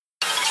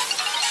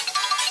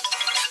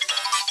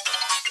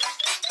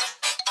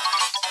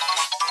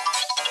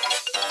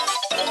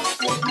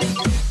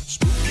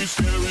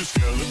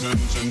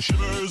and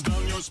shivers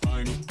down your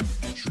spine.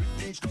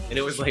 And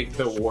it was like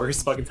the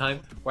worst fucking time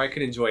where I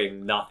could enjoy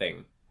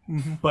nothing.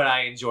 But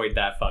I enjoyed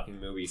that fucking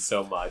movie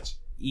so much,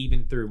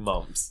 even through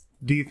mumps.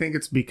 Do you think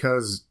it's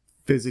because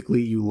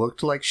physically you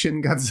looked like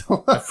Shin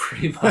Godzilla?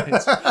 Pretty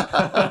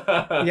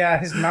much. Yeah,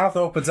 his mouth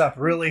opens up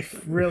really,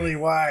 really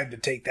wide to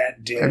take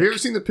that dick. Have you ever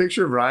seen the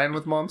picture of Ryan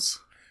with mumps?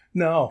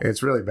 No.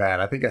 It's really bad.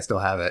 I think I still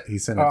have it. He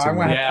sent Oh, it to I'm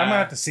me. gonna, Yeah. I'm gonna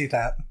have to see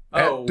that.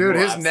 Oh, Dude,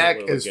 we'll his neck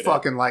absolutely is get it.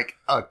 fucking like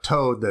a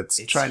toad that's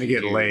It's trying to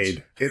get huge.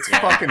 laid. It's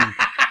fucking...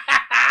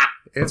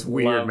 It's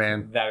weird, Love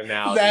man. That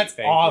analogy. That's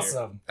Thank you.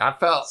 awesome. I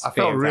felt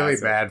really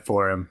fantastic. bad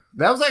for him.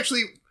 That was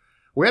actually...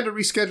 We had to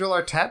reschedule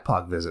our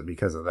Tadpog visit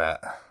because of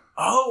that.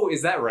 Oh,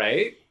 is that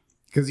right?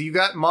 Because you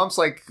got mumps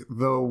like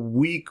the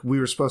week we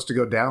were supposed to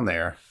go down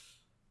there.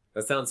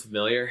 That sounds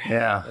familiar.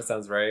 Yeah. That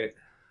sounds right.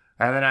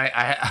 And then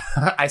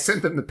I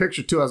sent them the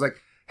picture too. I was like,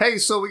 hey,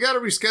 so we got to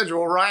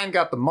reschedule. Ryan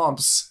got the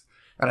mumps.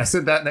 And I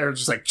said that and they were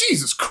just like,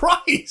 Jesus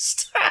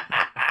Christ.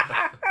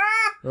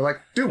 They're like,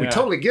 dude, we Yeah.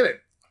 totally get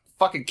it.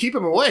 Fucking keep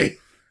him away.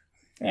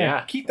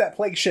 Yeah. Keep that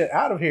plague shit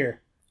out of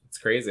here. It's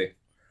crazy.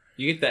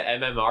 You get the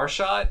MMR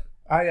shot,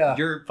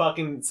 you're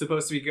fucking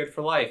supposed to be good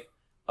for life.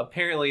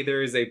 Apparently,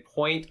 there is a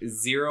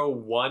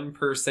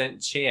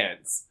 0.01%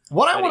 chance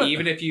What I that want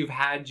even if you've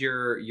had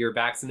your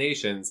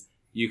vaccinations,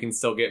 you can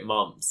still get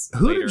mumps.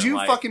 Who later did in you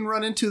life. fucking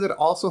run into that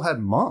also had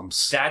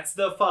mumps? That's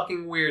the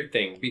fucking weird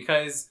thing,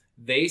 because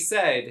they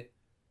said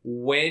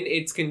when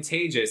it's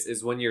contagious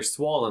is when you're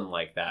swollen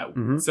like that.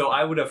 Mhm. So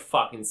I would have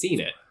fucking seen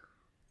it.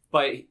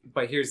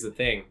 But here's the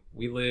thing.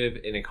 We live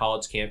in a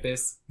college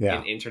campus, Yeah.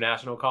 an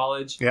international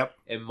college. Yep.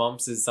 And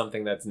mumps is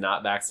something that's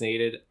not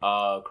vaccinated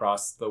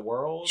across the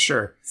world.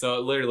 Sure. So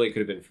it literally could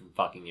have been from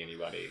fucking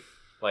anybody.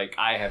 Like,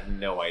 I have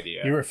no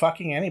idea. You were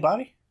fucking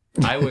anybody?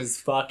 I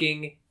was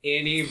fucking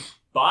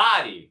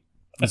anybody.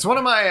 It's one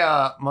of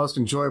my most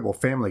enjoyable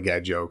Family Guy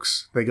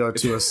jokes. They go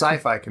to a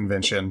sci-fi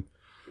convention,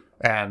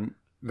 and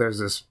there's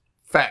this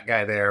fat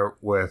guy there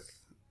with,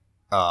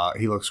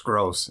 he looks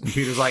gross. And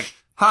Peter's like,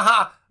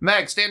 haha,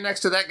 Meg, stand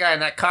next to that guy in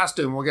that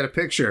costume. We'll get a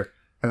picture.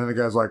 And then the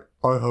guy's like,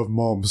 I have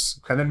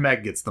mumps. And then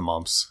Meg gets the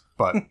mumps.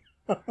 But,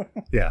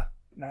 yeah.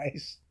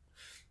 Nice.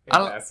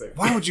 Fantastic.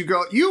 Why would you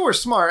go? You were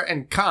smart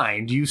and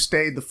kind. You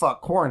stayed the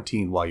fuck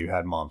quarantined while you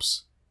had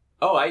mumps.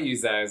 Oh, I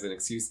use that as an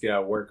excuse to get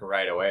out of work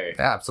right away.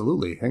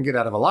 Absolutely. And get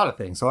out of a lot of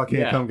things. So I can't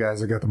Yeah. come,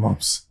 guys. I got the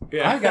mumps.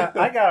 Yeah. I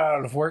got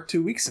out of work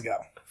 2 weeks ago.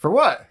 For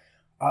what?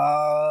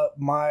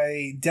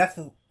 My death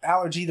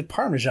allergy to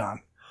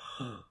Parmesan.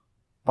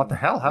 What the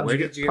hell? How Where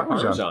did did you you get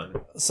get Parmesan?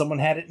 Parmesan? Someone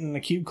had it in the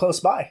cube close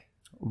by.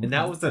 And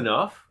that was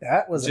enough?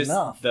 That was Just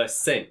enough. the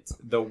scent,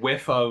 the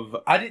whiff of...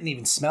 I didn't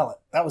even smell it.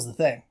 That was the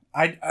thing.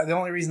 The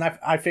only reason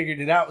I figured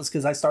it out was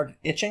because I started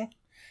itching,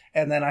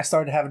 and then I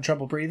started having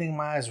trouble breathing.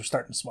 My eyes were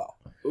starting to swell.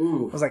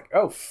 Ooh, I was like,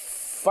 "Oh,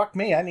 fuck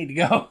me! I need to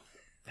go."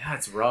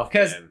 that's rough,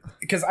 Because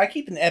man. I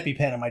keep an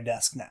EpiPen on my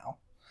desk now.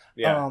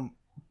 Yeah.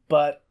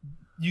 But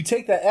you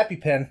take that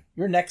EpiPen,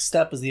 your next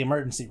step is the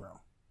emergency room.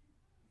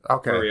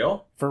 Okay. For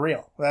real? For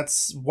real.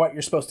 That's what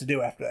you're supposed to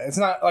do after that. It's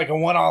not like a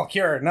one-all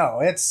cure. No,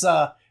 it's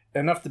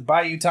enough to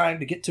buy you time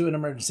to get to an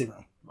emergency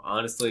room. I'm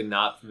honestly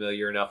not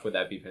familiar enough with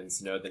EpiPens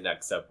to know the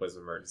next step was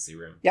emergency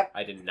room. Yep.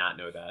 I did not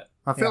know that.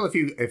 I feel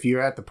if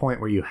you're at the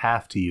point where you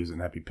have to use an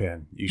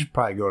EpiPen, you should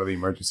probably go to the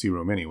emergency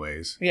room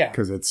anyways. Yeah.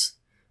 Because it's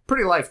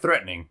pretty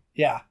life-threatening.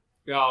 Yeah.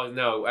 Oh,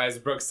 no. As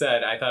Brooke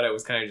said, I thought it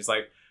was kind of just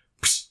like,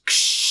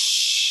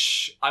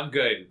 I'm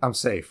good. I'm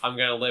safe. I'm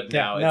going to live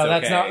Yeah. now. No, It's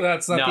that's okay. not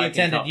the I can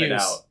intended tough it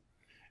use. out.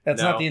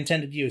 That's No. not the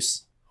intended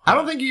use. I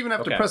don't think you even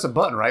have to Okay. press a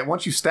button, right?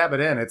 Once you stab it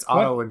in, it's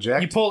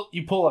auto-inject.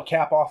 You pull a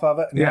cap off of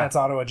it, and Yeah. then it's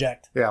auto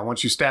eject. Yeah,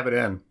 once you stab it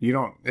in,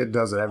 it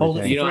does it Hold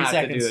it everything. You don't 3 have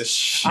seconds. to do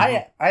this.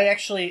 I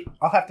actually,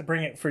 I'll have to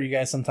bring it for you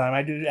guys sometime.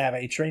 I do have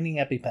a training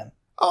EpiPen.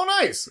 Oh,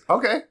 nice.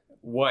 Okay.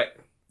 What?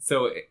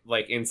 So,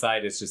 like,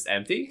 inside is just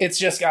empty? It's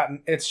just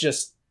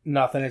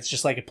nothing. It's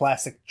just like a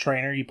plastic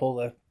trainer. You pull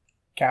the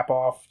cap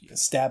off, you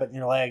stab it in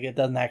your leg. It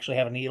doesn't actually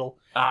have a needle,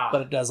 but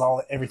it does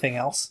everything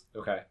else.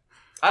 Okay.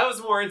 I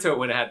was more into it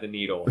when it had the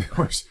needle.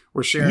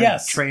 We're sharing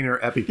Yes. trainer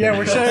EpiPen. Yeah,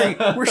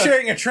 we're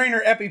sharing a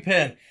trainer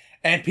EpiPen,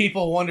 and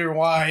people wonder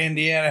why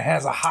Indiana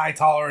has a high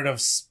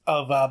tolerance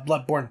of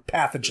bloodborne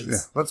pathogens. Yeah.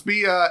 Let's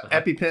be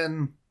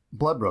EpiPen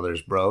blood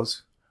brothers,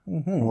 bros.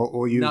 Mm-hmm.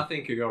 Will you?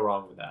 Nothing could go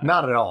wrong with that.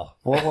 Not at all.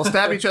 We'll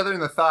stab each other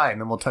in the thigh,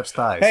 and then we'll touch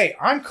thighs. Hey,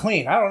 I'm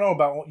clean. I don't know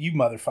about you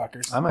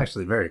motherfuckers. I'm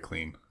actually very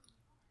clean.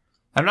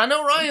 And I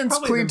know Ryan's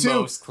Probably clean the too.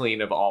 most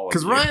clean of all of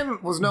Because you.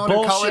 Ryan was known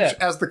Bullshit. in college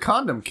as the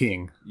condom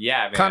king.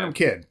 Yeah, man. Condom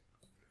kid.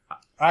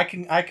 I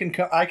can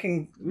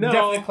No.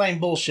 definitely claim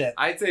bullshit.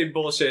 I'd say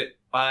bullshit.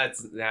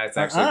 That's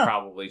actually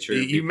probably true.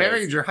 You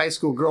married your high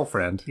school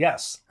girlfriend,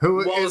 Yes. who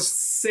Well, is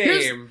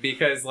same,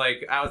 because,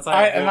 like,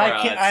 outside of Laura,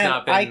 it's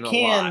not been a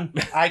lot.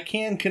 I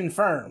can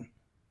confirm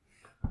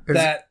is-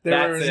 that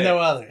there That's was it. no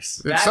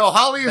others. so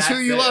Holly is who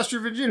that's you it. lost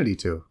your virginity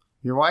to.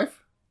 Your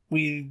wife?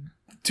 We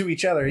to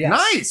each other. Yes.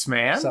 Nice,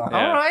 man. So- All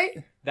Yeah.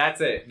 right.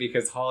 That's it,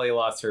 because Holly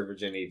lost her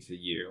virginity to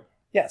you.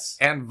 Yes.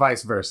 And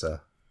vice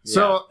versa. Yeah.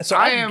 So, So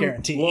I I can am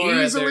guarantee.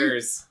 Laura,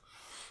 easily...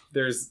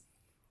 there's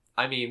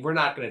I mean, we're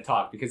not going to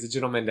talk because the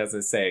gentleman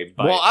doesn't say,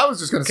 but Well, I was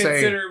just going to say,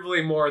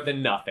 considerably more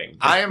than nothing.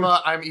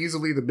 I'm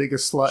easily the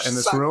biggest slut in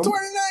this Suck room.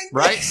 29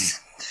 Right?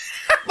 dicks.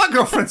 My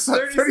girlfriend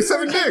sucked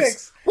 37 dicks.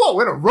 dicks. Whoa,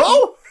 in a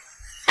row?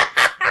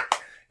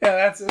 Yeah,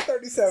 that's it.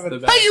 37. The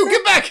best. Hey, you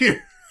get back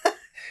here!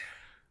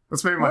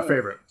 That's maybe my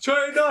favorite.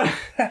 Try not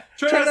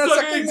Try not suck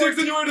sucking any more dicks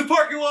anywhere in the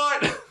parking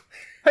lot.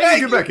 Hey,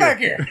 you get get back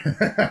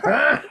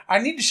here! I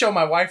need to show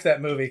my wife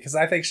that movie because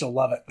I think she'll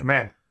love it.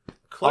 Man,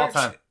 Clerks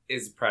All time.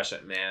 is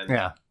prescient, man.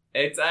 yeah.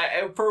 It's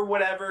for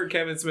whatever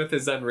Kevin Smith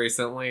has done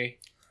recently.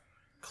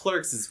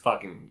 Clerks is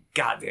fucking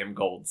goddamn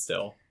gold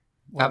still.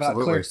 What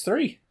Absolutely. about Clerks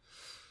 3?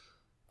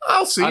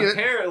 I'll see it.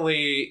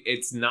 Apparently,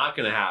 it's not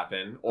going to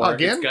happen. Or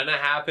Again? if it's going to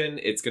happen,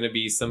 it's going to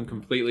be some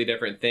completely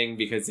different thing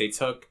because they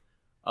took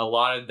a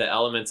lot of the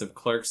elements of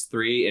Clerks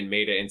 3 and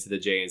made it into the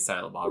Jay and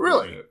Silent Bob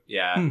Really? reboot.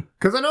 Yeah.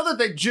 Because I know that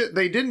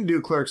they didn't do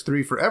Clerks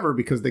 3 forever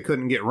because they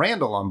couldn't get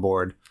Randall on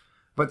board.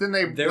 But then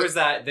There was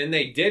that, then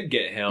they did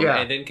get him, Yeah.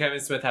 and then Kevin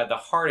Smith had the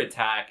heart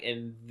attack,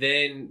 and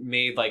then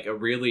made like a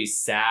really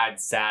sad,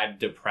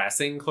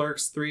 depressing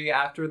Clerks 3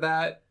 after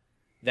that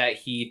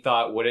he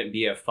thought wouldn't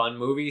be a fun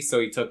movie, so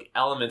he took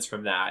elements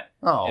from that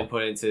and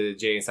put it into the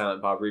Jay and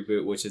Silent Bob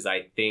reboot, which is,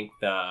 I think,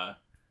 the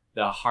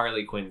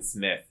Harley Quinn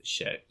Smith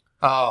shit.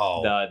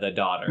 Oh. The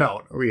daughter.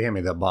 No, you hand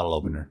me that bottle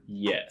opener.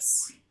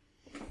 Yes.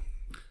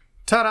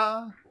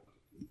 Ta-da!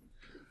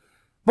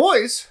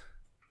 Boys,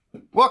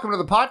 welcome to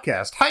the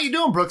podcast. How you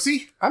doing,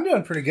 Brooksy? I'm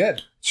doing pretty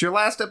good. It's your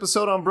last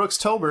episode on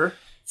Brookstober.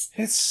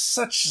 It's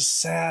such a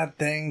sad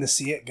thing to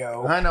see it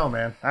go. I know,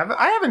 man.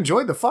 I have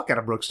enjoyed the fuck out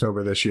of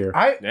Brookstober this year.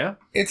 Yeah.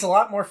 It's a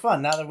lot more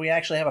fun now that we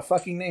actually have a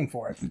fucking name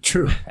for it.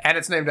 True. And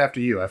it's named after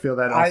you. I feel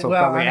that also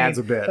probably adds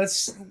a bit.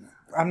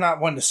 I'm not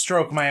one to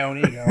stroke my own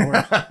ego.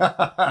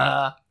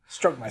 Or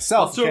stroke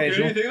myself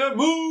occasionally. anything that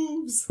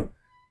moves.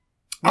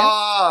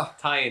 I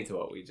Tie into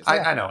what we just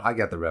know. I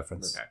get the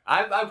reference. Okay.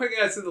 I'm putting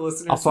it out to the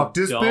listeners. I'll fuck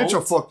this who bitch. don't.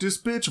 I'll fuck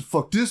this bitch. I'll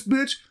fuck this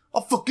bitch.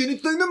 I'll fuck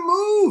anything that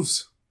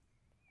moves.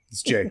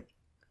 It's Jay.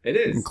 It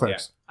is. And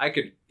Clerks. Yeah. I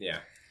could. Yeah.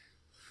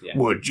 Yeah.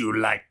 Would you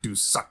like to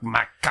suck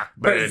my cock,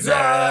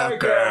 Berserker.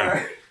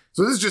 berserker?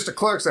 So this is just a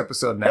Clerks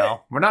episode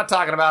now. We're not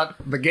talking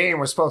about the game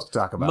we're supposed to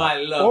talk about. My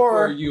love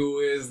Or- for you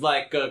is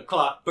like a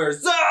clock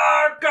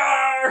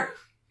berserker.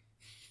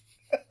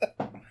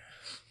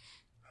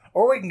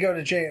 Or we can go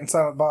to Jay and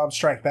Silent Bob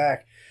Strike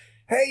Back.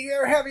 Hey, you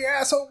ever have your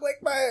asshole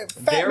licked by a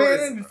fat There man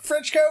was- in a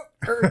French coat?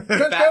 Or trench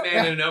Fat coat?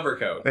 man in an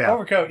overcoat. Yeah.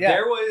 Overcoat, yeah.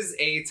 There was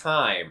a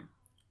time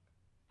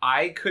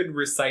I could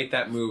recite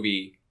that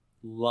movie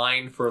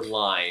line for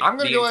line. I'm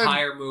gonna the go ahead-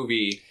 entire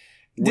movie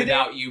Did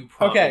without you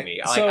prompting Okay,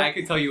 me. so- I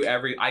could tell you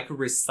I could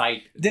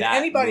recite. Did that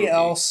anybody movie.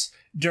 else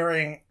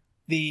during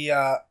the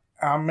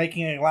I'm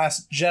making a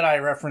Last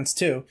Jedi reference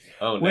too.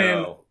 Oh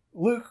no!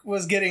 When Luke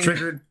was getting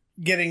Triggered.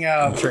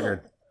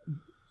 Triggered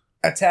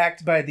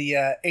attacked by the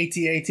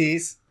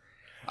AT-ATs,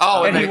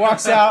 Oh, and he they-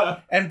 walks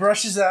out and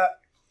brushes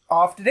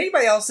off. Did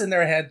anybody else in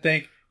their head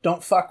think,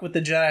 "Don't fuck with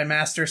the Jedi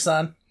Master,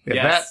 son"? Yeah,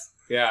 Yes.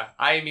 Yeah.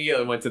 I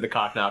immediately went to the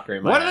cock knocker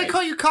in my Why do they head.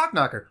 call you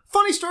Cockknocker?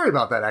 Funny story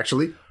about that,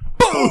 actually.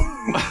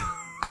 Boom!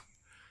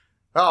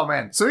 Oh,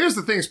 man. So here's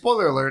the thing.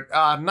 Spoiler alert.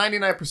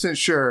 99%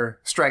 sure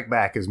Strike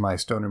Back is my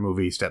stoner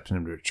movie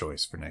September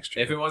choice for next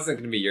year. If it wasn't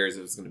going to be yours,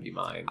 it was going to be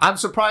mine. I'm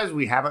surprised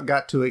we haven't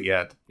got to it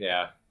yet.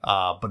 Yeah.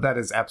 But that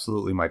is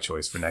absolutely my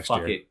choice for next Fuck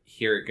year. it.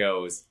 Here it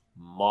goes.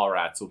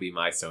 Mallrats will be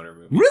my stoner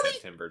movie Really?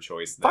 September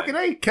choice. Then. Fucking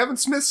A, Kevin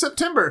Smith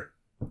September.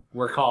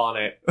 We're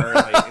calling it early.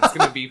 It's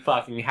going to be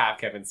fucking half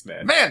Kevin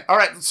Smith. Man, all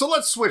right. So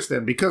let's switch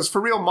then, because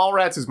for real,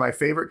 Mallrats is my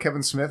favorite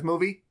Kevin Smith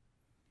movie.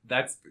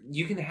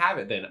 You can have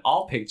it then.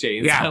 I'll pick Jay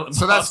and Yeah, Silent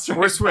so Bob that's- Strike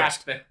we're Back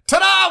switched. then.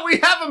 Ta-da! We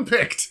have him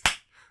picked.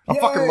 I Yay.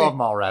 fucking love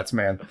Mallrats,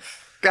 man.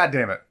 God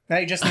damn it. Now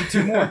you just need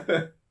two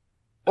more.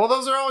 Well,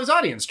 those are always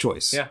audience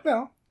choice. Yeah.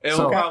 Well, It'll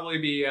So- probably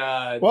be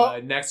Well,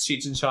 the next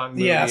Cheech and Chong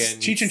movie. yes,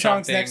 and Cheech and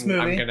Chong's something next movie,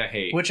 I'm going to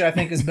hate. which I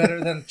think is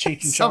better than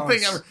Cheech and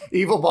Something Chong's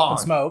Evil Bong.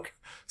 Smoke.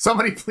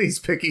 Somebody please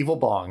pick Evil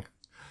Bong.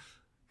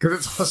 Because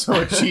it's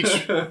also a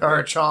Cheech or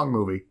a Chong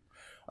movie.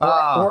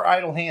 Or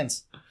Idle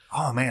Hands.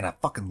 Oh man, I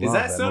fucking love Is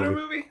that that stoner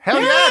movie. movie?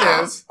 Hell yeah,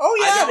 it is. Oh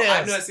yeah,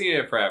 I've not seen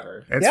it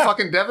forever. It's Yeah.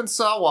 fucking Devin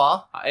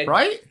Sawa, I-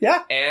 right?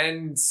 Yeah.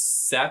 And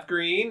Seth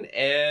Green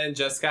and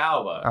Jessica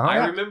Alba. Uh-huh.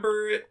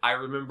 I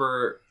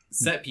remember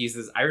set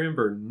pieces. I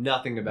remember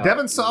nothing about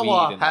Devin weed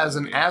Sawa in that has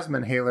an movie. asthma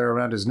inhaler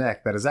around his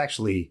neck that is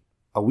actually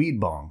a weed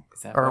bong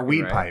Is that or a fucking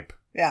weed right? pipe.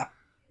 Yeah.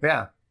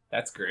 Yeah,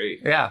 That's great.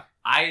 yeah.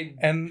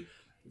 And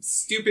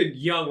Stupid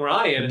young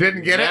Ryan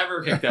Didn't get it?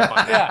 never picked up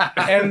on yeah,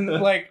 that. and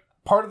like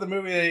part of the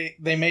movie,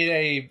 they made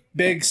a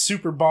big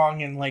super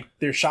bong in like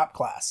their shop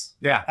class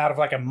Yeah. out of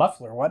like a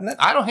muffler, wasn't it?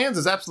 Idle Hands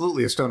is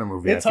absolutely a stoner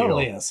movie. I It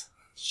totally feel. is.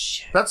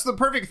 Shit. That's the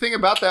perfect thing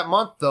about that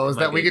month, though, is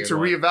Might that we be a get to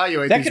good one.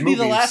 reevaluate That these could be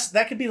movies. the last.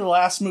 That could be the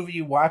last movie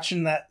you watch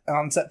in that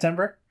on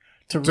September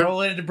to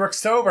roll into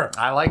Brookstober.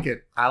 I like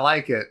it. I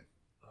like it.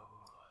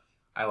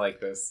 I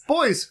like this.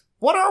 Boys,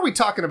 what are we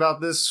talking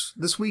about this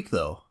week,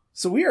 though?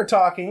 So we are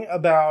talking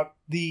about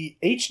the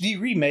HD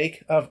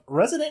remake of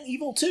Resident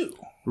Evil 2.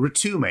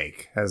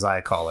 Retumake, as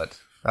I call it.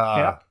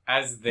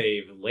 As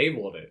they've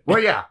labeled it. Well,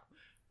 yeah.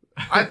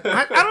 I don't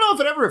know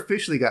if it ever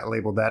officially got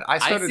labeled that. I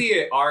see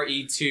it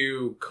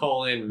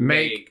RE2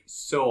 make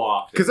so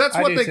often. Because that's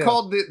what they too.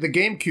 called the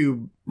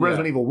GameCube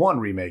Resident Evil 1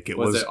 remake. It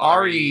was it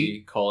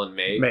RE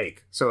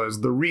make? So it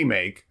was the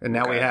remake, and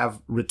now we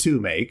have Re2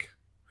 make,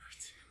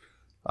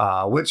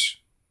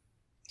 which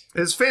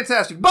is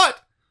fantastic. But,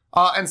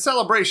 in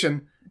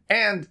celebration,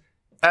 and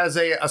as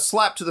a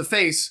slap to the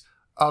face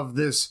of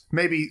this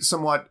maybe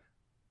somewhat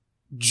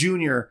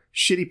junior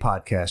shitty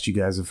podcast you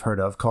guys have heard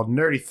of called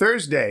Nerdy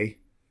Thursday,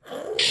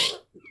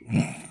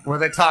 where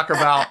they talk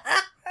about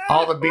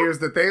all the beers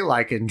that they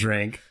like and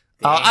drink.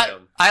 I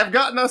have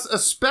gotten us a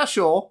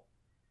special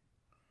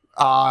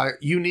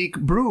unique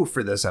brew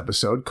for this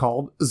episode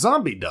called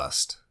Zombie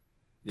Dust.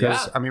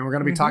 Because, I mean, we're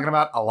going to be talking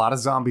about a lot of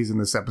zombies in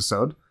this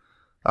episode.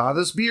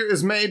 This beer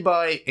is made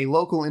by a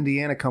local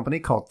Indiana company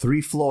called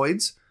Three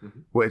Floyds,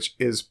 which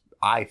is,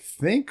 I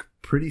think,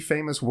 pretty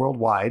famous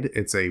worldwide.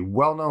 It's a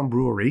well-known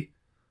brewery.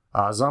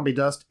 Zombie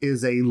Dust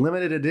is a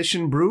limited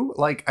edition brew.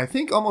 Like, I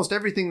think almost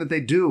everything that they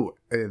do,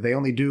 they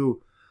only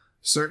do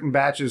certain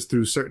batches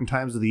through certain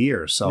times of the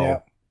year.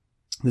 So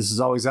this is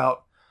always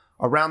out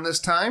around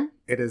this time.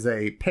 It is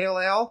a pale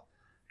ale.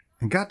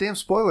 And goddamn,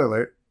 spoiler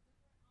alert,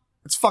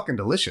 it's fucking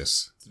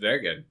delicious. It's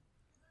very good.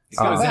 It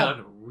goes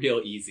down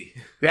real easy.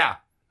 Yeah.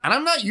 And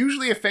I'm not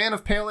usually a fan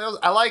of pale ales.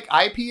 I like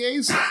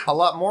IPAs a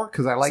lot more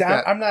because I like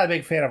that. I'm not a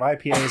big fan of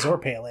IPAs or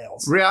pale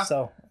ales. Yeah.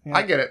 So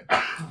I get it.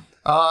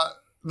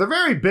 They're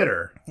very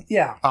bitter.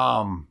 Yeah.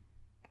 And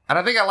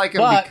I think I like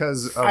them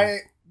because of...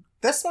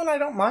 this one I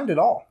don't mind at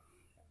all.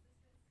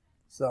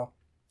 So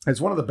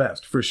it's one of the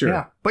best, for sure.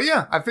 Yeah. But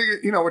yeah, I figured,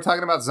 we're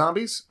talking about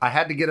zombies. I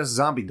had to get us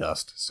Zombie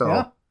Dust.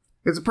 So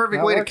it's a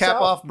perfect way to cap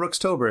off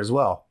Brookstober as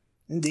well.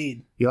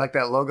 Indeed. You like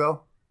that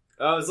logo?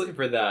 I was looking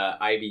for the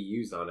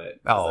IBUs on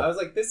it. Oh. I was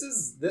like,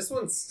 this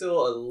one's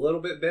still a little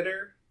bit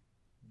bitter,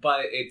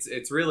 but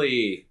it's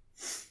really,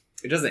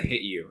 it doesn't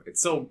hit you. It's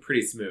still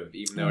pretty smooth,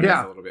 even though it is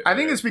a little bit bitter. I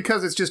think it's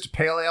because it's just a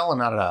pale ale and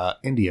not an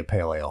India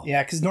pale ale.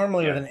 Yeah, because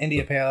normally with an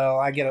India pale ale,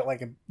 I get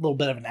like a little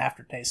bit of an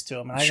aftertaste to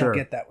them, and I don't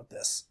get that with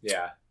this.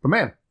 Yeah. But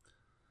man,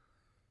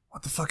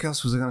 what the fuck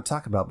else was I going to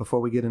talk about before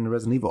we get into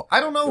Resident Evil?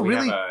 I don't know, Do we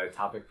really. have a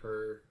topic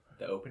for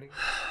the opening?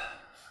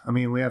 I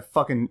mean, we have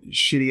fucking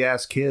shitty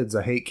ass kids.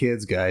 I hate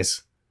kids,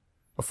 guys.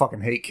 I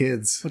fucking hate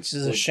kids. Which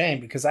is a shame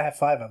because I have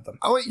 5 of them.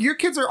 Oh, wait, your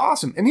kids are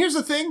awesome. And here's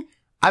the thing.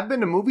 I've been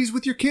to movies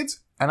with your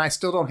kids, and I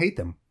still don't hate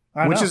them.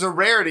 Which is a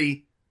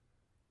rarity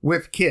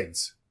with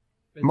kids.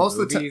 Most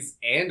of the time.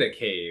 And a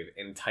cave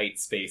in tight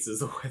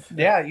spaces with them.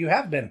 Yeah, you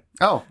have been.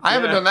 Oh, I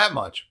haven't done that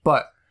much,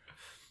 but...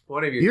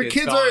 One of your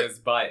kids fell on his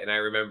butt, and I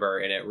remember,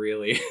 and it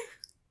really...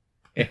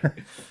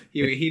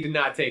 he did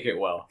not take it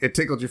well. It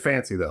tickled your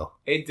fancy, though.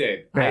 It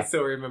did. Yeah. I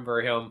still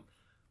remember him.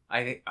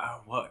 I think...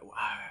 what...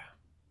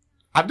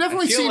 I've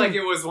definitely I feel seen... like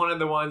it was one of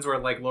the ones where,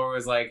 like, Laura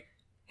was like,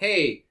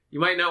 hey, you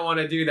might not want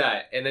to do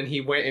that. And then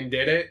he went and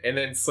did it, and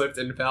then slipped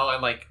and fell.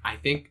 And, like, I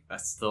think a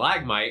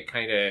stalagmite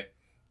kind of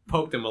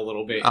poked him a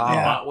little bit in the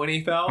butt when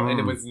he fell, and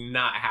it was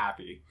not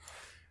happy.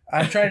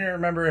 I'm trying to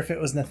remember if it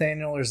was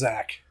Nathaniel or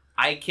Zach.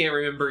 I can't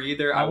remember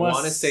either. I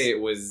want to say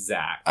it was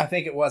Zach. I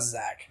think it was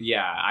Zach.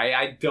 Yeah,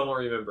 I don't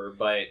remember,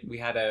 but I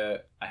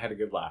had a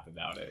good laugh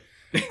about it.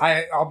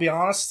 I'll be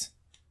honest,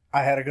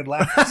 I had a good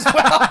laugh as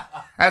well.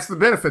 That's the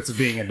benefits of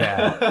being a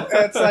dad.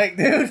 It's like,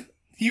 dude,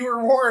 you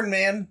were warned,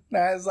 man.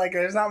 I was like,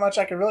 there's not much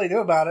I can really do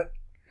about it.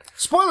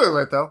 Spoiler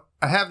alert, though.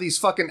 I have these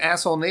fucking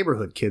asshole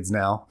neighborhood kids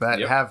now that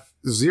have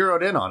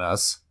zeroed in on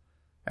us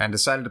and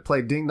decided to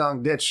play Ding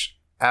Dong Ditch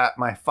at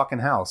my fucking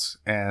house.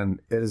 And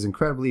it is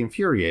incredibly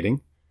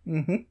infuriating.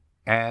 Mm-hmm.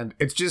 And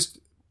it's just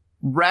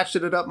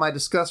ratcheted up my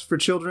disgust for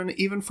children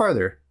even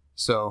farther.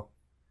 So...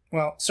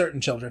 Well,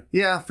 certain children.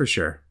 Yeah, for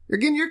sure.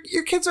 Again,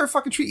 your kids are a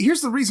fucking treat. Here's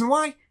the reason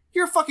why.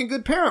 You're a fucking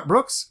good parent,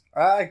 Brooks.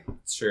 I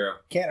It's true.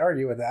 can't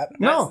argue with that.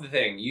 No. That's the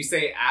thing. You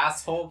say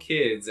asshole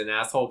kids, and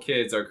asshole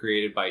kids are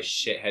created by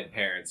shithead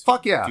parents.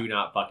 Fuck yeah. Do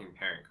not fucking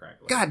parent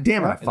correctly. God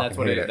damn it, I and fucking that's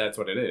what hate it. That's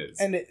what it is.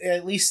 And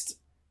at least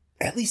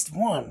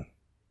one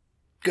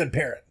good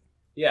parent.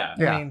 Yeah.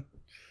 Yeah. I mean,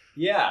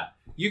 Yeah.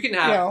 You can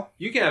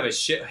have a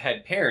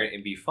shithead parent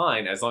and be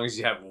fine as long as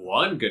you have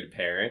one good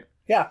parent.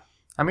 yeah.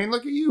 I mean,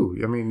 look at you.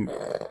 I mean...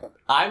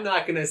 I'm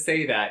not going to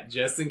say that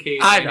just in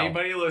case I know.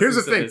 anybody listens Here's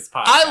the to thing. this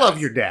podcast. I love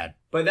your dad.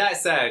 But that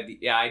said,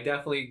 yeah, I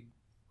definitely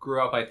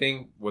grew up, I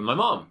think, with my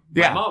mom.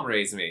 Yeah. My mom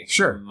raised me.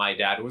 Sure. My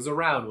dad was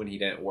around when he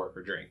didn't work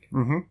or drink.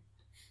 Mm-hmm.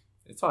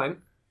 It's fine.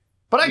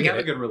 But I We get have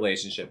it. a good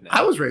relationship now.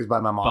 I was raised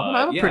by my mom, and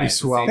But, I'm a yeah, pretty it's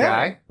the swell same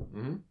guy.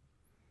 Mm-hmm.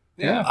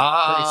 Yeah.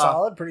 Yeah. Pretty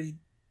solid, pretty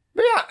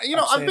But yeah,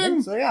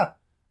 upstanding. So yeah.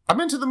 I've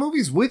been to the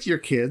movies with your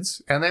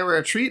kids, and they were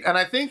a treat. And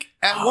I think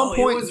at one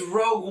point it was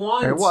Rogue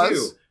One, It was.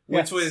 too. Which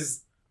Yes.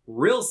 was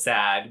real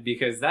sad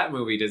because that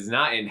movie does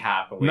not end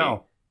happily.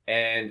 No.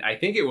 And I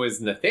think it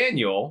was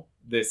Nathaniel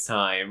this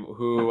time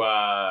who,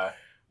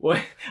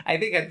 what I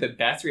think had the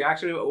best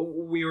reaction.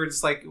 We were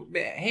just like,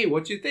 hey,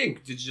 what'd you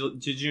think? Did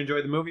you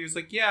enjoy the movie? He was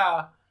like,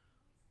 yeah,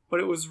 but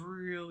it was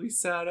really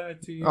sad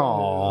at the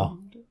Aw.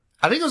 end.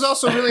 I think it was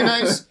also really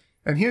nice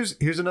And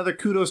here's another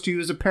kudos to you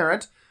as a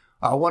parent.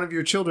 One of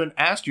your children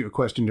asked you a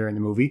question during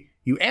the movie.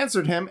 You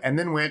answered him and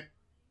then went,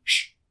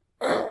 shh.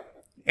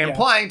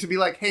 Implying to be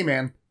like, hey,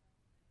 man,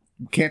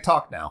 you can't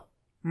talk now.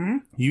 Mm-hmm.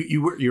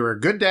 You were a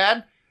good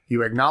dad.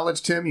 You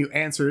acknowledged him. You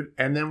answered.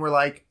 And then we're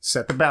like,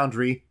 set the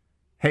boundary.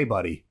 Hey,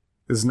 buddy,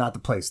 this is not the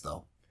place,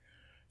 though.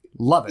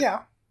 Love it.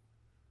 Yeah.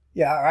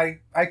 Yeah,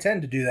 I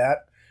tend to do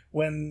that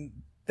when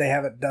they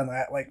haven't done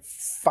that like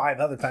 5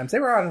 other times. They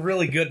were on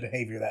really good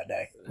behavior that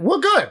day.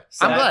 Well, good.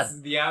 So I'm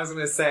glad. Yeah, I was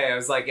going to say, I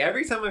was like,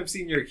 every time I've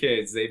seen your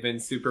kids, they've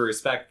been super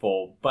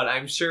respectful, but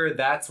I'm sure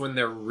that's when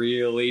they're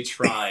really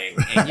trying,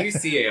 and you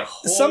see a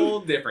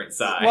whole different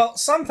side. Well,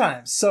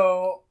 sometimes.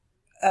 So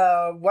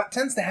what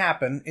tends to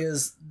happen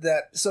is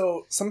that,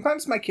 so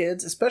sometimes my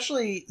kids,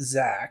 especially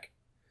Zach,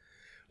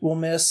 will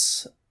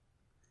miss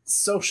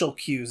social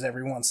cues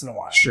every once in a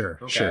while. Sure.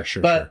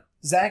 But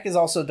Zach is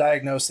also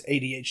diagnosed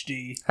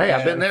ADHD. Hey,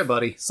 I've been there,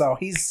 buddy. So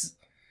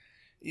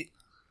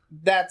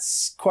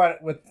that's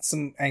quite with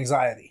some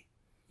anxiety.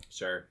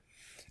 Sure.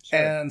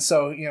 And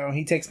so,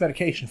 he takes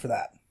medication for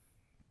that.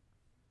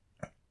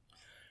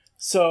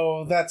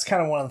 So that's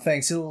kind of one of the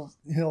things.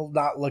 He'll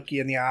not look you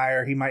in the eye,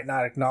 or he might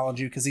not acknowledge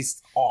you because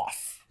he's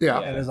off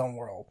in his own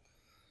world,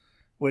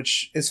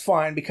 which is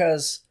fine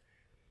because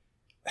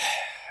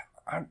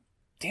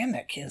damn,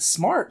 that kid is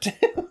smart.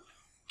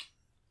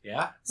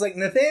 Yeah. It's like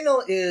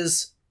Nathaniel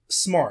is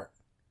smart,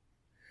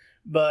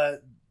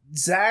 but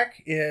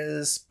Zach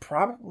is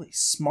probably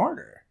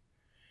smarter.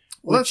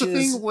 Well, that's the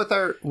thing with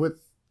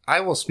I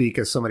will speak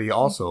as somebody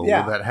also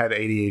that had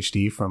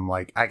ADHD from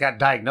like, I got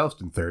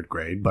diagnosed in 3rd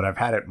grade, but I've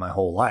had it my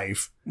whole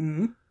life.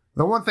 Mm-hmm.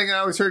 The one thing I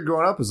always heard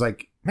growing up was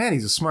like, man,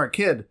 he's a smart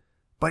kid,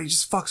 but he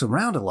just fucks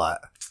around a lot.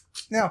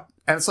 No.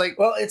 And it's like,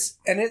 well,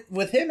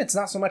 with him, it's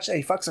not so much that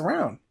he fucks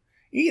around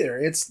either.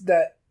 It's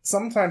that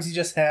sometimes he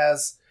just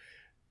has,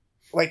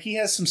 like, he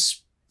has some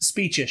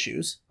speech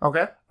issues.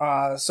 Okay.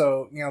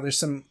 So, there's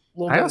some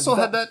I also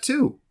had that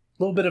too.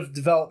 A little bit of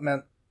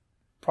development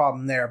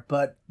problem there,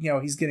 but,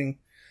 he's getting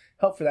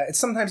help for that. It's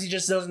sometimes he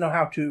just doesn't know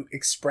how to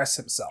express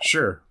himself.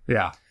 Sure.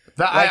 Yeah.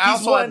 Like I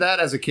also had that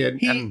as a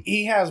kid.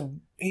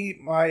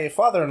 My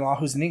father-in-law,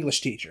 who's an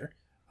English teacher,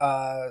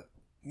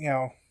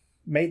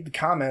 made the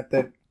comment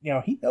that,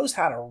 he knows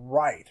how to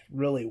write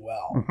really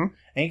well, mm-hmm.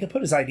 and he can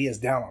put his ideas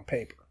down on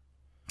paper.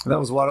 That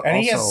was what. And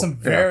he has some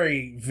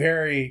very,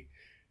 very,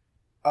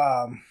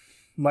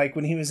 like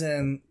when he was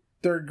in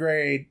 3rd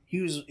grade,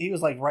 he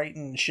was like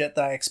writing shit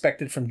that I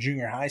expected from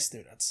junior high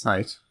students.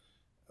 Nice.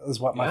 Is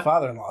what my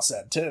father-in-law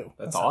said too.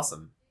 That's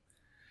awesome.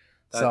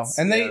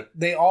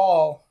 They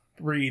all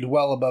read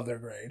well above their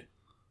grade.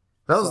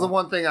 That was the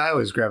one thing I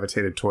always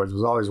gravitated towards.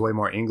 Was always way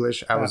more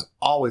English. I was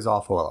always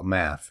awful at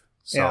math.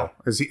 So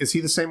is he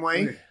the same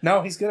way?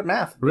 No, he's good at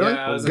math. Really?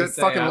 Yeah, I was good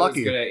fucking lucky. I was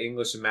good at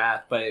English and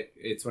math, but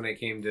it's when it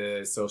came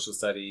to social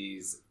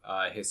studies,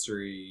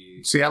 history.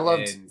 See, I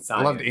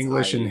loved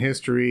English and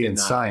history and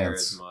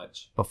science. As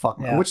much. But fuck,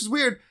 which is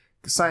weird.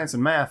 Science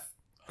and math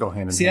go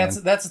hand in hand.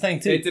 See, that's the thing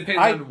too. It depends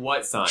on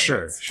what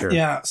science. Sure.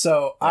 Yeah.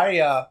 So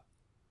I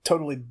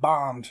totally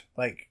bombed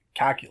like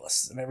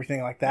calculus and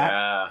everything like that.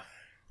 Yeah.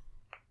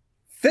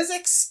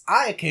 Physics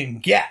I can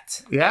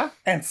get. Yeah.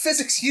 And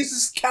physics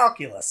uses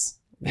calculus.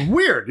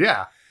 Weird,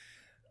 yeah.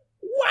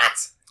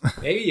 What?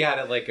 Maybe you had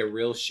a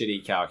real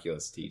shitty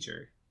calculus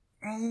teacher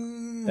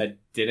that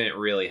didn't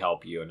really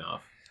help you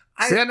enough.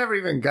 I never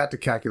even got to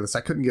calculus.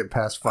 I couldn't get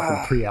past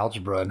fucking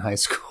pre-algebra in high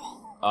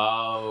school.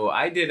 Oh,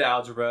 I did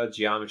algebra,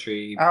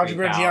 geometry,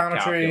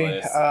 geometry.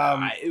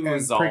 It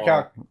was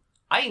all.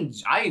 I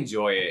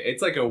enjoy it.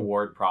 It's like a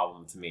word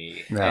problem to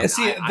me. Yeah.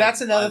 See,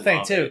 that's another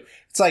thing too.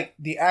 It's like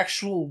the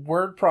actual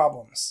word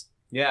problems.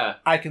 Yeah,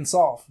 I can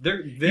solve.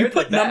 You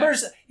put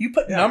numbers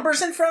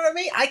in front of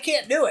me. I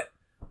can't do it.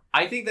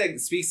 I think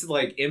that speaks to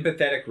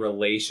empathetic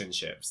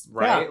relationships,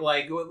 right? Yeah.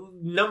 Like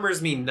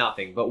numbers mean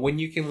nothing, but when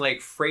you can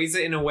phrase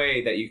it in a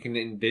way that you can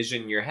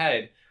envision in your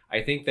head,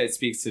 I think that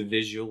speaks to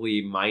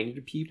visually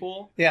minded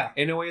people. Yeah,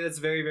 in a way that's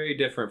very, very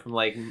different from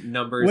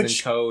numbers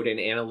and code and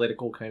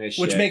analytical kind of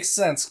shit. Which makes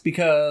sense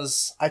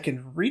because I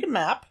can read a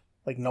map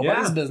like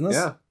nobody's business.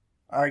 Yeah,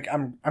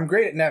 I'm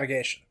great at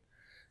navigation.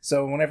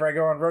 So whenever I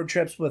go on road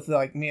trips with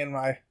me and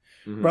my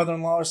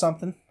brother-in-law or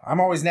something, I'm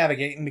always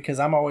navigating because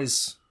I'm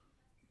always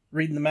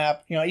reading the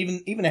map.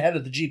 Even ahead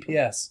of the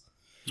GPS.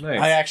 Nice.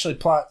 I actually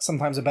plot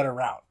sometimes a better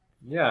route.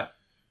 Yeah.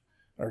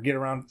 Or get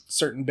around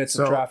certain bits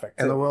of traffic.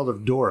 In the world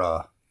of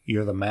Dora,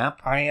 you're the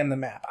map? I am the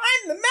map.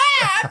 I'm the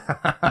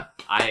map!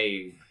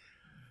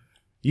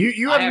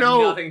 You have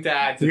nothing to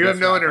add to you this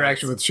have no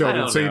interaction with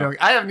children, so you don't.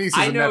 I have nieces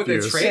and nephews. I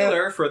know the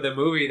trailer for the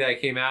movie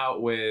that came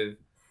out with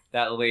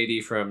that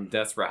lady from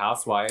Desperate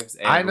Housewives.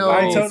 And I know.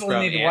 I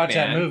totally need to watch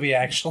that movie,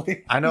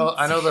 actually. I know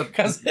the...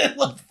 Because it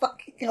looked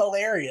fucking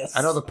hilarious.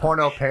 I know the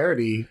porno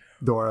parody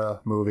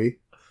Dora movie.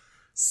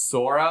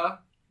 Sora?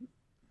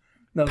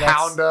 No,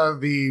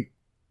 Pounda the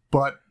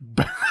butt...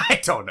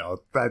 I don't know.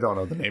 I don't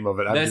know the name of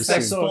it. I've The just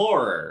seen.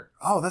 Sexplorer.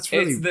 Oh, that's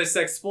really. It's the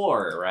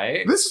Sexplorer,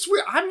 right? This is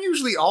weird. I'm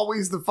usually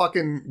always the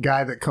fucking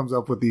guy that comes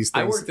up with these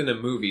I things. worked in a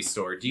movie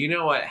store. Do you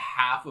know what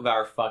half of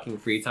our fucking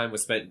free time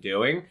was spent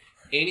doing?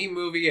 Any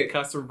movie a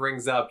customer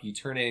brings up, you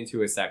turn it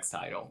into a sex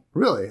title.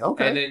 Really?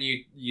 Okay. And then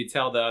you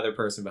tell the other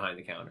person behind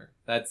the counter.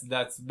 That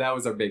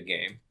was our big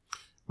game.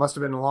 Must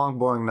have been long,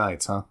 boring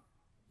nights, huh? A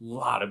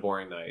lot of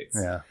boring nights.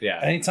 Yeah. Yeah.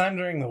 Anytime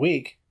during the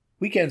week,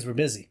 weekends were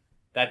busy.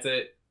 That's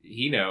it.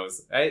 He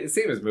knows.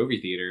 Same as movie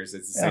theaters.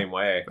 It's the Yeah. same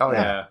way. Oh,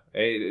 yeah.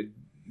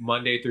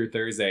 Monday through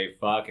Thursday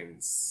fucking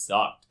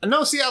sucked.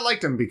 No, see, I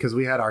liked them because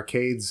we had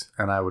arcades,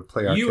 and I would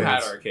play arcades. You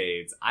had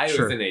arcades. I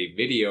Sure. was in a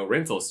video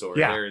rental store.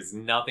 Yeah. There's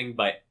nothing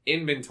but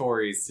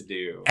inventories to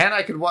do. And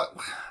I could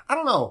I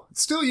don't know.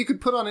 Still, you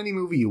could put on any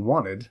movie you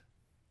wanted.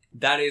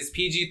 That is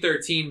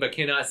PG-13, but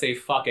cannot say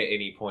fuck at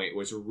any point,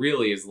 which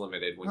really is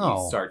limited when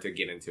Oh. you start to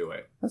get into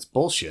it. That's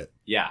bullshit.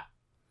 Yeah.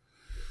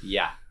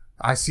 Yeah.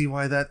 I see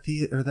why that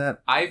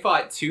I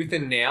fought tooth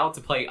and nail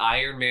to play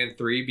Iron Man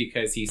 3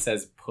 because he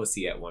says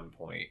pussy at one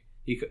point.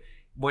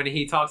 When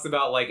he talks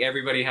about, like,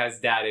 everybody has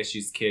dad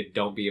issues, kid,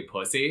 don't be a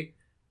pussy,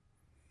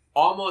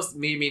 almost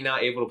made me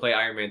not able to play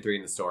Iron Man 3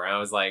 in the store. And I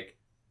was like,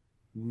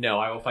 no,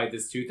 I will fight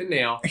this tooth and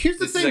nail. Here's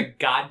the This thing. is a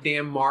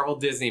goddamn Marvel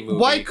Disney movie.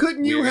 Why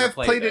couldn't you We're gonna have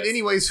play played it this.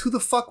 anyways? Who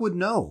the fuck would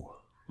know?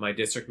 My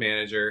district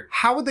manager,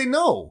 How would they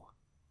know?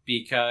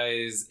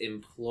 because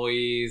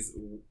employees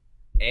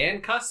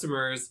and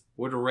customers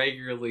would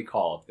regularly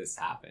call if this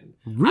happened.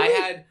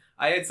 Really?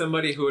 I had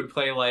somebody who would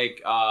play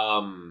like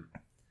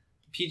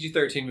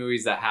PG-13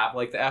 movies that have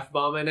like the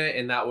F-bomb in it,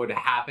 and that would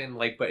happen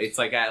like, but it's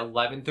like at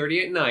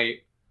 11:30 at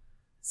night.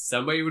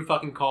 Somebody would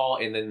fucking call,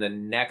 and then the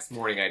next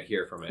morning I'd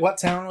hear from it. What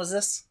town was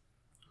this?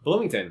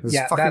 Bloomington. This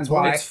Yeah, fucking that's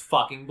why. It's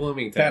fucking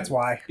Bloomington. That's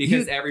why.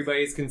 Because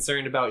everybody's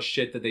concerned about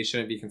shit that they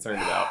shouldn't be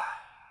concerned about.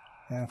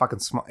 Fucking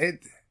small.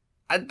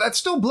 That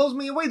still blows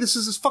me away. This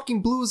is as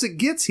fucking blue as it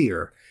gets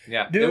here.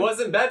 Yeah, Dude, it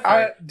wasn't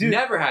Bedford. dude.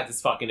 Never had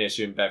this fucking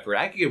issue in Bedford.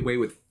 I could get away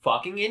with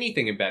fucking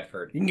anything in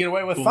Bedford. You can get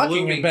away with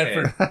fucking in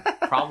Bloomington.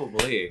 Bedford.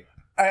 Probably.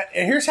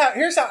 Here's how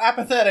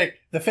apathetic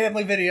the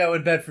family video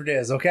in Bedford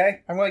is.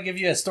 Okay, I'm going to give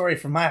you a story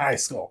from my high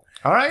school.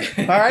 All right.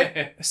 All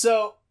right.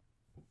 So,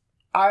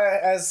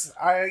 as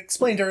I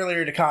explained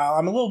earlier to Kyle,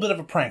 I'm a little bit of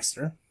a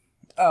prankster.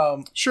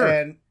 Sure.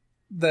 And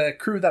the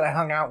crew that I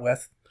hung out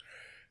with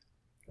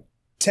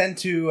tend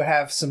to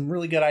have some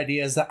really good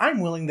ideas that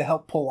I'm willing to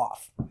help pull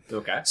off.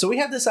 Okay. So we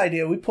had this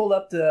idea. We pulled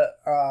up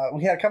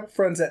we had a couple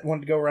friends that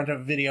wanted to go rent a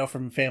video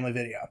from Family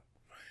Video.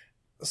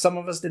 Some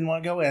of us didn't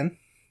want to go in.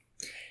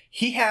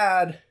 He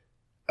had,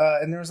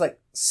 and there was like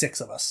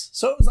 6 of us.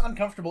 So it was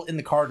uncomfortable in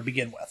the car to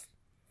begin with.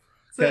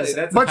 That's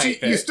a But tight you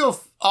fit. still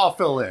all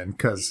fill in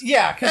because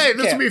Yeah. hey,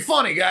 this will be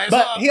funny, guys.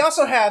 But he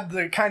also had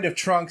the kind of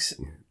trunks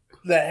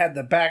that had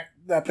the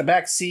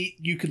back seat,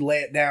 you could lay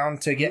it down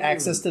to get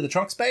access to the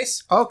trunk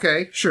space. Okay,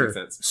 Makes sure.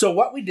 sense. So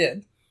what we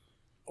did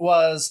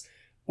was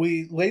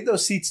we laid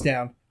those seats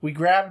down. We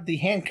grabbed the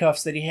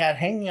handcuffs that he had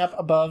hanging up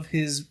above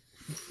his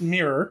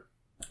mirror.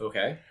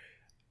 Okay.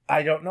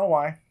 I don't know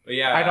why. But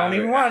yeah. I don't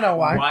even want to know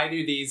why. Why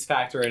do these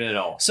factor in at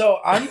all? So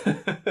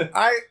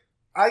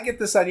I get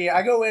this idea.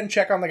 I go in,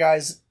 check on the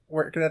guys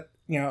working at,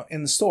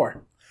 in the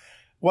store.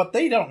 What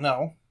they don't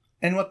know,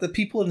 and what the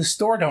people in the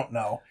store don't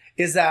know,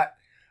 is that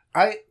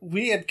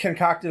we had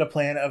concocted a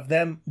plan of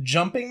them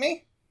jumping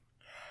me,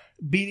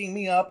 beating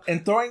me up,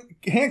 and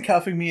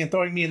handcuffing me and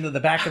throwing me into the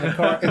back of the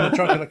car, in the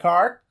trunk of the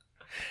car.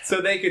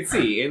 So they could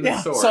see in the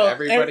store. So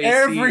Everybody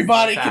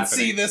everybody sees could what's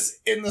see happening. this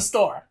in the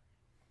store.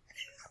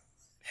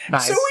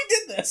 Nice. So we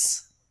did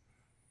this.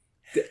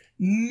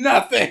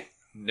 Nothing.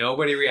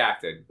 Nobody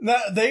reacted. No,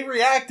 they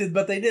reacted,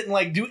 but they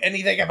didn't do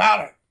anything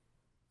about it.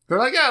 They're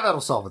like, yeah,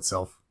 that'll solve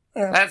itself.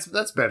 Yeah.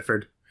 That's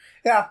Bedford.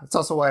 Yeah. That's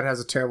also why it has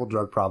a terrible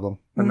drug problem,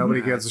 and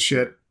nobody gives a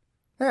shit.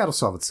 Yeah, it'll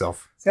solve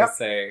itself. So Yep.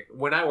 say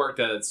when I worked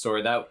at a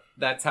store,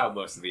 that's how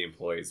most of the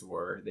employees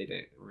were. They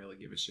didn't really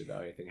give a shit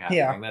about anything happening.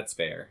 Yeah. That's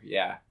fair.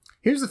 Yeah.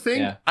 Here's the thing: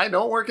 Yeah. I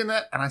don't work in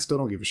that, and I still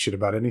don't give a shit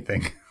about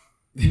anything.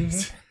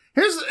 Mhm.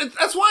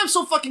 That's why I'm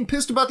so fucking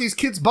pissed about these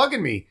kids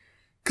bugging me,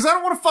 because I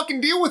don't want to fucking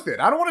deal with it.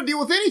 I don't want to deal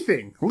with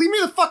anything. Leave me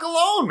the fuck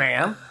alone,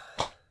 man.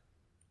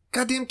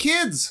 Goddamn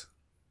kids.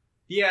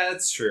 Yeah,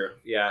 that's true.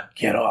 Yeah.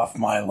 Get off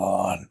my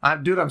lawn.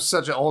 I'm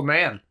such an old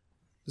man.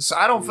 So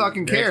I don't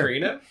fucking Gran care.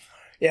 Torino?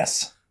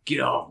 Yes. Get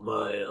off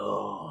my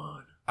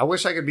lawn. I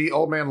wish I could be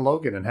old man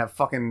Logan and have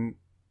fucking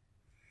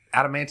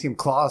adamantium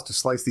claws to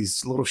slice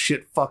these little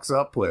shit fucks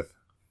up with.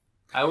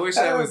 I wish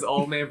I was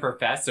old man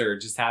professor,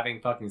 just having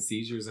fucking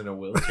seizures in a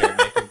wheelchair,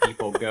 making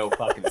people go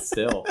fucking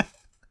still.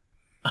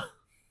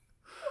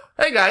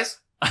 Hey guys,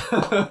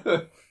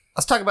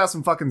 let's talk about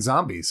some fucking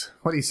zombies.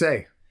 What do you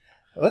say?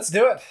 Let's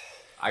do it.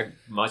 I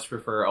much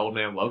prefer old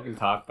man Logan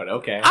talk, but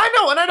okay. I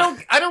know,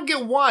 and I don't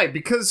get why,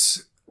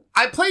 because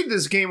I played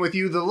this game with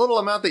you the little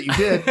amount that you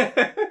did,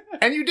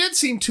 and you did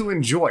seem to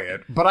enjoy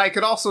it, but I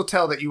could also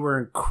tell that you were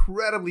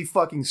incredibly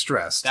fucking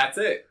stressed. That's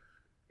it.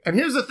 And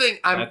here's the thing,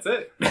 That's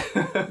it.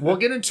 we'll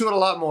get into it a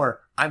lot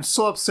more. I'm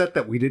so upset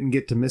that we didn't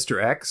get to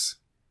Mr. X.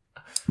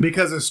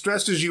 Because as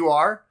stressed as you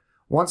are,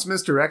 once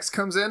Mr. X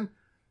comes in,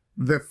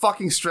 the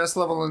fucking stress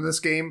level in this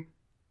game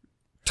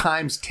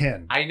times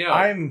 10. I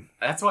know.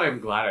 That's why I'm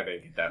glad I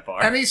didn't get that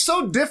far. And he's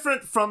so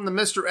different from the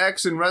Mr.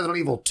 X in Resident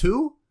Evil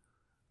 2,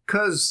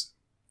 because...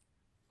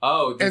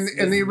 Oh,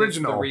 in the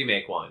original. The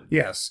remake one.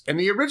 Yes. In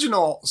the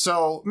original,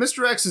 so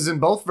Mr. X is in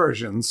both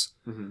versions,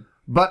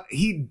 but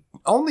he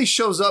only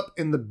shows up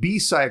in the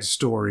B-side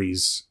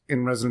stories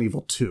in Resident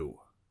Evil 2.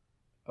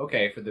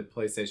 Okay, for the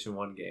PlayStation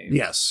 1 game.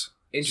 Yes.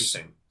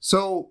 Interesting.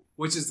 So...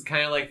 Which is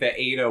kind of like the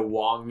Ada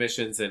Wong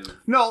missions in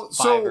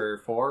 5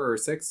 or 4 or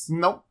 6?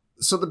 Nope.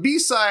 So the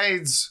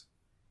B-sides...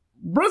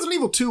 Resident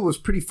Evil 2 was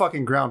pretty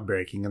fucking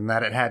groundbreaking in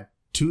that it had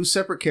 2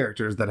 separate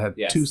characters that had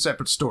 2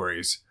 separate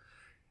stories.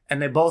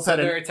 And they both had...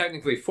 there are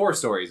technically 4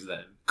 stories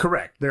then.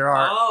 Correct. There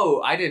are...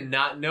 Oh, I did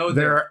not know that.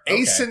 There are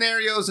A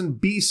scenarios and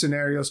B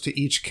scenarios to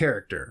each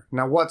character.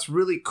 Now, what's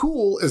really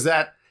cool is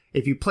that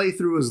if you play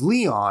through as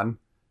Leon,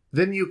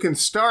 then you can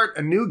start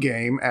a new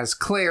game as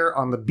Claire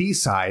on the B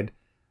side.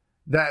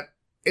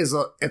 It's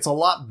a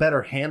lot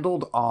better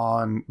handled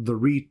on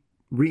the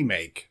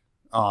remake.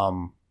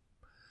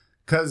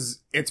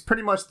 Because it's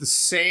pretty much the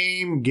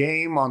same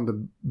game on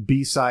the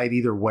B side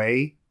either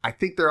way. I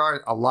think there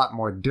are a lot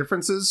more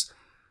differences.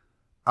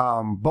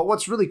 But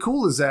what's really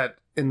cool is that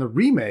in the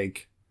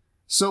remake,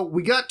 so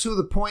we got to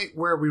the point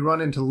where we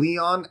run into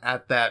Leon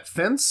at that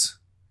fence.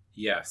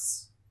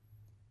 Yes.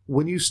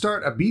 When you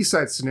start a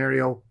B-side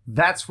scenario,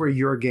 that's where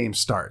your game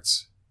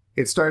starts.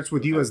 It starts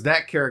with you as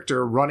that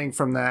character running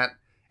from that,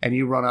 and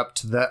you run up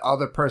to the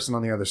other person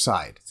on the other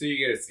side. So you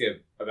get to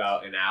skip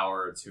about an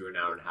hour to an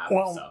hour and a half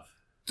of stuff.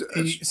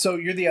 So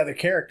you're the other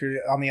character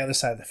on the other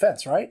side of the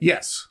fence, right?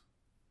 Yes.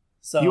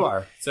 So you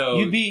are. So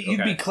you'd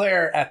be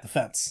Claire at the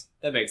fence.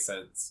 That makes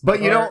sense.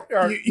 But you don't.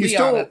 You Leon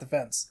still at the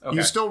fence. Okay.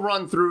 You still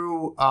run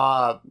through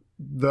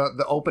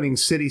the opening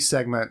city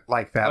segment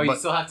like that. Oh, but, you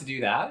still have to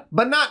do that?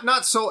 But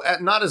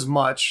not as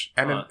much,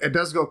 and it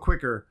does go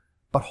quicker.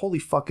 But holy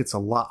fuck, it's a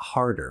lot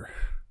harder.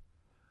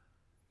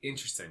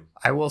 Interesting.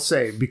 I will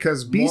say,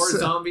 because more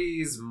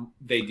zombies,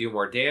 they do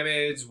more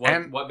damage.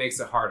 What makes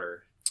it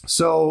harder?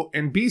 So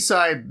in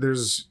B-side,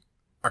 there's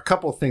a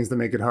couple of things that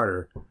make it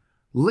harder.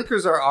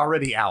 Lickers are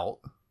already out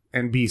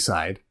in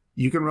B-side.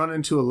 You can run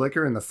into a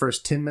licker in the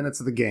first 10 minutes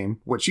of the game,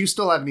 which you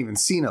still haven't even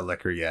seen a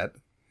licker yet.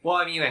 Well,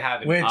 I mean, I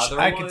haven't. Which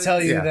I can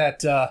tell you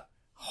that,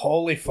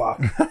 holy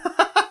fuck.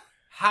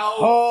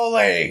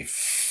 Holy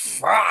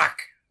fuck.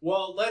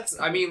 Well, let's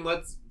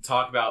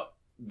talk about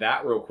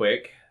that real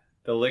quick.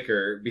 The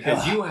liquor,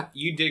 because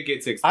you did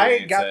get to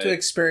experience I got to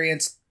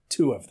experience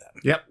 2 of them.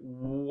 Yep.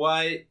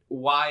 Why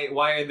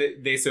are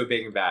they so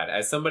big and bad?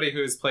 As somebody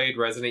who has played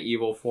Resident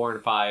Evil 4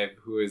 and 5,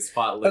 who has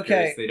fought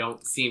lickers, they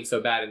don't seem so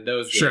bad in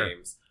those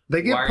games.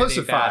 They get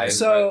pussified.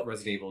 So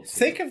Resident Evil 2?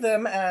 Think of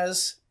them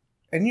as,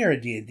 and you're a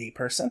D&D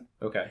person.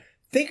 Okay.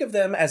 Think of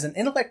them as an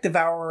intellect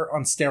devourer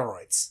on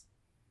steroids.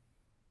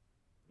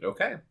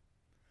 Okay.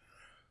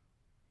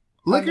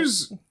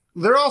 Lickers,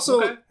 they're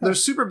also they're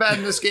super bad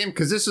in this game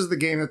because this is the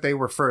game that they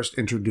were first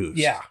introduced.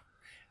 Yeah.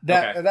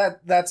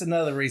 That's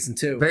another reason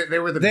too. They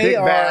were the big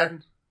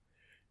bad.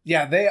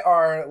 Yeah, they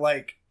are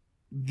like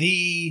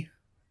the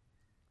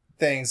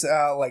things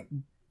like.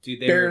 Do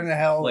they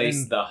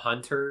replace the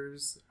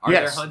hunters? Are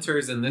there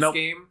hunters in this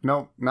game?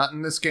 Nope, not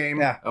in this game.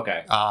 Yeah.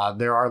 Okay.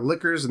 There are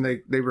lickers, and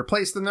they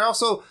replace them. They're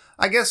also,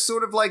 I guess,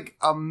 sort of like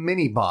a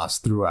mini boss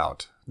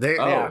throughout.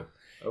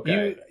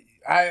 Okay.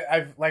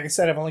 I've like I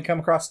said, I've only come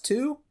across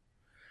 2,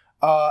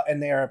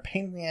 and they are a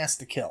pain in the ass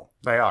to kill.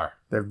 They are.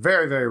 They're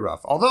very, very rough.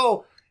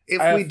 Although,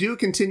 if we do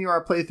continue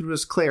our playthrough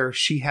as Claire,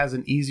 she has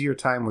an easier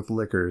time with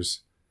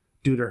lickers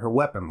due to her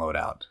weapon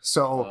loadout.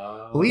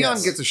 So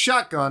Leon gets a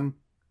shotgun.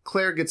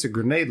 Claire gets a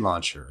grenade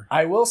launcher.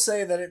 I will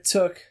say that it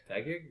took... Did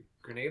I get a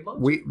grenade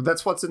launcher?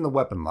 That's what's in the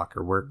weapon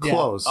locker. We're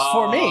close.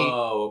 For me.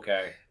 Oh,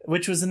 okay.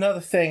 Which was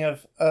another thing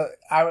of...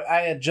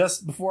 I had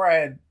just... Before I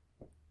had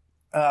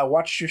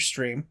watched your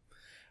stream,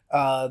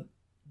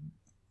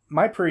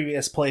 my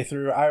previous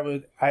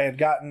playthrough, I had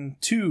gotten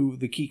to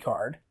the key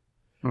card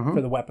for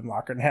the weapon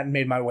locker and hadn't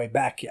made my way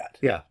back yet.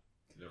 Yeah.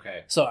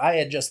 Okay. So I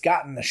had just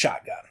gotten the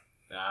shotgun.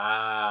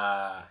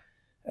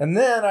 And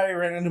then I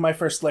ran into my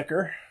first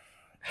licker...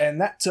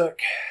 And that took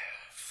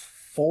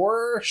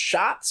 4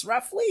 shots,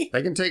 roughly.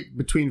 They can take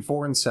between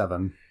 4 and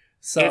 7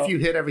 so, if you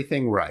hit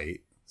everything right.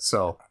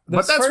 So,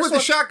 but that's with the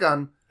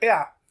shotgun.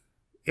 Yeah.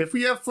 If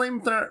we have flame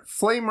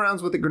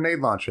rounds with the grenade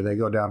launcher, they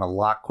go down a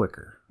lot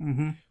quicker.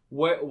 Mm-hmm.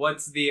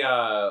 What's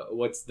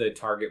the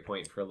target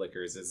point for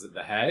lickers? Is it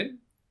the head?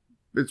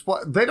 It's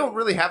what they don't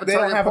really have a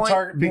target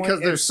point because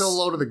they're so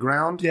low to the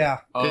ground. Yeah.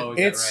 Oh,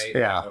 is that right?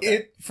 Yeah.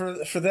 Okay.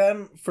 For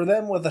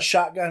them with a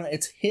shotgun,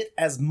 it's hit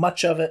as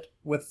much of it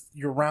with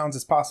your rounds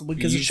as possible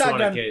because the shotgun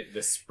want to get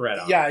the spread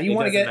on. Yeah, you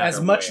want to get as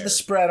much of the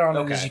spread on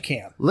it as you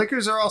can.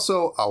 Lickers are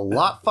also a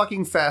lot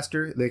fucking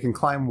faster. They can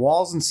climb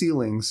walls and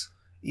ceilings.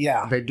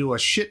 Yeah. They do a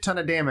shit ton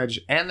of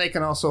damage, and they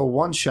can also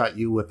one-shot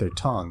you with their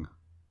tongue.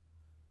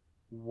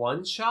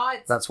 One shot?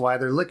 That's why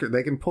they're licker.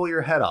 They can pull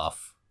your head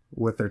off.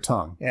 with their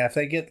tongue. Yeah, if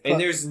they get And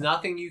there's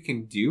nothing you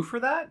can do for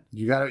that?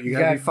 You gotta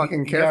be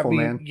fucking careful,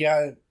 man.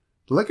 Yeah,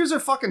 Lickers are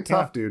fucking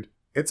tough, dude.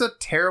 It's a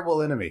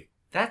terrible enemy.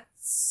 That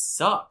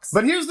sucks.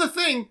 But here's the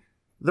thing.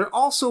 They're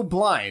also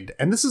blind.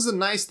 And this is a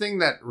nice thing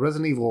that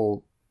Resident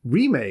Evil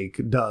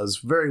Remake does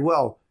very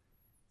well.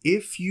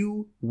 If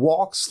you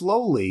walk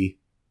slowly,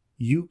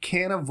 you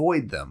can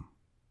avoid them.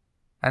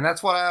 And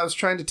that's what I was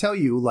trying to tell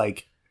you.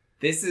 Like,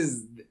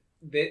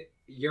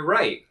 you're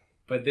right.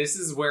 But this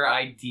is where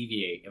I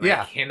deviate. And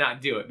I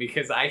cannot do it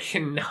because I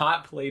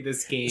cannot play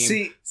this game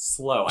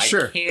slow.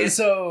 Sure. I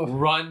can't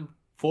run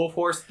full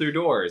force through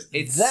doors.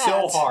 It's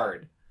so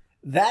hard.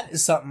 That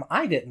is something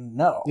I didn't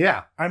know.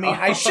 Yeah. I mean,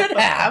 I should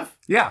have.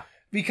 Yeah.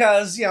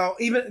 Because,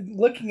 even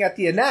looking at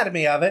the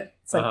anatomy of it,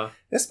 it's like,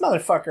 this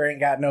motherfucker ain't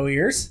got no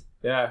ears.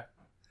 Yeah.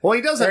 Well,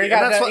 he doesn't. He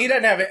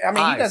doesn't have it. I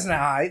mean, eyes. He doesn't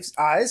have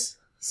eyes.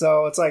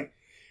 So it's like,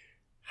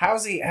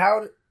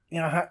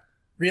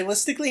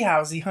 realistically,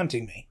 how is he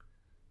hunting me?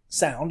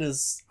 Sound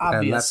is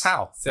obvious. And that's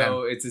how.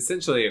 So it's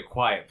essentially a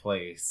quiet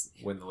place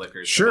when the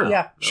liquor's Sure.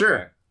 Yeah. Sure.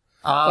 Okay.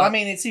 Well, I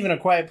mean, it's even a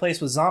quiet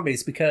place with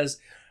zombies because,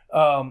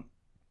 and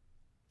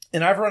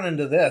I've run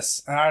into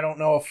this, and I don't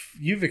know if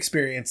you've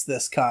experienced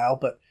this, Kyle,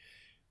 but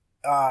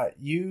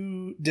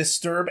you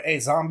disturb a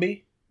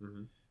zombie,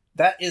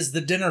 that is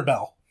the dinner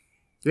bell.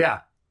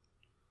 Yeah.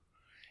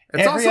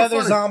 It's Every also other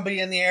funny. zombie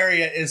in the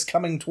area is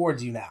coming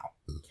towards you now.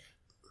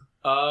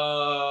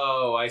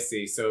 Oh, I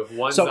see. So if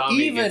one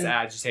zombie gets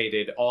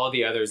agitated, all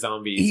the other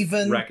zombies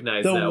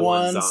recognize the that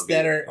ones one zombie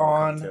that are and come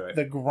on to it.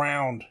 the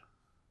ground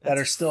that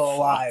That's are still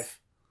alive.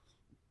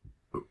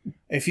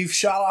 If you've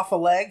shot off a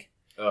leg,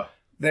 Ugh.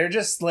 they're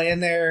just laying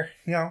there,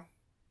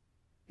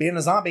 being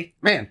a zombie.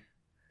 Man.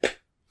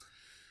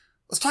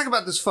 Let's talk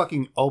about this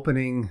fucking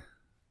opening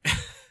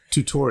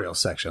tutorial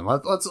section.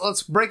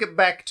 Let's break it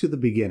back to the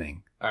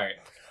beginning. All right.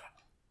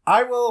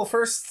 I will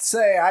first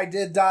say I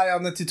did die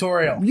on the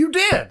tutorial. You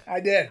did. I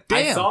did.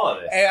 Damn. I saw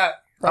this. Yeah,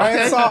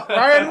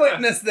 Ryan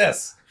witnessed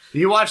this.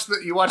 You watched I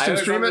him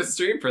was stream on it? the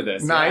stream for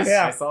this. Nice.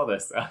 Yeah, Yeah. I saw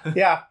this.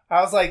 Yeah, I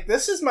was like,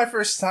 this is my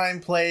first time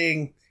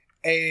playing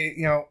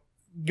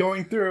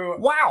going through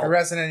Wow. a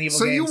Resident Evil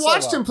So game you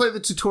watched solo. him play the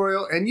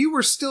tutorial and you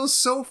were still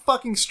so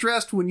fucking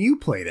stressed when you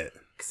played it.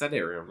 Because I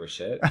didn't remember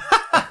shit.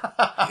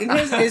 In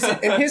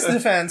his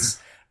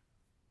defense,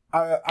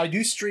 I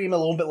do stream a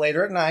little bit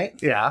later at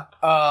night. Yeah.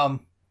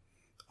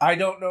 I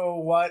don't know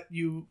what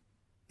you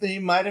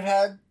might have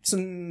had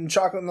some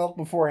chocolate milk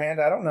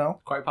beforehand. I don't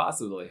know. Quite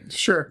possibly.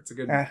 Sure. It's a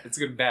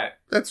good bet.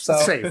 That's So-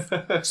 safe.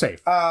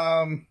 Safe.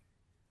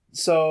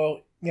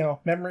 So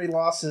memory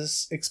loss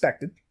is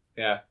expected.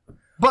 Yeah.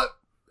 But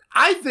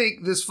I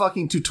think this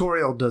fucking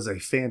tutorial does a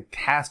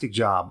fantastic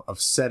job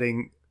of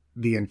setting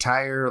the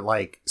entire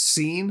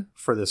scene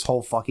for this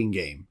whole fucking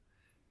game.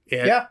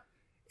 It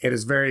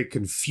is very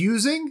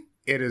confusing.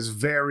 It is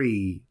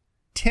very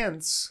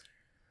tense,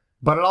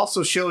 but it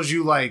also shows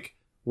you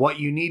what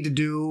you need to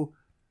do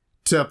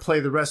to play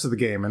the rest of the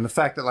game, and the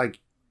fact that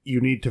you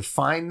need to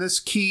find this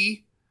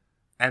key,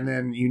 and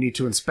then you need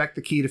to inspect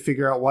the key to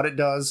figure out what it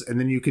does, and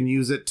then you can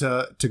use it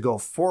to go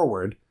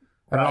forward.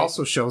 And it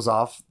also shows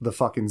off the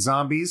fucking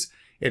zombies.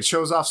 It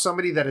shows off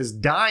somebody that is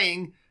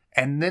dying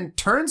and then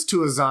turns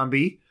to a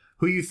zombie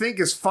who you think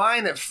is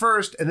fine at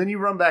first, and then you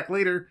run back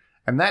later,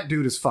 and that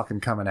dude is fucking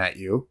coming at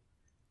you.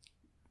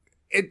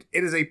 It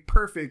is a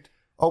perfect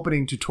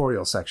opening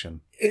tutorial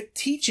section. It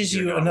teaches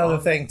You're you not another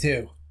wrong. thing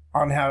too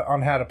on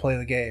how to play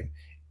the game.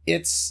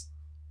 It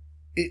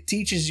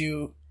teaches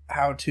you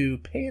how to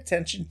pay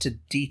attention to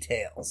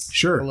details.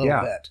 Sure, a little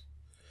yeah. bit.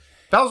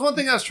 That was one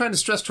thing I was trying to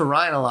stress to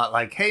Ryan a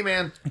lot. Hey,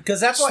 man, Because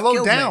that's what slow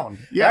killed down. me.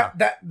 Yeah.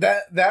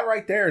 That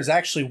right there is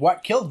actually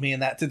what killed me in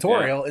that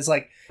tutorial. Is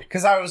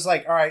because I was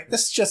like, all right,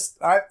 this is just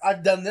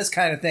I've done this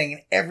kind of thing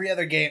in every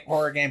other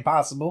horror game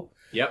possible.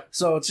 Yep.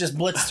 So it's just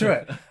blitz through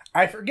it.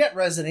 I forget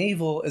Resident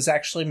Evil is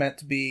actually meant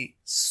to be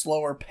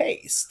slower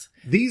paced.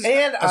 These,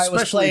 And I was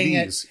especially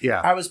playing these. it. Yeah.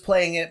 I was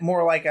playing it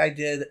more like I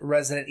did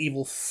Resident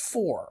Evil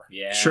 4,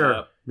 Yeah.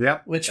 Sure.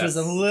 Yep. which was a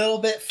That's- little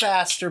bit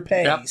faster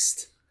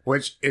paced.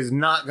 Which is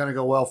not going to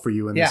go well for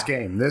you in this Yeah.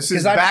 game. This is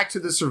Because I'm- back to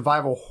the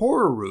survival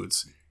horror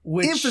roots.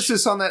 Which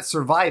Emphasis on that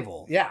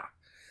survival. yeah,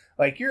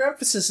 your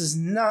emphasis is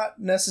not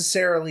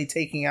necessarily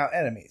taking out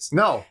enemies.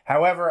 No.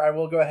 However, I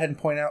will go ahead and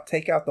point out,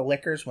 take out the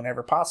lickers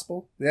whenever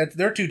possible.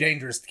 They're too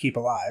dangerous to keep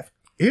alive.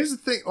 Here's the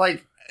thing.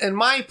 In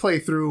my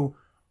playthrough,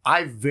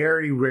 I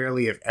very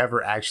rarely have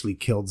ever actually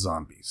killed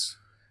zombies.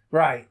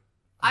 Right.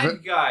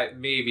 I've got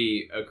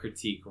maybe a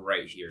critique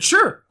right here.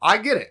 Sure. I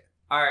get it.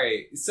 All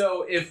right,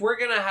 so if we're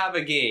going to have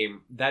a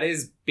game that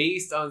is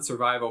based on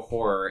survival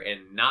horror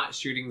and not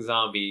shooting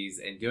zombies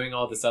and doing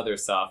all this other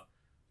stuff,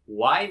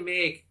 why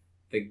make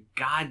the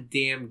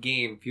goddamn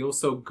game feel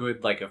so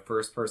good like a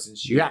first-person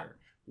shooter? Yeah.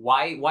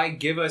 Why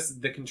give us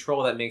the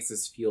control that makes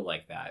us feel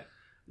like that?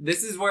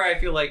 This is where I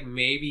feel like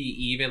maybe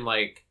even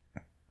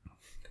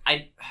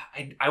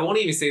I won't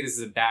even say this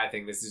is a bad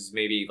thing. This is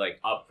maybe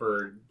up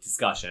for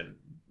discussion.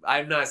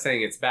 I'm not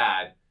saying it's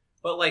bad.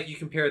 But you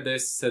compare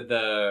this to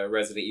the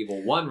Resident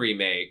Evil 1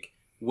 remake,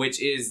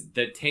 which is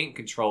the tank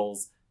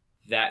controls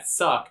that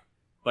suck.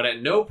 But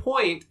at no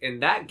point in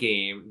that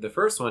game, the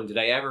first one, did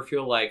I ever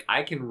feel like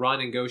I can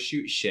run and go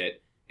shoot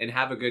shit and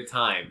have a good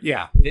time.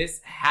 Yeah. This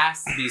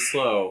has to be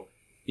slow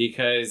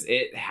because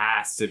it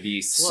has to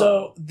be slow.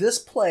 So this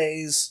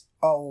plays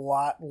a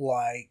lot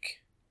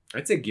like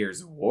I'd say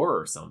Gears of War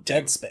or something.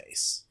 Dead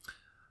Space.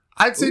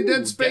 I'd say Ooh,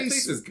 Dead Space. Dead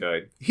Space is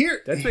good.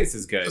 Here, Dead Space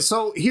is good.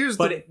 So here's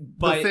the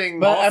thing.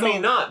 but I also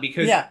mean, not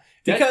because Yeah,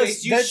 Dead because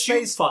Space, you Dead shoot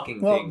Space,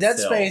 fucking well, things. Dead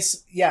still.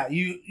 Space, yeah,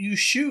 you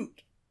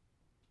shoot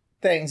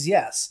things,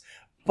 yes,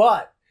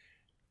 but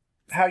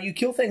how you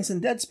kill things in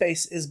Dead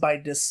Space is by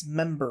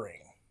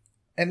dismembering,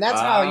 and that's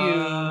how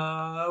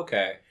you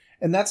okay.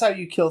 and that's how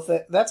you kill.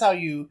 That's how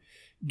you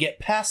get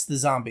past the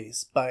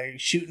zombies, by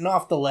shooting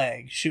off the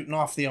leg, shooting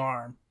off the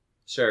arm.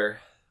 Sure.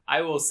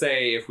 I will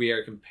say if we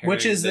are comparing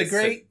Which is the this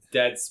great- to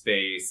Dead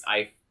Space,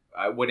 I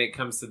when it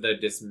comes to the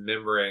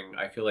dismembering,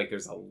 I feel like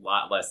there's a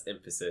lot less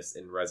emphasis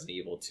in Resident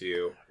Evil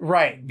 2.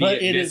 Right, Be but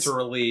it it is.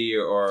 viscerally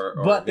or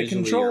But the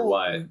visually control or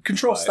what.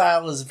 control but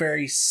style is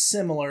very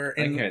similar.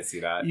 I In can't see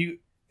that. you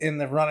in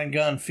the run and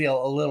gun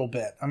feel a little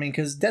bit. I mean,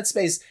 because Dead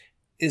Space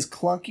is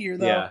clunkier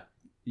though, Yeah.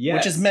 Yes.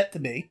 which is meant to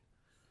be.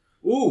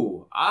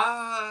 Ooh.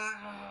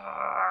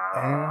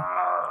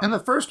 and the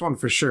first one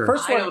for sure.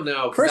 First I one- don't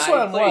know. 'Cause first I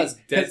one played was-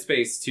 Dead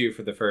Space 2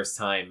 for the first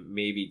time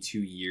maybe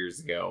 2 years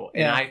ago.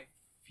 And Yeah. I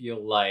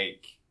feel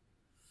like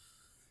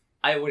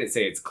I wouldn't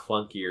say it's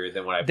clunkier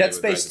than what I played Dead with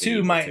Space Resident 2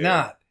 Evil might 2.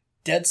 not.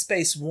 Dead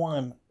Space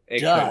 1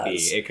 It does. could be.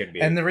 It could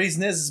be. And the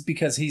reason is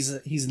because he's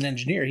an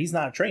engineer. He's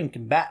not a trained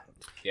combatant.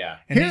 yeah.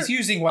 And Here- he's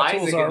using what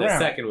tools Isaac are in the around.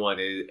 second one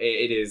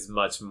it is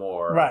much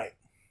more Right.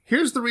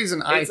 Here's the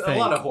reason I It's think. a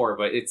lot of horror,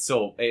 but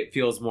it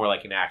feels more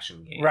like an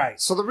action game. Right.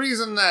 So the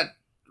reason that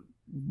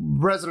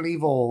Resident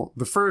Evil,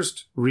 the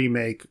first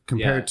remake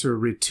compared to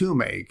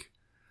remake,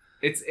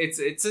 It's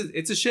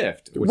a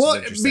shift. Which is well,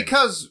 interesting.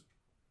 because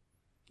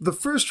the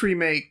first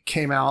remake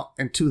came out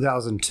in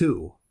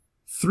 2002,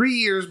 3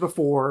 years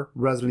before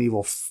Resident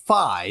Evil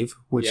 5,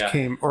 which Yeah.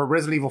 came, or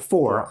Resident Evil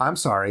 4, Four. I'm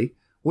sorry,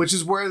 which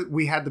is where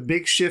we had the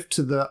big shift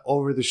to the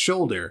over the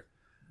shoulder.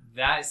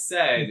 That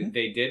said, Mhm.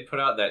 they did put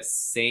out that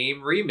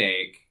same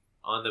remake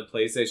on the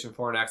PlayStation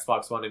 4 and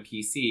Xbox One and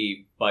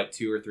PC, but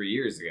 2 or 3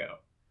 years ago,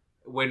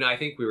 when I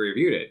think we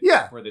reviewed it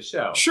Yeah. for the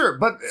show. Sure,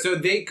 but So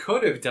they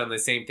could have done the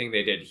same thing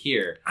they did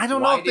here. I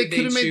don't Why know if they did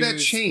could have made that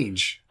choose-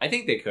 change. I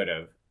think they could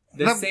have.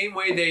 The That- same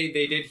way they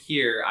did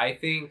here, I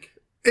think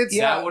It's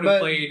Yeah, that would have but-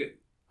 played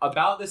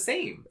about the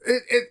same.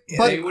 it, They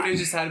but would have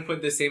just had to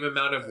put the same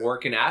amount of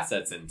work and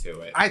assets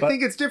into it. I But-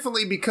 think it's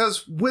differently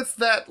because with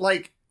that,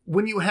 like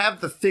when you have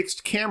the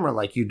fixed camera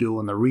like you do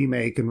in the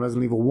remake in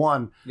Resident Evil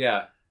 1,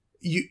 Yeah.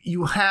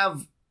 you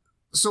have.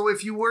 So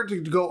if you were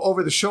to go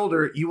over the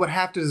shoulder, you would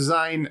have to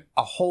design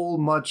a whole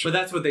much. But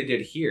that's what they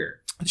did here.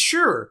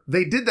 Sure,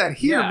 they did that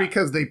here Yeah.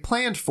 because they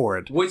planned for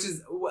it. Which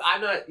is,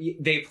 I'm not,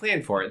 they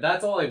planned for it.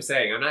 That's all I'm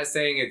saying. I'm not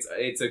saying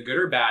it's a good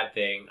or bad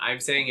thing.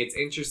 I'm saying it's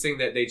interesting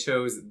that they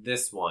chose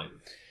this one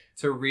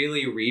to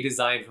really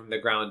redesign from the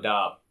ground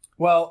up.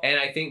 Well, And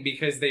I think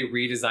because they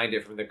redesigned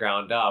it from the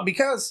ground up,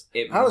 because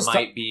it I was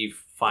might be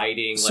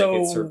fighting So-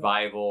 like its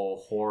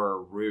survival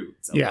horror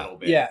roots a Yeah. little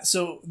bit. yeah,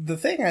 so the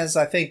thing is,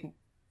 I think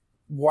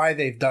why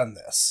they've done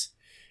this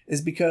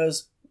is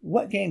because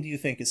what game do you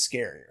think is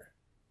scarier?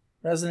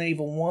 Resident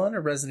Evil 1 or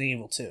Resident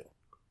Evil 2?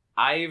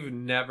 I've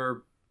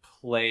never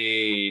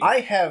played I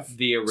have.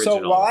 the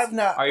originals. So while I've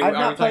not, Are, you, I've are not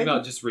we talking played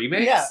about just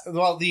remakes? Yeah,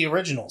 well, the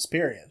originals,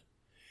 period.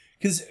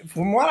 Because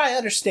from what I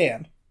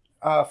understand,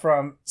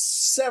 from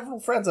several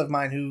friends of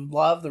mine who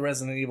love the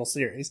Resident Evil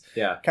series,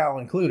 Yeah. Kyle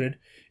included,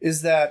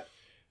 is that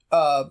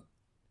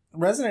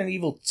Resident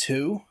Evil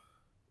 2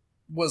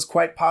 was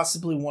quite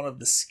possibly one of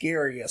the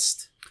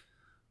scariest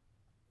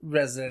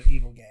Resident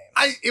Evil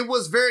games. It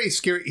was very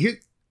scary.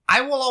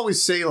 I will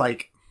always say,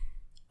 like,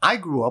 I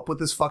grew up with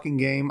this fucking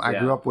game. I Yeah.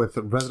 grew up with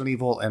Resident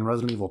Evil and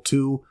Resident Evil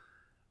 2.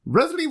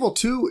 Resident Evil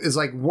 2 is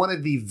like one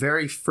of the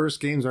very first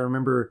games I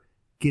remember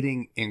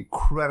getting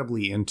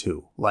incredibly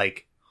into.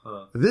 Like,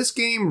 Huh. this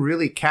game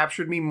really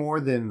captured me more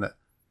than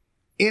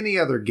any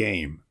other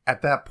game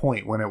at that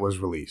point when it was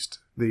released.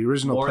 The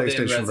original More than PlayStation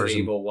Resident version.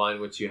 Evil 1,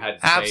 which you had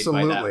played by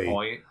Absolutely. that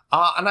point.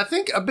 And I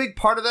think a big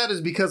part of that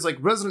is because, like,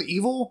 Resident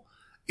Evil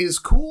is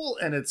cool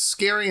and it's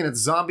scary and it's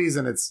zombies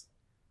and it's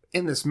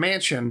in this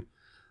mansion.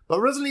 But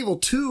Resident Evil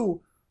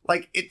 2,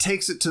 like, it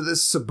takes it to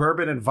this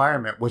suburban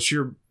environment, which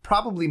you're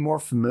probably more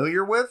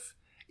familiar with,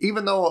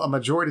 even though a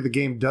majority of the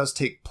game does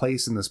take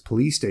place in this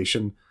police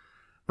station.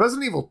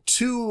 Resident Evil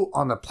 2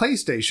 on the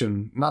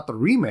PlayStation, not the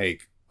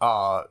remake,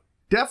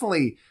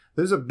 definitely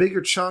there's a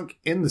bigger chunk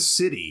in the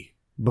city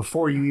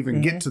before you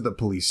even get to the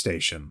police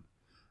station.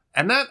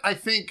 And that, I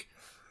think,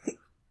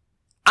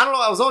 I don't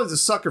know, I was always a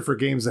sucker for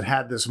games that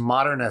had this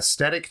modern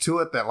aesthetic to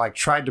it that, like,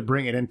 tried to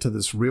bring it into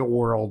this real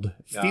world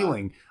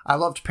feeling. I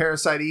loved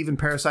Parasite Eve and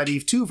Parasite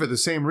Eve 2 for the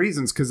same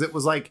reasons, because it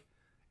was, like,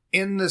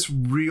 in this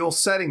real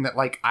setting that,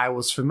 like, I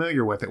was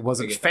familiar with. It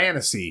wasn't I get that.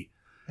 fantasy.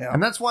 Yeah.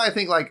 And that's why I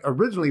think, like,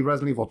 originally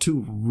Resident Evil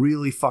 2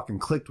 really fucking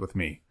clicked with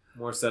me.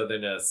 More so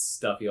than a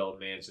stuffy old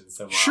mansion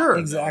somewhere Sure. out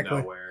in Exactly.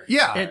 nowhere.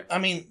 Yeah. It, I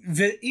mean,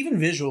 even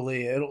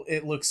visually,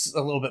 it looks a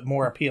little bit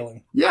more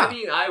appealing. Yeah. I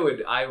mean,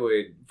 I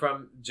would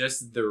from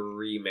just the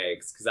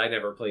remakes, because I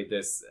never played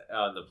this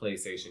on the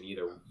PlayStation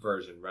either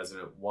version,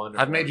 Resident 1 or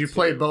I've made you 2.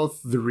 play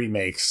both the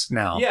remakes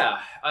now. Yeah,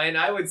 and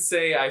I would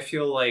say I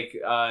feel like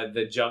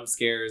the jump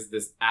scares,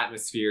 this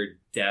atmosphere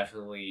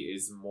definitely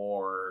is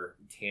more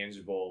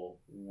tangible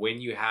when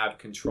you have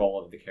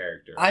control of the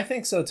character. I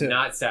think so too.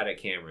 Not static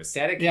cameras.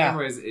 Static Yeah.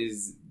 cameras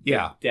is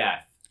Yeah. the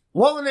death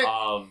Well, and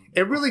of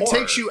it really horror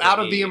takes you for out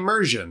of me. the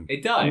immersion.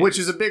 It does. Which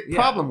is a big Yeah.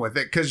 problem with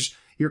it, because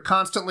you're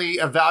constantly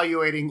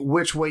evaluating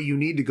which way you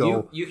need to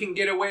go. You can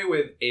get away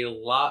with a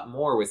lot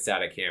more with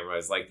static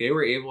cameras. Like, they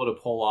were able to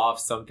pull off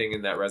something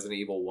in that Resident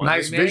Evil 1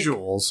 Nice remake.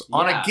 visuals.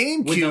 On a Yeah,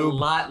 GameCube, with a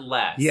lot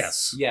less.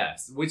 Yes.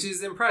 Yes, which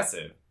is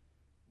impressive.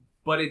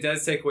 But it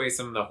does take away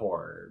some of the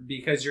horror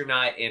because you're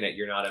not in it,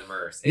 you're not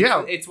immersed.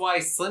 Yeah. It's why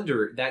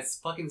that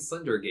fucking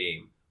Slender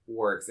game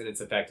works and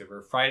it's effective.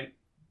 Or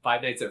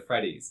Five Nights at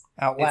Freddy's.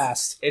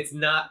 Outlast. It's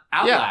not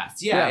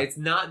Outlast. Yeah, Yeah. it's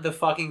not the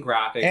fucking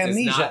graphics.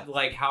 Amnesia. It's not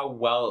like how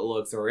well it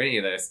looks or any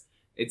of this.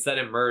 It's that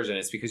immersion.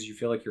 It's because you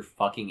feel like you're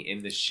fucking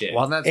in the shit.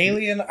 well, that's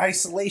Alien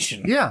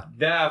Isolation. yeah.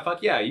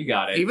 Fuck yeah, you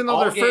got it. Even though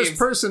All they're first games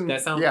person,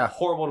 that sound yeah.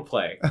 horrible to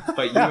play,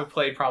 but you have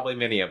played probably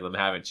many of them,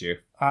 haven't you?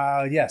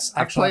 Yes.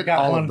 I've Actually, I've played got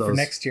all of one for those.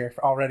 next year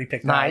already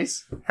picked out.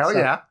 Nice. Hell So-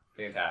 yeah.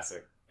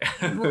 Fantastic.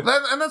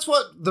 And that's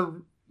what the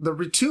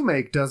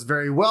Retumake does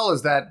very well,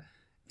 is that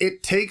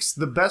it takes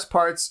the best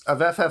parts of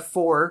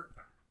FF4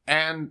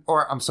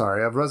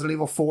 of Resident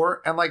Evil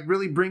 4 and like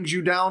really brings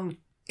you down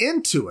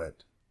into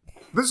it.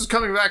 This is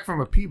coming back from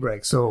a pee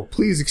break, so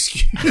please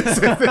excuse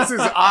if this is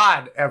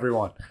odd,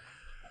 everyone.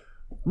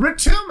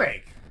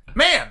 Retumake.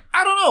 Man,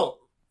 I don't know.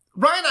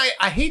 Ryan,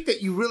 I hate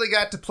that you really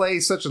got to play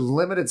such a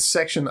limited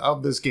section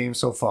of this game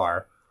so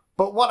far.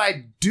 But what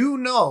I do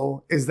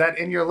know is that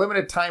in your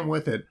limited time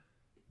with it,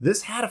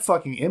 this had a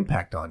fucking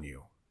impact on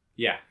you.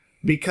 Yeah.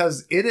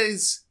 Because it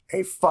is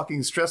a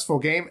fucking stressful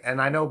game,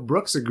 and I know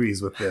Brooks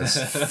agrees with this.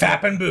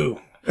 Fap and Boo.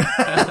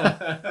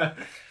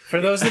 For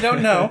those that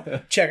don't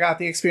know, check out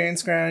the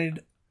Experience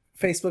Grounded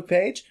Facebook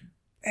page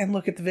and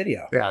look at the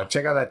video. Yeah,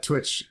 check out that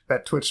Twitch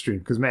stream,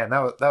 because man,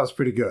 that was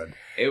pretty good.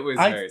 It was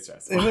I- very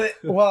stressful.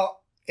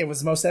 It was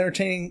the most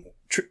entertaining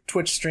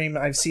Twitch stream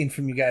I've seen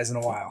from you guys in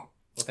a while.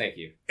 Well, thank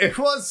you. It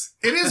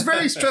is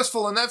very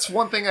stressful, and that's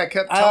one thing I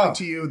kept telling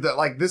to you, that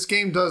like this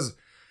game does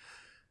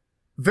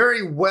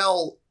very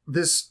well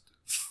this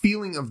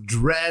feeling of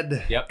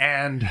dread. Yep.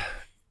 And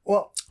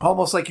Well,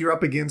 almost like you're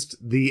up against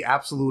the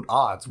absolute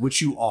odds,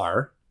 which you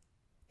are.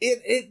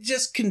 it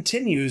just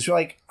continues.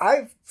 Like,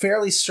 I'm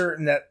fairly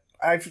certain that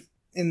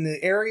in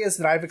the areas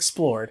that I've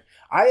explored,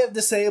 I have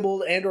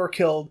disabled and or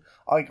killed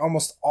like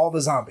almost all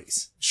the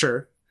zombies.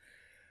 Sure.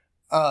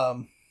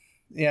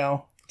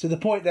 To the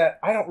point that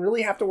I don't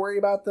really have to worry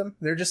about them.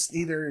 They're just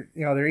either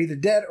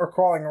dead or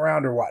crawling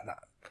around or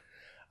whatnot.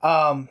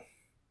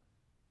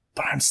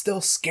 But I'm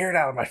still scared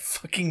out of my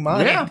fucking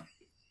mind. Yeah.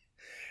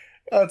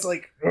 It's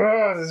like,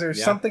 ugh, is there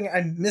Yeah. something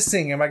I'm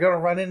missing? Am I going to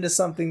run into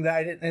something that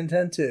I didn't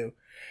intend to?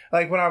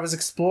 Like when I was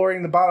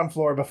exploring the bottom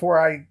floor before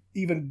I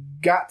even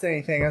got to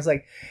anything, I was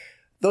like,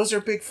 those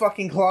are big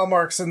fucking claw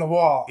marks in the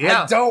wall.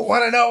 Yeah. I don't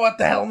want to know what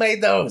the hell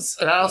made those.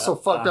 And I also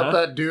fucked up Uh-huh.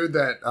 that dude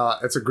that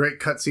it's a great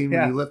cutscene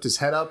Yeah. when you lift his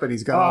head up and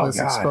he's got all Oh, this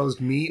God. exposed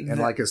meat and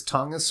like his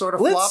tongue is sort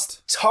of Let's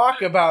flopped.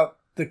 talk about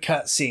the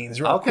cutscenes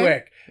real Okay.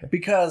 quick,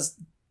 because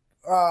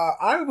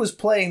I was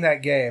playing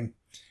that game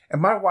and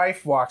my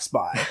wife walks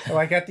by,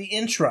 like at the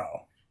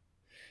intro,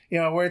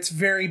 where it's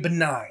very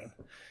benign.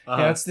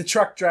 Uh-huh. It's the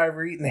truck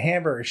driver eating the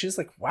hamburger. She's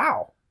like,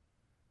 "Wow,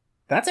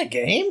 that's a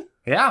game?"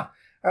 Yeah.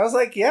 I was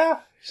like, "Yeah."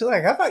 She's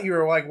like, "I thought you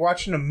were like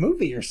watching a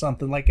movie or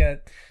something, like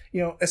a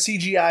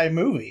CGI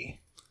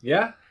movie."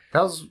 Yeah.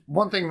 That was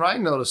one thing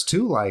Ryan noticed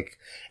too. Like,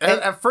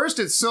 at first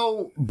it's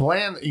so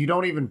bland that you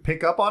don't even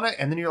pick up on it.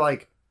 And then you're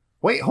like,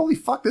 wait, holy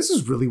fuck, this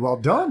is really well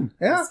done.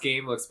 Yeah, This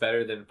game looks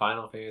better than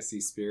Final Fantasy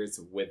Spirits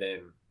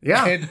Within.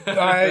 Yeah.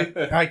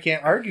 I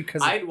can't argue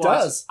because it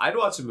does. I'd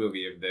watch a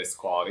movie of this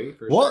quality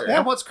for Well, sure.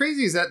 and what's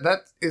crazy is that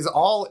is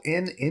all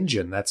in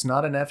engine. That's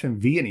not an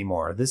FMV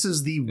anymore. This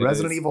is the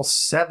Resident is. Evil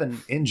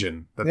 7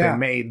 engine that Yeah. they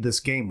made this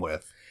game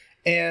with.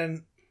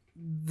 And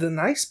the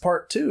nice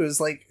part too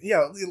is like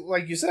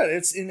you said,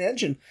 it's in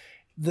engine.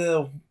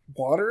 The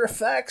water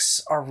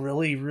effects are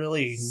really,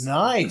 really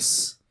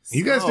nice.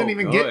 You guys So didn't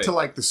even good. get to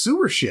like the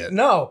sewer shit.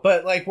 No,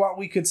 but like what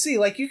we could see,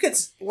 like you could,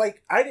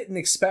 like I didn't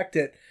expect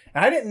it.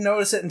 And I didn't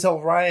notice it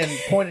until Ryan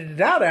pointed it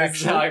out.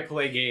 That's how I Actually,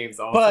 play games.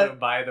 Also, But-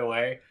 by the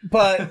way,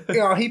 but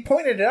he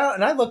pointed it out,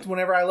 and I looked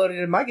whenever I loaded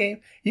in my game.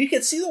 You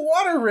could see the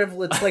water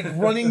rivulets like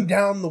running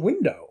down the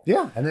window.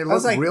 Yeah, and they I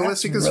was look like,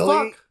 realistic that's as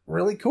really, fuck.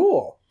 really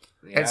cool.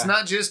 It's yeah.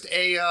 not just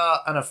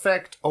an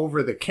effect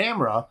over the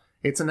camera.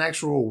 It's an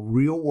actual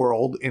real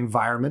world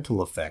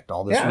environmental effect.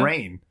 All this Yeah.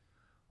 rain.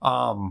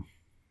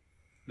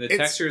 The it's-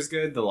 texture is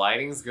good. The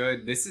lighting's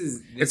good. This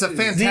is It's a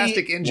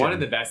fantastic engine. one of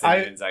the best I-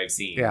 engines I've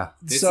seen. Yeah.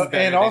 This So is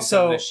better and than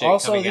some of also the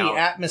shit coming the out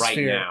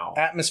atmosphere right now.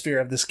 atmosphere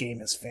of this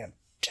game is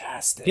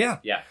fantastic. Yeah.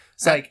 Yeah.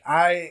 It's like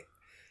I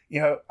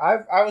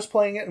was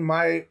playing it in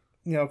my,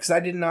 because I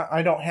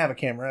don't have a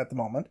camera at the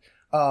moment.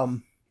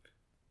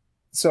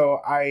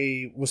 So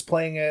I was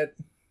playing it,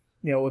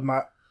 with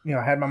my,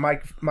 I had my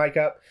mic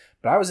up,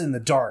 but I was in the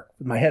dark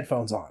with my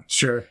headphones on.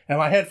 Sure. And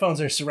my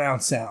headphones are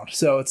surround sound.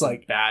 So it's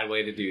like, Bad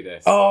way to do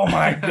this. oh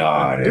my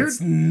God.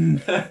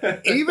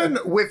 Even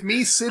with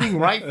me sitting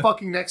right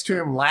fucking next to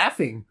him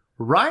laughing,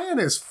 Ryan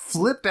is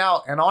flipped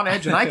out and on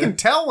edge, and I can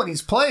tell when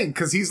he's playing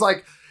because he's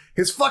like,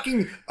 his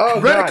fucking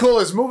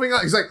reticle is moving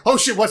on. He's like, oh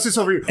shit, what's this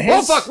over here?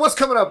 Oh fuck, what's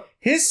coming up?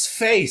 His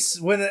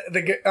face when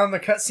on the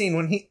cutscene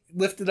when he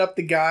lifted up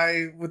the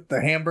guy with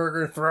the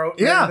hamburger throat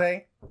and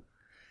everything,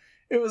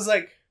 it was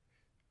like,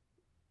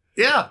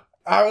 yeah.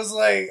 I was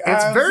like,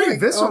 it's very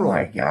visceral. Oh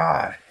my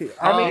God.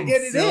 I mean,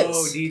 it is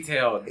so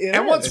detailed.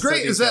 And what's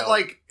great is that,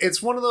 like,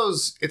 it's one of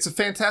those, it's a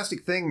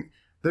fantastic thing.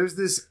 There's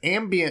this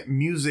ambient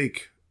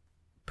music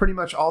pretty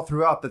much all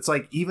throughout that's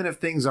like, even if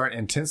things aren't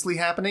intensely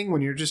happening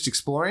when you're just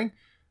exploring,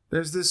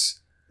 there's this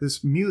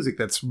music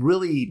that's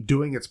really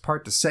doing its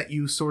part to set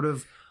you sort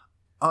of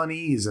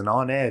unease and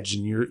on edge,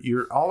 and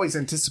you're always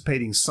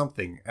anticipating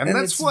something, and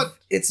that's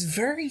it's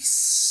very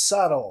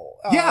subtle.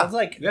 Yeah.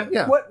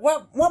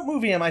 What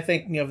movie am I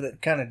thinking of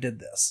that kind of did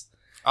this?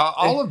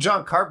 All of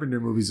John Carpenter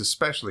movies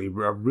especially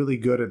are really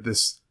good at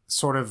this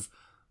sort of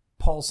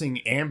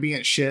pulsing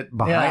ambient shit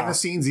behind the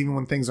scenes, even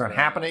when things aren't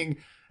happening,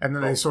 and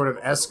then they sort of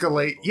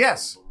escalate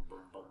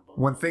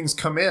when things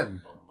come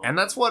in, and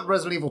that's what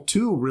Resident Evil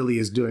 2 really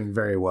is doing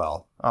very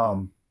well.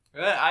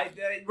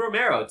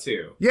 Romero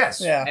too. Yes.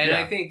 Yeah. And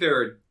I think there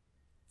are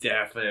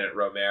definite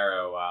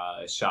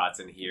Romero shots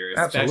in here,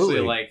 especially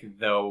Absolutely. like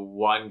the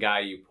one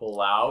guy you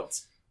pull out.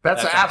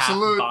 That's an a half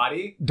absolute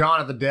body.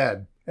 Dawn of the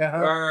Dead.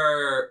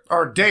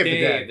 Or Day of Day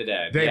the Dead. of the Dead.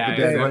 Day of the Yeah, Dead.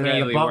 it's When they're in the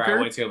immediately where bunker.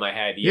 I went to in my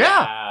head.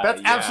 Yeah,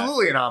 that's yeah.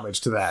 absolutely an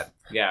homage to that.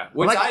 Yeah,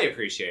 which Like- I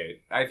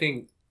appreciate. I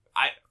think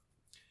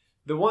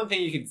the one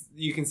thing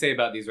you can say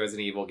about these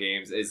Resident Evil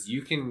games is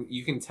you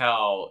can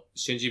tell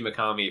Shinji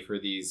Mikami for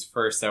these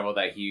first several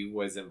that he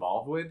was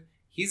involved with.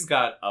 He's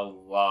got a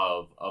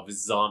love of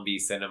zombie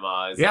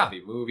cinema,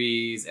 zombie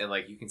movies, and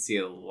like you can see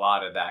a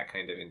lot of that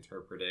kind of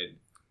interpreted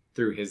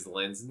through his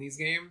lens in these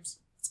games.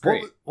 It's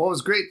great. What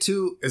was great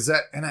too is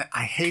that, and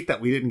I hate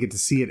that we didn't get to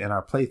see it in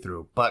our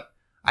playthrough, but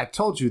I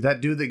told you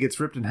that dude that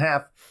gets ripped in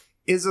half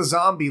is a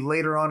zombie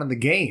later on in the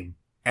game,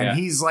 and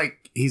he's like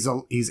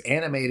he's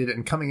animated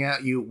and coming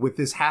at you with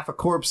this half a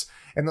corpse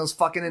and those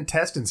fucking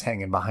intestines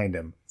hanging behind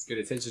him. It's good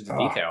attention to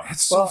detail.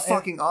 It's so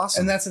fucking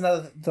awesome. And that's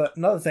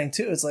another thing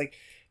too. It's like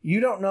you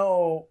don't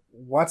know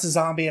what's a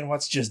zombie and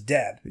what's just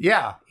dead.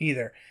 Yeah.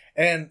 Either.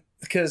 And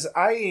because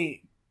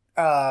I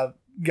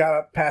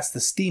got past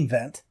the steam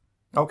vent.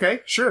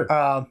 Okay, sure.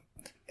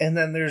 And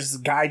then there's a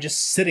guy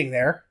just sitting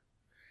there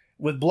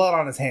with blood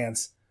on his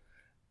hands,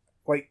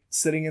 like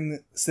sitting in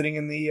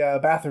the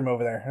bathroom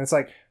over there. And it's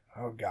like,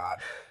 oh God.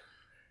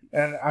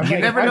 And you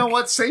never know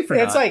what's safe or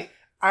not. It's like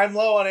I'm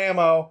low on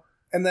ammo,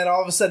 and then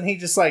all of a sudden he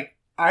just like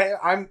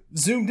I'm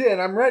zoomed in,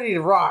 I'm ready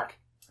to rock,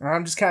 and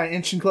I'm just kind of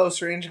inching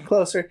closer.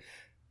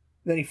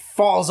 Then he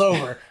falls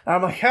over, and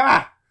I'm like,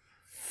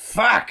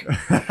 fuck,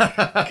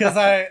 because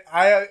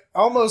I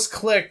almost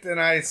clicked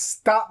and I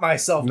stopped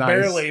myself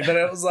barely, but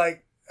it was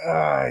like,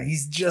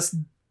 he's just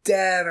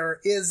dead, or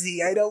is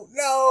he? I don't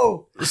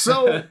know.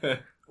 So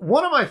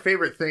one of my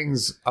favorite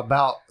things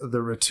about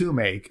the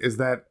remake is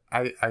that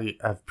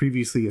I've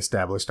previously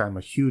established I'm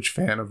a huge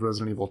fan of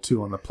Resident Evil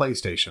 2 on the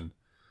PlayStation.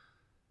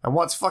 And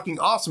what's fucking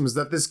awesome is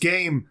that this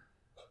game,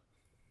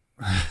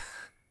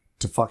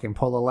 to fucking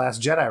pull a Last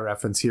Jedi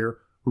reference here,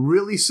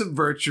 really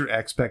subverts your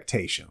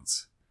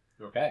expectations.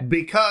 Okay.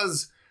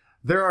 Because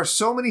there are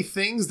so many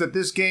things that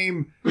this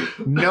game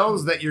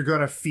knows that you're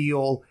going to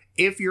feel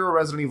if you're a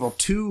Resident Evil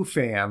 2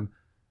 fan,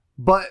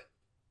 but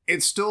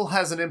it still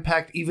has an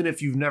impact even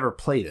if you've never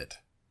played it.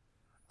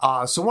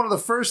 So one of the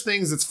first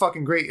things that's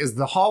fucking great is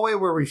the hallway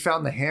where we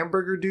found the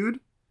hamburger dude.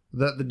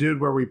 The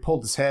dude where we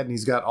pulled his head and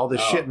he's got all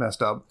this shit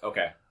messed up.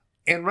 Okay.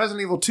 In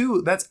Resident Evil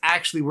 2, that's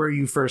actually where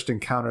you first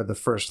encounter the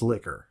first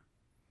liquor.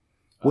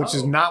 Which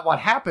is not what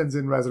happens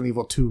in Resident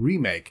Evil 2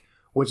 Remake.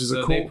 Which is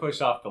so a cool... they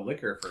push off the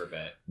liquor for a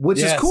bit. Which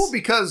is cool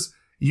because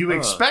you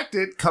expect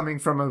it coming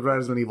from a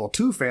Resident Evil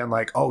 2 fan,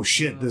 like, oh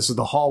shit, this is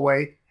the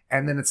hallway.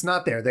 And then it's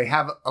not there. They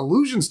have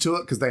allusions to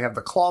it because they have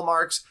the claw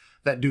marks.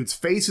 That dude's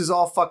face is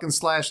all fucking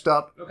slashed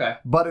up. Okay.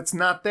 But it's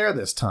not there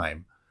this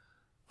time.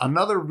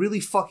 Another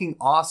really fucking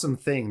awesome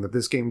thing that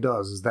this game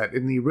does is that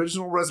in the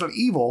original Resident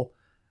Evil,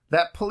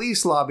 that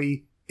police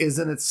lobby is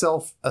in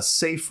itself a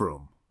safe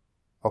room.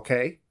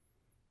 Okay?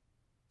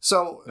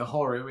 So... the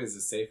whole room is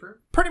a safe room?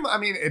 Pretty much, I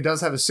mean, it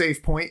does have a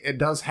safe point. It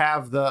does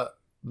have the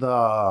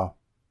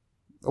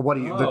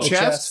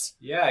chest.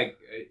 Yeah.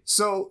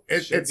 So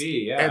It's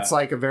it's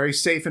like a very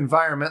safe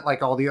environment,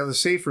 like all the other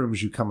safe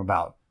rooms you come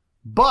about.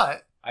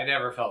 But I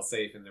never felt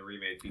safe in the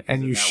remake because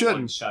and of you that shouldn't.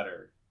 one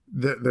shutter.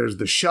 There's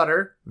the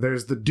shutter.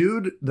 There's the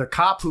dude, the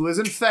cop who is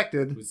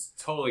infected. Who's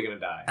totally gonna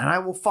die. And I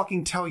will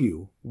fucking tell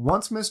you,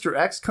 once Mr.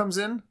 X comes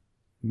in,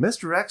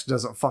 Mr. X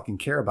doesn't fucking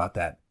care about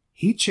that.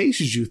 He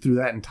chases you through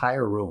that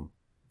entire room.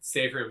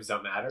 safe rooms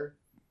don't matter.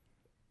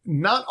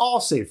 Not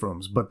all safe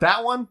rooms, but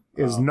that one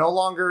is no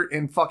longer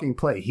in fucking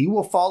play. He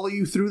will follow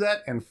you through that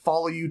and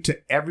follow you to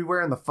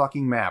everywhere in the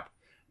fucking map.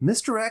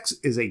 Mr. X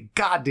is a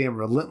goddamn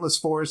relentless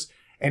force,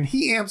 and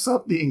he amps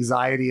up the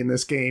anxiety in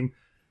this game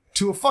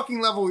to a fucking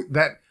level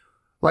that,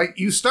 like,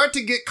 you start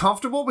to get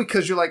comfortable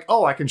because you're like,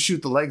 oh, I can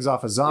shoot the legs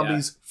off of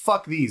zombies. Yeah.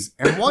 Fuck these.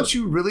 And once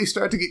you really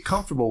start to get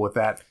comfortable with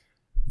that,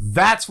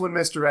 that's when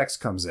Mr. X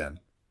comes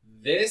in.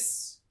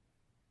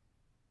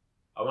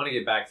 I want to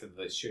get back to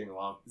the shooting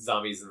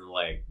zombies in the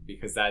leg,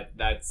 because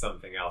that's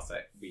something else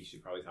that we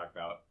should probably talk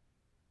about.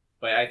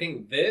 But I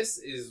think this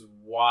is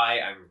why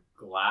I'm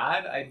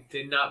glad I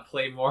did not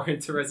play more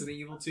into Resident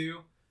Evil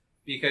 2,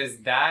 because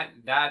that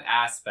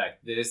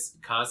aspect, this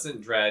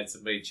constant dread,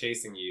 somebody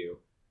chasing you,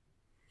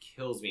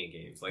 kills me in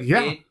games. Like,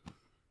 yeah.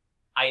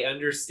 I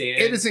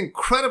understand. It is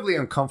incredibly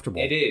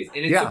uncomfortable. It is,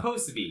 and it's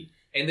supposed to be.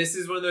 And this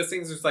is one of those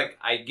things where it's like,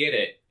 I get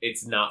it.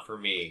 It's not for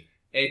me.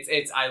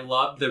 I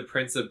loved the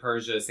Prince of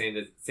Persia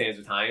Sands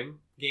of Time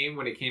game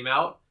when it came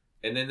out.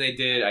 And then they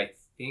did, I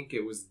think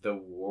it was The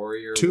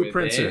Warrior Two Within.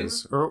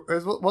 Princes. Or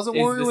was it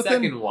Warrior the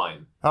Within? The second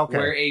one. Okay.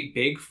 Where a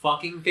big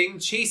fucking thing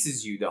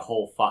chases you the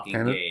whole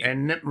fucking game.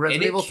 And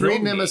Resident Evil 3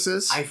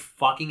 Nemesis. I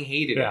fucking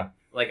hated it.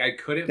 Like, I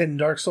couldn't... Didn't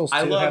Dark Souls 2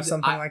 have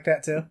something like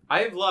that too?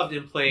 I've loved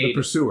and played... The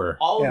Pursuer.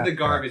 All of the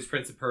garbage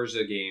Prince of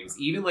Persia games.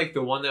 Even, like,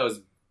 the one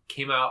that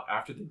came out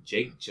after the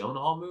Jake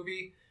Gyllenhaal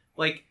movie.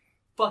 Like,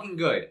 fucking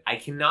good. I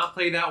cannot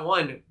play that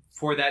one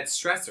for that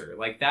stressor.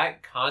 Like,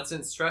 that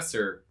constant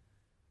stressor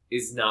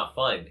is not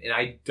fun. And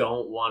I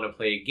don't want to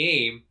play a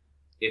game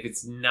if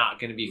it's not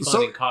going to be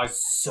fun and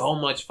cause so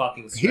much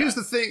fucking stress. Here's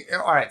the thing.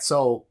 All right,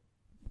 so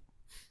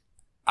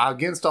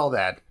against all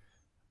that,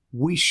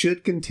 we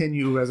should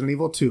continue Resident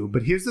Evil 2.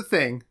 But here's the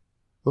thing.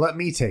 Let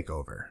me take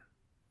over.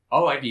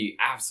 Oh, I'd be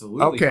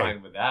absolutely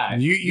fine with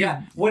that.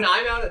 Yeah. When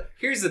I'm out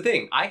here's the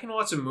thing. I can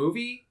watch a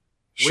movie.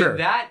 With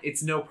that,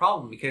 it's no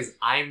problem because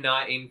I'm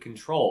not in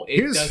control.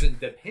 It doesn't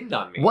depend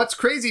on me. What's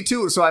crazy,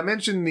 too, so I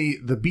mentioned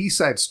the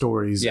B-side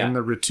stories in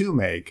the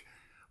remake,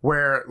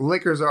 where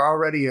liquors are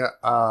already,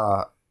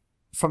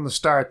 from the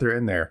start, they're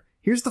in there.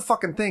 Here's the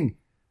fucking thing.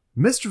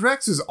 Mr.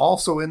 X is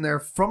also in there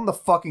from the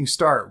fucking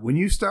start. When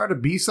you start a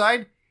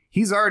B-side,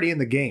 he's already in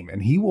the game,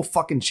 and he will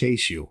fucking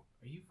chase you.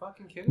 Are you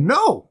fucking kidding?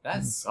 No!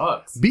 That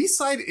sucks.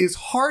 B-side is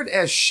hard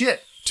as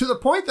shit, to the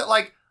point that,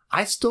 like,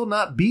 I still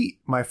not beat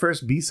my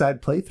first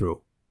B-side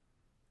playthrough.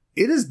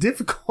 It is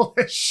difficult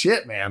as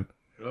shit, man.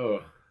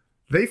 Ugh.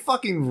 They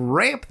fucking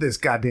ramp this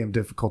goddamn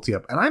difficulty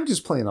up, and I'm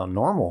just playing on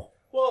normal.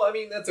 Well, I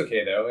mean, that's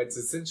okay, though. It's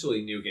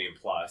essentially New Game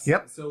Plus.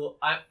 Yep. So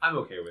I'm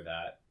okay with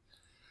that.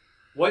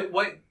 What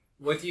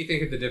do you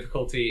think of the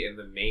difficulty in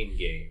the main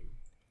game?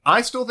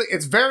 I still think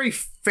it's very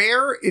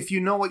fair if you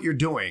know what you're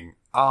doing.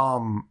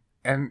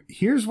 And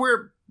here's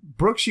where,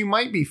 Brooks, you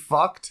might be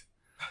fucked.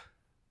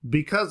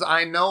 Because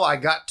I know I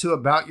got to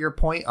about your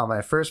point on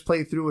my first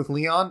playthrough with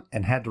Leon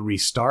and had to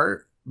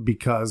restart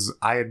because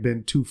I had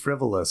been too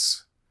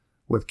frivolous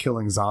with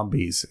killing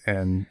zombies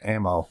and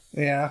ammo.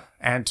 Yeah.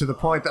 And to the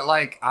point that,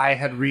 like, I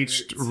had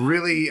reached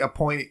really a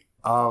point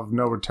of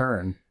no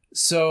return.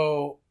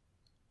 So,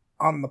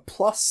 on the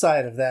plus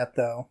side of that,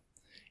 though,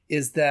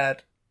 is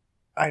that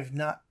I've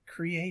not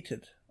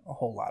created a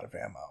whole lot of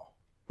ammo.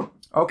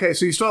 Okay,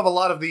 so you still have a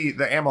lot of the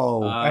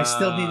ammo. I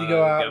still need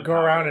to go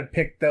around and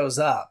pick those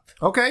up.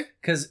 Okay.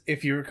 Because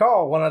if you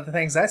recall, one of the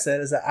things I said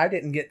is that I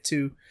didn't get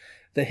to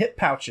the hip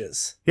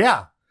pouches.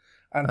 Yeah.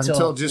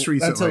 Until just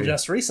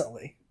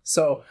recently.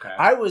 So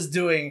I was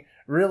doing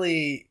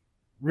really,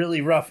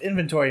 really rough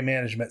inventory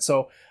management.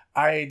 So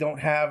I don't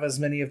have as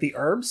many of the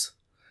herbs.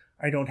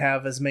 I don't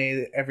have as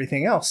many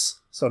everything else.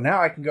 So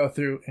now I can go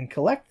through and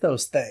collect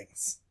those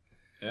things.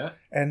 Yeah.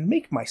 And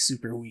make my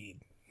super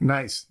weed.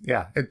 Nice.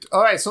 Yeah.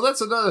 All right. So that's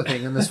another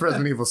thing in this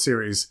Resident Evil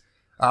series.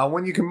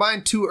 When you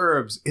combine two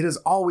herbs, it has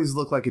always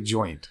looked like a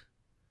joint.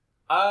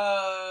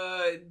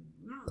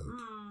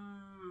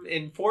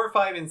 In 4,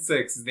 5, and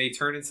 6, they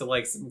turn into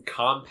like some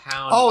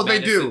compound. Oh,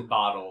 they do.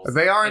 Bottles.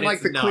 They are in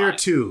like the clear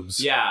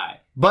tubes. Yeah.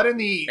 But in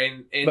the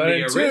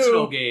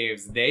original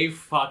games, they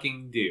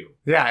fucking do.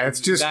 Yeah, it's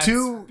just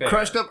two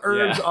crushed up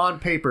herbs on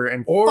paper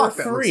and or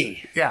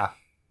three. Yeah.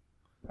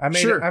 I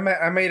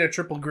made a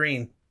triple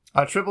green.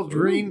 A triple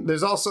green.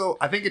 There's also,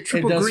 I think a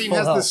triple green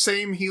has the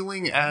same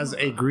healing as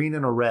a green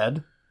and a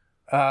red.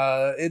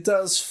 It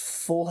does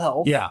full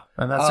health. Yeah,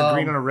 and that's a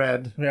green and a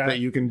red that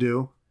you can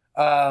do.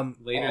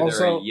 Later also,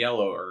 there are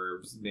yellow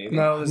herbs, maybe.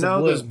 No,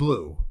 there's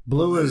blue.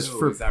 Blue is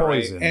for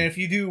poison. Right? And if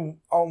you do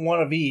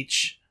one of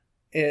each,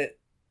 it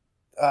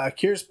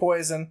cures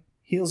poison,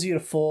 heals you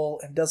to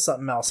full, and does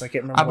something else. I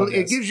can't remember what it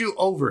is. It gives you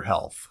over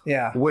health.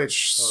 Yeah.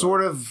 Which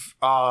sort of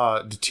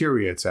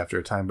deteriorates after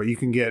a time, but you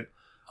can get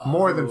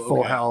more than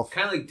full health.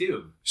 Kind of like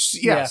Doom.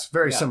 Yes,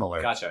 very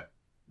similar. Gotcha.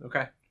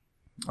 Okay.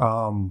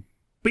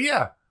 But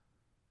yeah.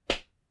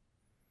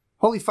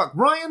 Holy fuck.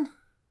 Ryan?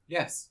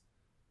 Yes.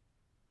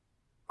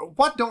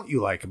 What don't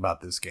you like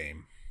about this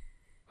game?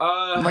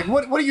 Like,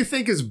 what do you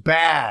think is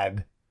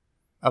bad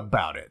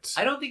about it?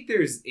 I don't think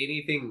there's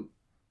anything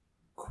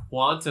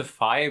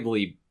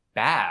quantifiably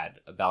bad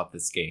about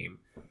this game.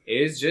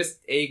 It is just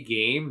a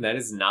game that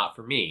is not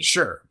for me.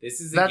 Sure.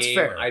 This is a That's game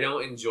fair. I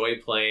don't enjoy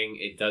playing.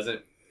 It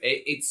doesn't.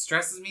 It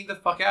stresses me the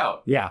fuck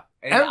out. Yeah.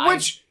 And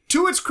Which,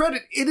 to its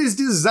credit, it is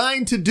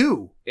designed to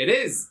do. it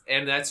is,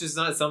 and that's just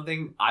not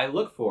something I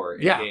look for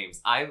in Yeah.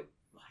 games. I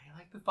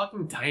like the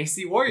fucking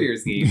Dynasty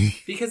Warriors game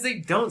because they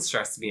don't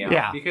stress me out.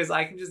 Yeah. Because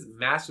I can just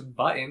mash a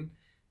button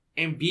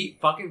and beat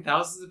fucking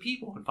thousands of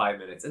people in 5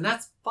 minutes, and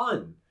that's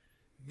fun.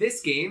 This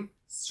game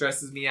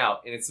stresses me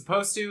out, and it's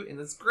supposed to, and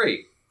that's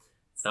great.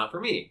 It's not for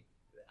me.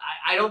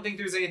 I don't think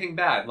there's anything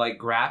bad. Like,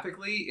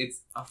 graphically,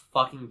 it's a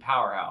fucking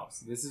powerhouse.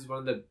 This is one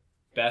of the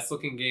best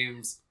looking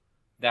games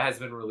that has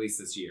been released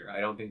this year. I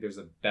don't think there's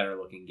a better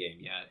looking game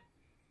yet.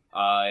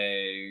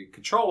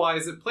 Control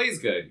wise, it plays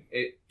good.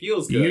 It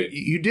feels good.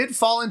 You did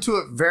fall into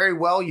it very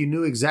well. You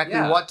knew exactly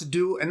Yeah. what to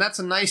do, and that's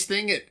a nice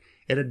thing. It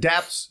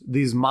adapts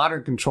these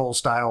modern control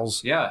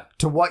styles Yeah.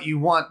 to what you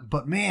want,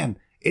 but man,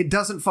 it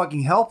doesn't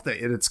fucking help that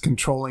it's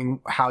controlling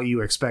how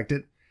you expect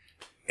it.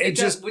 It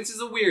just, which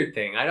is a weird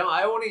thing.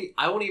 I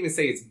won't even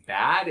say it's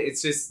bad.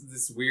 It's just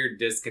this weird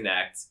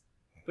disconnect.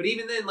 But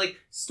even then, like,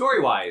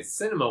 story-wise,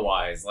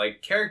 cinema-wise,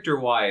 like,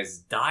 character-wise,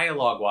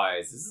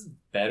 dialogue-wise, this is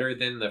better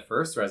than the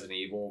first Resident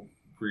Evil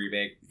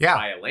remake Yeah.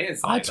 by a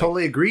landslide. I Like,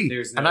 totally agree,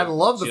 there's and no I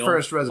love the Jill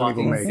first Resident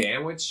Evil fucking make.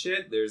 sandwich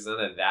shit. There's none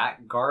of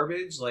that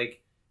garbage.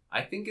 Like,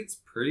 I think it's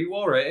pretty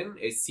well written.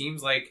 It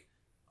seems like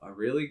a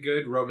really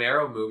good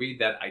Romero movie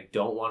that I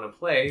don't want to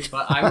play,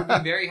 but I would be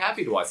very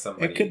happy to watch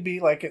somebody. It could be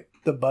like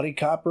the Buddy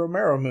Cop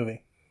Romero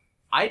movie.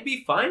 I'd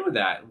be fine with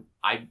that.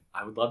 I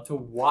would love to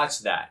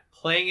watch that.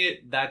 Playing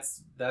it,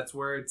 that's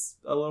where it's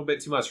a little bit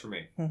too much for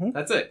me. Mhm.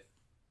 That's it.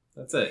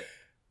 That's it.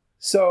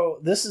 So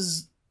this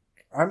is,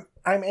 I'm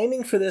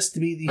aiming for this to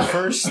be the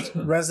first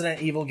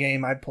Resident Evil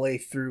game I play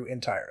through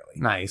entirely.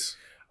 Nice.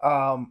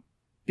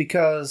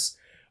 Because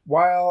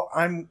while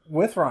I'm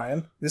with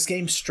Ryan, this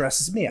game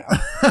stresses me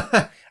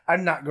out.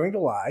 I'm not going to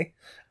lie.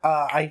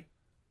 I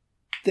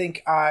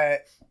think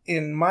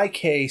in my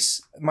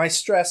case, my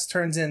stress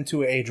turns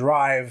into a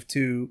drive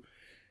to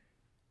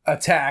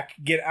attack,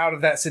 get out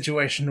of that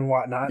situation and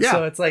whatnot. Yeah.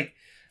 So it's like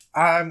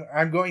I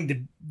ain't going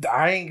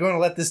to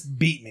let this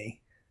beat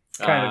me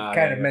kind of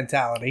Yeah.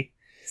 mentality.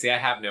 See, I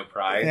have no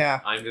pride. Yeah.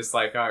 I'm just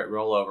like, all right,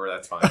 roll over.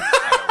 That's fine. I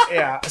don't care.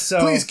 Yeah. So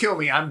Please kill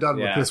me. I'm done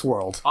with Yeah. this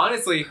world.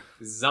 Honestly,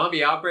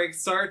 zombie outbreak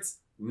starts.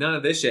 None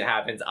of this shit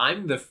happens.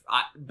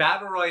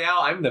 Battle Royale.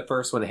 I'm the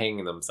first one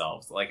hanging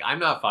themselves. Like, I'm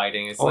not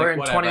fighting. It's Or like in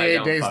whatever, I 28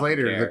 don't days fucking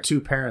later, care. the two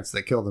parents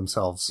that kill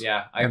themselves.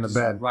 Yeah, I in the just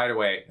bed. right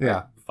away. Yeah.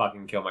 I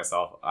fucking kill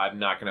myself. I'm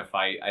not gonna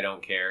fight. I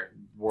don't care.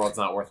 World's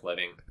not worth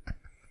living.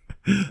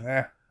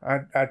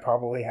 I'd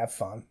probably have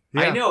fun.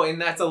 Yeah. I know, and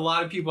that's a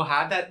lot of people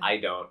have that. I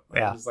don't.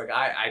 Yeah. I'm just like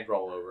I'd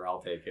roll over. I'll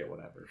take it.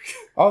 Whatever.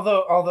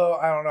 Although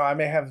I don't know, I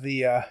may have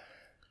the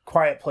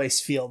Quiet Place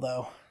feel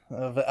though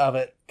of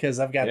it because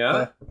I've got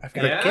Yeah? I've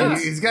got Yeah.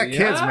 kids. He's got Yeah.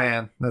 kids,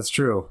 man. That's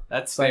true.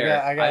 That's So I fair.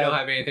 got- I got- I don't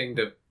have anything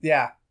to.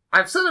 Yeah.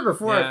 I've said it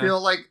before. Yeah.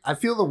 I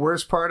feel the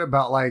worst part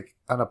about like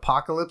an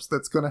apocalypse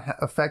that's going to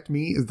affect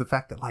me is the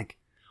fact that like,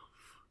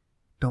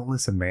 don't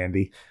listen,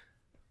 Mandy.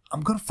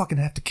 I'm going to fucking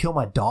have to kill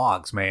my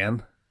dogs,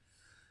 man.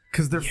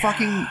 Because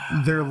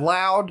they're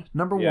loud,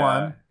 number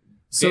one.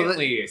 So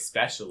Bentley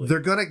especially. they're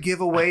going to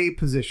give away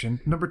position.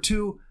 Number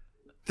two,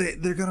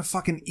 they're going to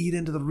fucking eat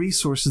into the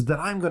resources that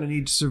I'm going to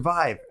need to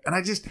survive. And I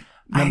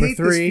Number hate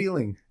this three.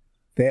 feeling.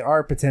 They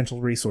are potential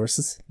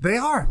resources. They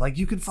are. Like,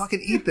 you can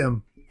fucking eat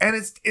them. And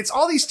it's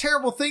all these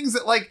terrible things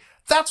that, like,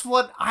 that's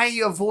what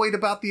I avoid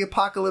about the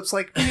apocalypse.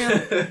 Like, man,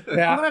 I'm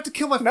Yeah. gonna have to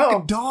kill my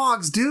fucking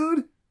dogs,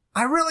 dude.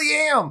 I really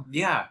am.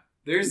 Yeah.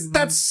 There's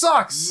That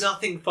sucks.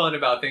 nothing fun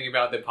about thinking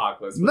about the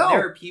apocalypse. But No.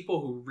 there are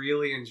people who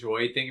really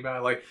enjoy thinking about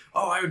it, like,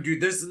 oh, I would do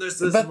this and this,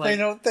 this. But and they like,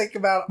 don't think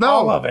about No.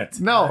 all of it.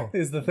 No.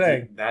 Is the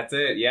thing. That's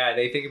it. Yeah,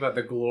 they think about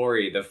the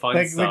glory, the fun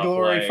Like stuff. the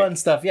glory like, fun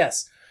stuff,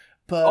 yes.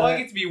 But Oh, I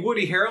get to be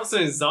Woody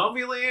Harrelson in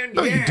Zombieland?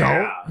 No, yeah. you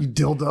don't. You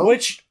dildo.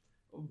 which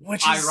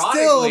is still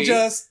Ironically,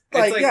 just It's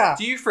like, like, yeah.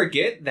 do you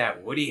forget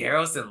that Woody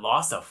Harrelson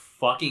lost a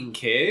fucking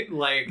kid?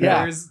 Like,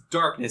 Yeah. there's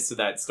darkness to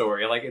that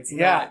story. Like, it's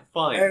Yeah. not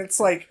fun. And it's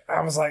like,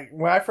 I was like,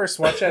 when I first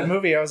watched that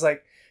movie, I was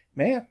like,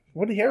 man,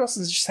 Woody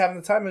Harrelson's just having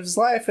the time of his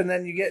life. And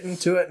then you get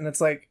into it and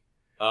it's like,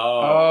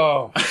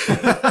 oh.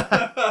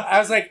 I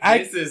was like,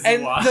 This is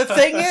why. the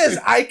thing is,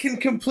 I can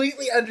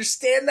completely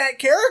understand that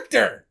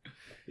character.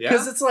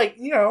 Because Yeah. it's like,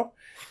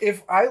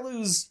 if I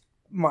lose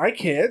my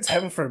kids,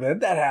 heaven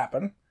forbid that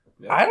happen,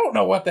 Yeah. I don't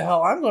know what the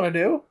hell I'm going to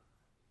do.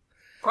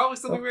 Probably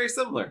something very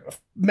similar.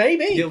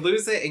 Maybe. You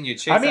lose it and you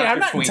chase I mean, after I'm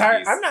not Twinkies.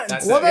 entire- I'm not-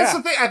 That's well, it. that's Yeah.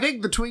 the thing. I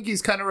think the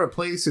Twinkies kind of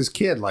replace his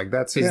kid. Like,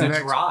 that's his It's next.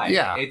 a drive.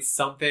 Yeah, It's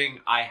something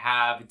I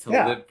have to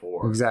Yeah. live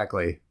for.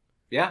 exactly.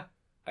 Yeah.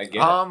 I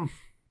get it.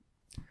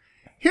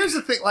 Here's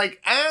the thing.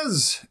 Like,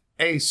 as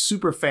a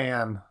super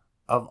fan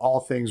of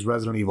all things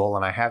Resident Evil,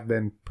 and I have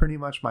been pretty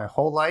much my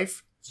whole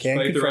life, Can't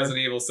Play through confirm.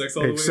 Resident Evil 6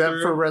 all the way except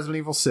through? for Resident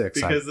Evil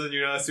 6. Because then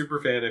you're not a super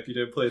fan if you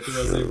didn't play through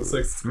Resident Evil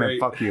 6. It's Man, great.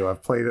 fuck you.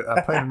 I've played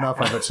enough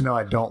of it to know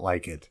I don't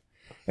like it.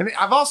 And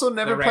I've also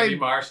never The Randy played.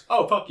 Marsh.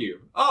 Oh, fuck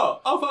you.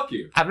 Oh, fuck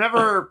you. I've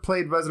never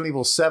played Resident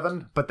Evil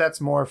 7, but that's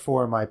more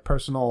for my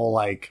personal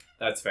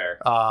That's fair.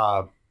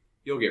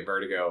 You'll get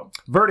vertigo.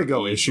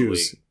 Vertigo Easily.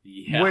 issues,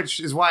 Yeah. which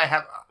is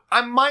why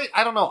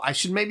I don't know.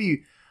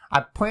 I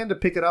plan to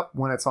pick it up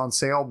when it's on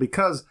sale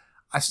because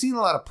I've seen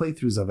a lot of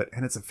playthroughs of it,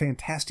 and it's a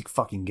fantastic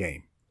fucking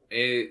game.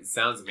 It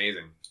sounds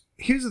amazing.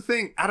 Here's the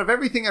thing. Out of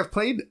everything I've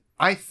played,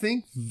 I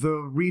think the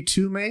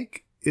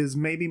remake is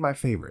maybe my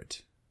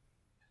favorite.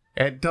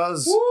 It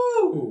does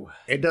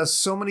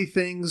so many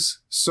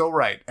things so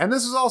right. And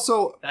this is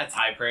also... That's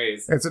high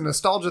praise. It's a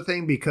nostalgia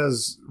thing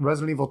because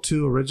Resident Evil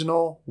 2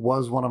 Original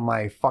was one of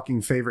my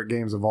fucking favorite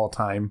games of all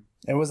time.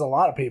 It was a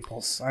lot of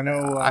people's. I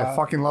know. I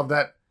fucking love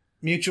that.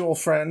 Mutual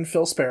friend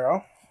Phil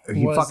Sparrow.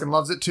 He fucking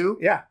loves it too.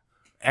 Yeah.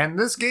 And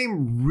this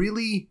game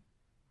really,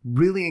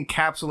 really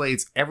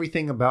encapsulates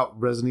everything about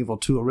Resident Evil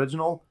 2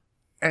 Original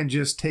and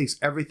just takes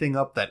everything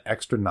up that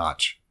extra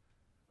notch.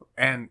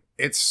 And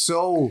it's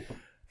so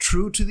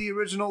true to the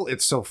original.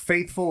 It's so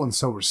faithful and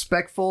so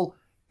respectful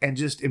and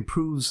just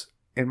improves,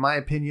 in my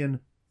opinion,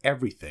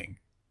 everything.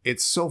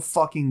 It's so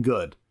fucking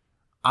good.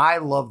 I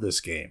love this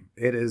game.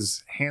 It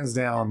is hands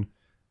down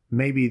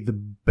maybe the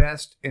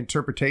best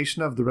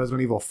interpretation of the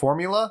Resident Evil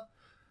formula.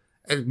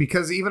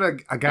 Because even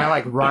a guy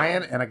like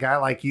Ryan and a guy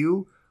like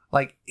you,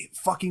 it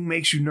fucking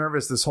makes you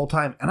nervous this whole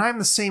time. And I'm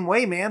the same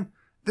way, man.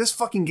 This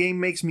fucking game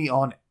makes me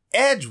on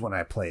edge when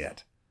I play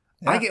it.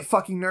 Yeah. I get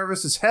fucking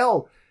nervous as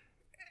hell.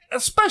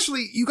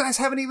 Especially, you guys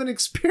haven't even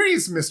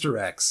experienced Mr.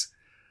 X.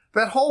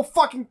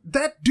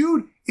 That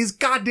dude is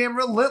goddamn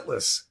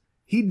relentless.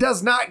 He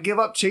does not give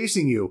up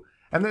chasing you.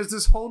 And there's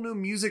this whole new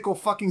musical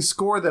fucking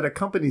score that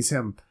accompanies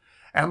him.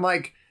 And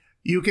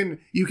you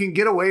can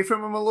get away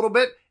from him a little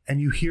bit and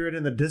you hear it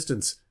in the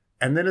distance.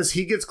 And then as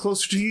he gets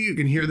closer to you, you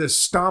can hear this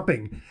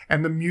stomping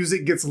and the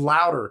music gets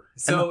louder.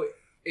 So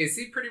is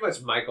he pretty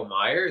much Michael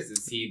Myers?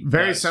 Is he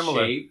very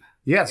similar? Shape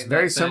yes,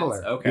 very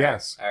similar. Okay.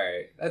 Yes. All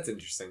right. That's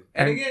interesting.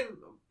 And again,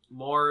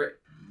 more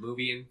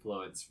movie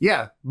influence.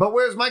 Yeah. But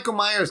whereas Michael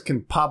Myers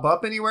can pop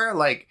up anywhere,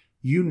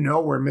 you know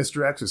where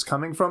Mr. X is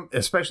coming from,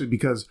 especially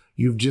because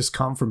you've just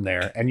come from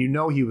there and you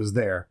know he was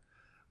there.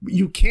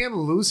 You can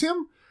lose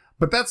him,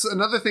 but that's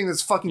another thing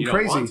that's fucking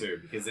crazy. You don't want to,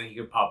 because then he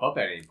can pop up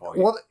at any point.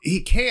 Well,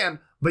 he can,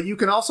 but you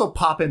can also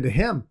pop into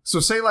him. So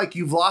say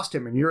you've lost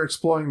him and you're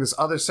exploring this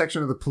other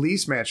section of the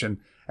police mansion,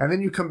 and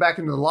then you come back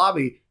into the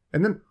lobby,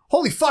 and then,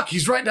 holy fuck,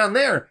 he's right down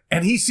there,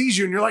 and he sees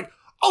you, and you're like,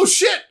 oh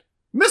shit,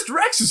 Mr.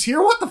 X is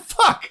here, what the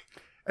fuck?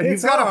 And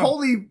you've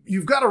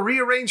got to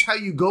rearrange how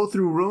you go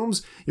through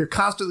rooms. You're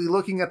constantly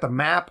looking at the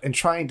map and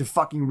trying to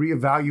fucking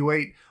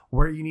reevaluate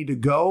where you need to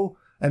go.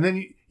 And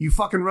then you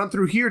fucking run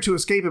through here to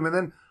escape him. And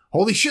then,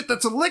 holy shit,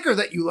 that's a licker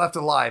that you left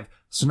alive.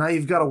 So now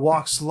you've got to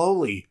walk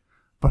slowly.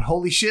 But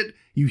holy shit,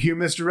 you hear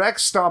Mr.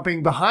 X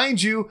stomping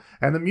behind you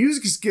and the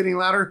music is getting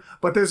louder,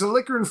 but there's a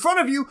licker in front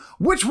of you.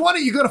 Which one are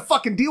you going to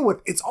fucking deal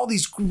with? It's all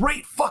these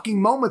great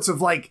fucking moments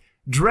of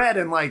dread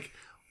and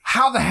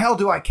how the hell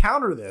do I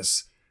counter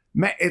this?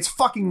 Man, it's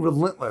fucking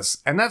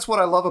relentless. And that's what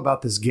I love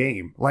about this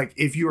game.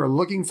 If you are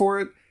looking for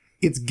it,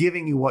 it's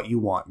giving you what you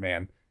want,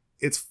 man.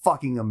 It's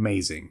fucking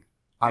amazing.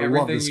 I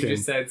love this game. Everything you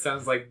just said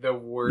sounds like the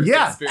worst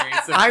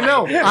experience of I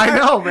know,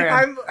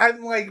 man.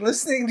 I'm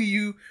listening to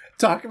you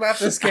talk about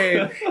this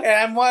game, and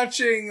I'm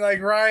watching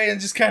Ryan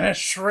just kind of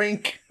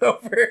shrink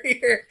over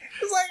here.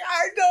 It's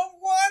I don't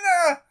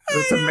wanna.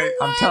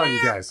 I'm telling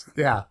you guys,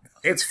 yeah,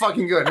 it's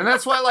fucking good, and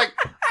that's why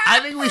I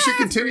think we should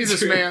continue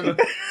this, man.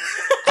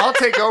 I'll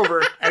take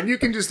over, and you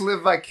can just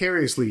live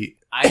vicariously.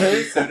 I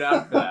think so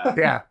down for that.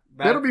 Yeah,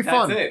 it'll be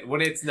fun. That's it. When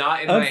it's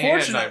not in my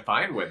hands, I'm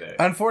fine with it.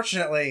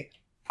 Unfortunately,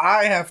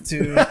 I have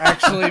to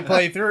actually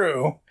play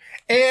through,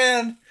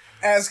 and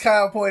as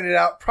Kyle pointed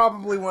out,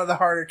 probably one of the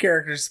harder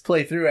characters to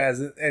play through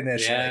as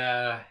initially.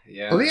 Yeah.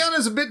 Leon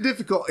is a bit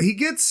difficult. He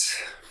gets,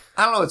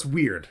 I don't know, it's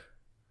weird.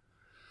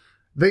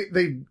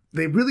 They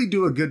really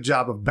do a good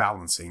job of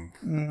balancing.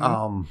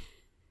 Mm-hmm.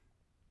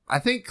 I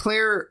think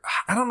Claire,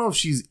 I don't know if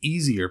she's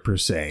easier per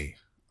se,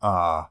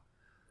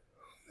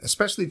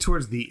 especially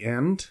towards the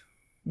end.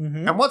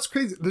 Mm-hmm. And what's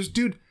crazy, this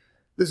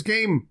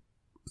game,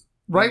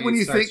 right when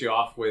you think you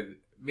off with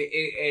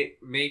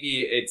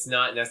maybe it's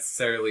not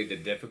necessarily the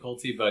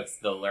difficulty, but it's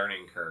the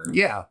learning curve.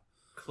 Yeah.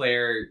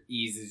 Claire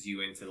eases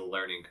you into the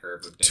learning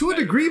curve to a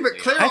degree, but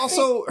Claire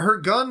also her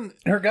gun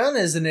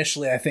is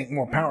initially, I think,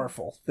 more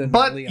powerful than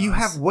but Leon's. You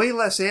have way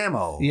less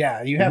ammo.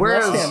 Yeah, you have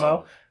less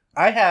ammo.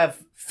 I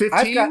have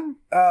 15.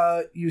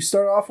 You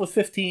start off with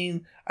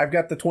 15. I've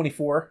got the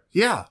 24.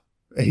 Yeah,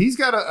 he's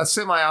got a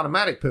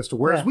semi-automatic pistol,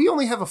 whereas we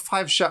only have a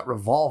 5-shot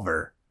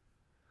revolver.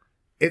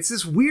 It's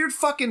this weird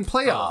fucking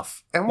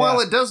playoff, and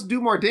while it does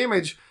do more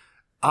damage,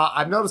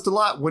 I've noticed a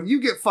lot when you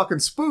get fucking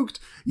spooked,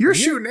 you're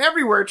shooting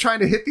everywhere trying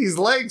to hit these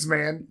legs,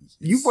 man.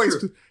 You've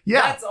wasted.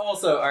 Yeah. That's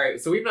also all right.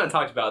 So we've not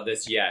talked about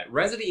this yet.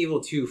 Resident Evil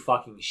 2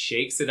 fucking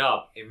shakes it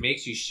up and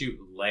makes you shoot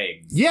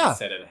legs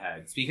instead of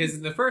heads. Because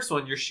in the first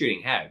one, you're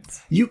shooting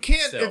heads. You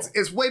can't. So-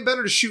 It's way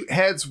better to shoot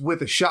heads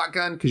with a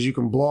shotgun because you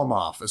can blow them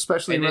off,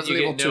 especially And in then you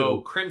Resident get Evil 2.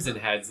 no crimson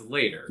heads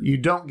later You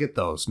don't get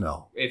those,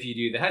 no. if you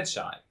do the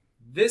headshot.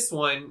 This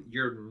one,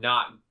 you're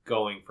not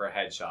going for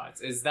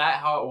headshots. Is that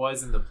how it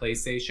was in the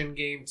PlayStation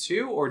game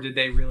too, or did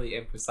they really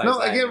emphasize No,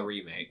 that again, in the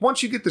remake?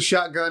 Once you get the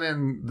shotgun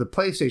in the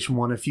PlayStation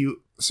one,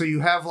 you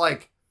have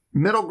like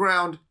middle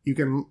ground, you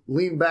can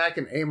lean back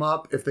and aim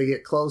up if they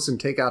get close and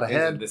take out a Is it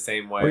head. the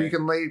same way? Or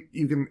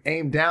you can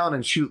aim down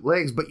and shoot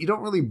legs, but you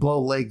don't really blow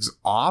legs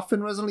off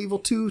in Resident Evil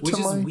 2. Which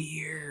is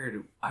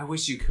weird. I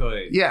wish you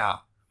could. Yeah.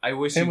 I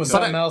wish It you was could.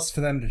 something else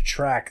for them to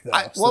track, though.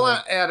 I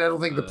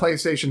don't think the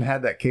PlayStation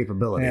had that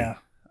capability. yeah.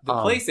 The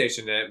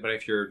PlayStation did, but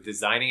if you're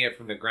designing it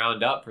from the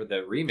ground up for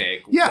the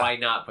remake, Yeah. why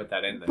not put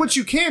that in there? Which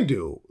you can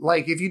do.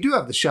 Like, if you do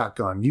have the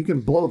shotgun, you can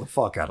blow the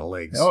fuck out of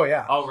legs. Oh,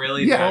 yeah. Oh,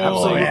 really? Yeah, They have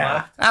absolutely. all yeah.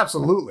 left?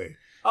 Absolutely.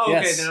 Oh, okay,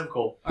 Yes. then I'm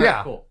cool. Yeah.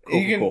 Alright, cool.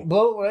 You can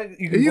blow.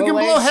 You can You blow, can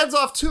blow legs, heads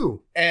off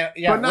too, and,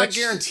 yeah, but not which-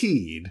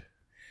 guaranteed,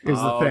 is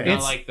Oh, the thing.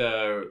 not like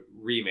the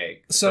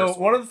remake. the So first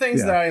one of the things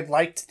Yeah. that I'd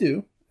like to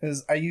do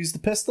is I use the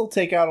pistol,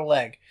 take out a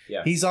leg.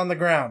 Yeah. He's on the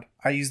ground.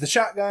 I use the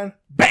shotgun.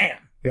 Bam.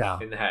 Yeah.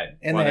 in the head.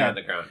 In while the they're head. on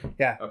the ground.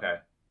 Yeah. Okay.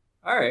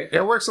 All right.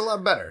 It works a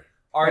lot better.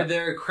 Are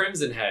there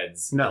crimson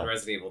heads No. in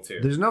Resident Evil 2?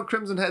 There's no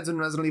Crimson Heads in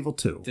Resident Evil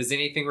 2. Does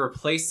anything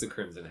replace the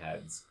crimson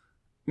heads?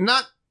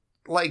 Not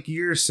like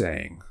you're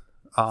saying.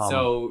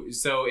 So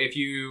if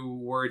you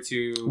were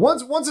to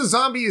Once a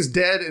zombie is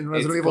dead in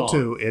Resident It's Evil gone.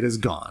 2, it is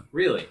gone.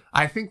 really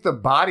I think the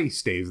body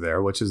stays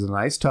there, which is a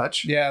nice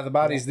touch. Yeah, the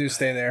bodies do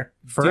stay there.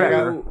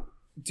 Forever.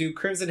 do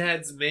crimson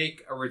heads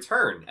make a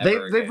return? They've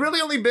Ever again?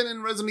 really only been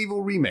in Resident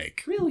Evil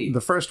Remake. Really?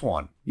 The first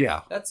one.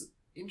 Yeah. That's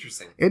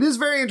interesting. It is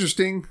very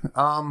interesting.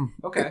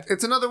 Okay.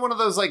 It's another one of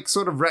those like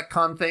sort of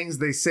retcon things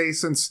they say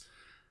since.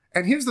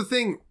 And here's the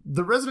thing: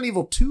 the Resident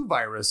Evil 2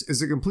 virus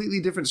is a completely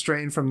different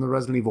strain from the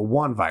Resident Evil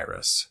 1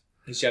 virus.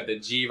 You have the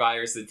G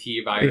virus, the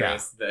T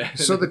virus.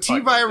 So the T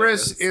fucking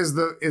virus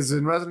difference. is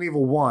in Resident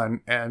Evil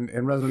 1, and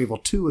in Resident Evil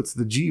 2 it's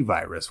the G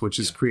virus, which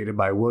is created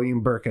by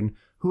William Birkin,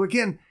 who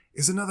again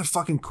is another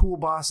fucking cool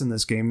boss in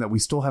this game that we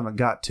still haven't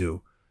got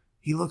to.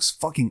 He looks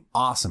fucking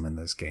awesome in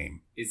this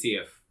game. Is he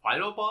a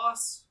final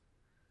boss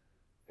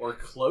or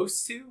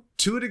close to?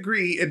 To a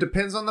degree, it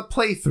depends on the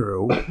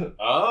playthrough.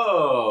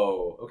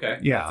 Oh, okay.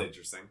 Yeah. That's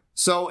interesting.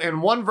 So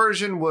in one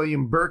version,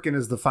 William Birkin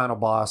is the final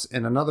boss.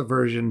 In another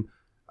version,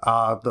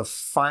 the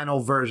final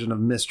version of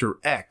Mr.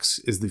 X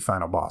is the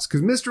final boss.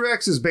 Because Mr.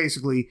 X is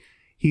basically,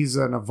 he's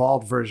an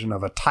evolved version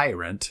of a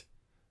tyrant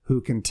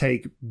who can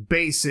take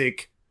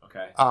basic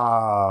Okay.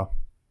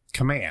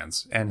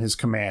 commands. And his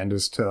command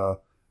is to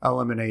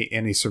eliminate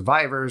any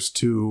survivors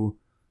to...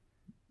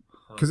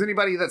 Because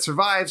anybody that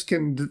survives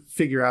can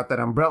figure out that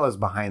Umbrella's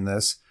behind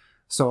this.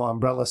 So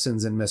Umbrella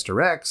sends in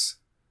Mr. X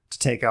to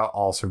take out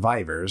all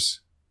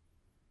survivors.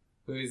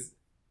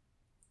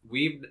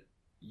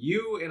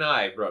 You and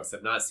I, Brooks,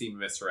 have not seen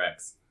Mr.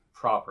 X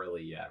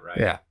properly yet, right?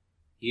 Yeah.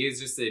 He is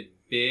just a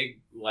big,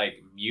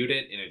 like,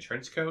 mutant in a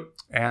trench coat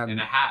And and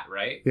a hat,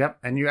 right? yep,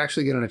 and you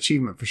actually get an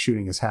achievement for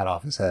shooting his hat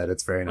off his head.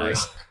 It's very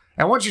nice.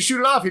 And once you shoot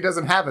it off, he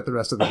doesn't have it the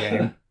rest of the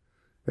game.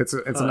 It's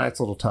a nice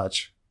little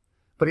touch.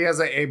 But he has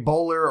a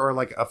bowler or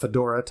like a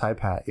fedora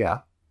type hat, yeah.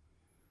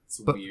 It's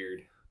But-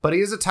 weird. But he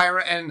is a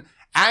tyrant, and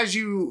as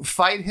you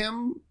fight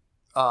him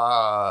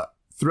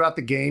throughout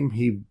the game,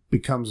 he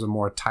becomes a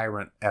more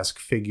tyrant-esque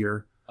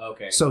figure.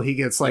 Okay. So he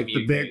gets like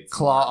the big mutates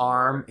claw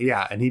more and arm,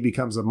 yeah, and he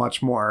becomes a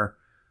much more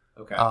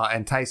Okay.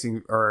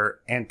 enticing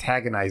or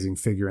antagonizing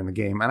figure in the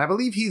game. And I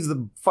believe he's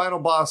the final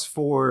boss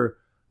for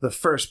the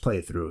first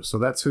playthrough. So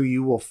that's who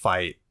you will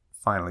fight,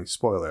 finally.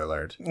 Spoiler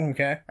alert.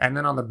 Okay. And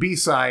then on the B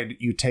side,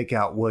 you take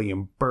out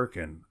William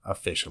Birkin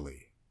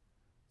officially.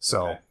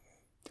 So Okay.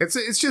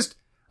 it's just,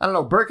 I don't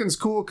know, Birkin's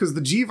cool because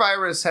the G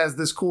virus has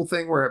this cool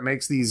thing where it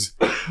makes these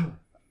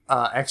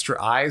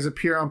extra eyes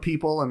appear on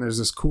people. And there's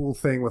this cool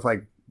thing with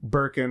like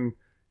Birkin.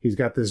 He's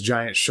got this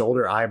giant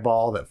shoulder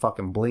eyeball that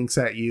fucking blinks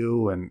at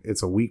you, and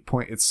it's a weak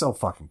point. It's so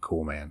fucking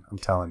cool, man. I'm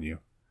telling you.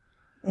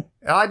 And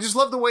I just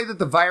love the way that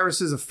the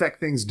viruses affect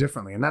things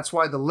differently, and that's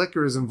why the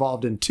liquor is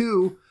involved in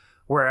 2,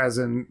 whereas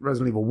in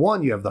Resident Evil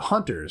 1 you have the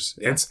hunters.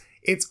 Yeah.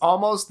 It's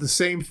almost the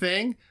same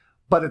thing,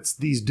 but it's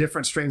these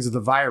different strains of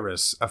the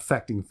virus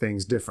affecting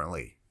things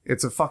differently.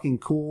 It's a fucking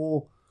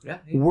cool Yeah.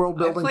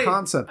 world-building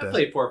concept. I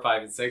played 4,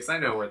 5, and 6. I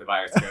know where the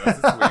virus goes.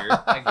 It's weird.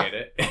 I get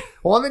it.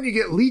 Well, and then you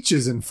get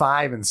leeches in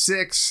 5 and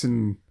 6,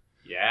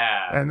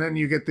 Yeah. and then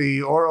you get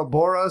the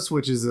Ouroboros,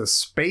 which is a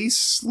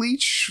space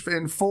leech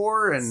in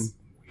 4, and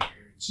Weird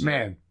shit.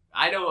 man,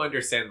 I don't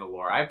understand the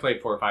lore. I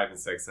played 4, 5, and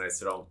 6, and I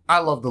still don't. I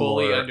love the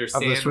Fully lore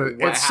understand of this. what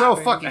It's so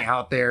happened. fucking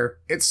out there.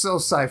 It's so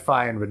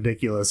sci-fi and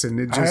ridiculous, and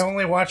it I just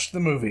only watched the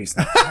movies.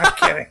 I'm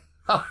kidding.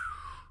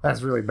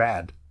 that's really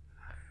bad.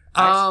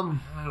 I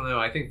don't know.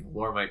 I think the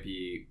lore might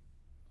be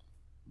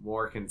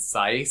more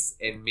concise,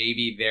 and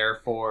maybe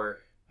therefore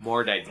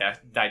more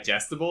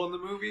digestible in the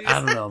movies. I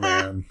don't know,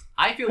 man.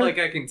 I feel like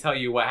I can tell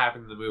you what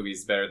happened in the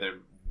movies better than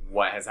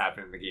what has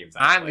happened in the games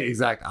I've I'm the played.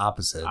 exact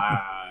opposite.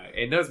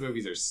 And those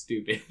movies are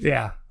stupid.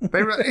 Yeah.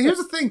 Here's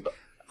the thing.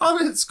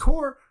 On its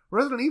core,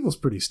 Resident Evil's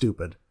pretty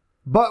stupid.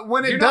 But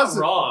when You're it not does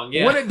it, wrong,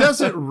 yeah. when it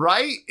does it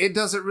right, it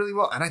does it really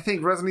well. And I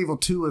think Resident Evil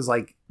 2 is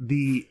like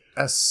the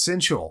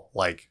essential,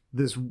 like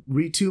this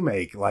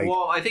make. Like,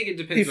 well, I think it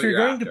depends. If what you're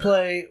going after. to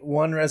play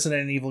one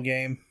Resident Evil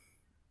game,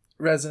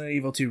 Resident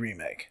Evil 2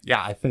 Remake.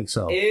 yeah, I think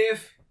so.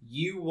 If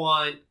you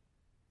want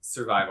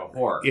survival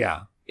horror,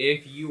 Yeah.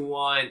 If you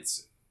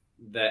want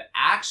the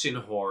action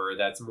horror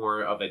that's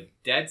more of a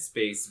Dead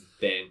Space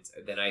bent,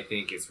 then I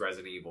think it's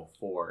Resident Evil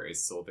 4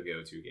 is still the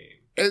go-to game.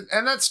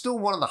 And that's still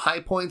one of the high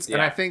points. And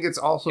Yeah. I think it's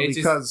also It's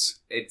because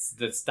It's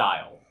the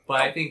style,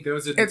 but I think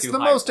those are the it's two the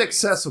high most points.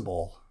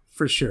 accessible,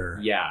 for sure.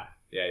 Yeah.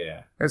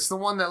 It's the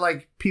one that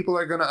like people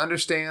are going to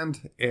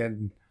understand,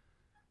 and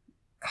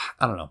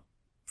I don't know.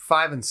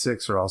 5 and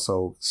 6 are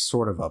also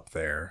sort of up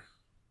there.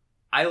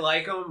 I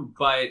like them,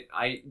 but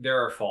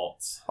there are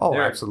faults. Oh,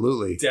 there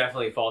absolutely. are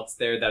definitely faults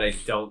there that I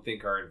don't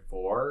think are in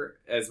 4.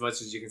 As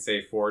much as you can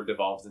say 4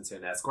 devolves into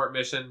an escort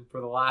mission for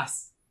the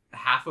last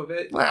half of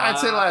it. Well, I'd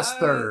say last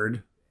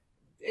third.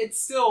 It's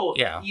still,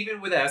 Yeah.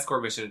 even with an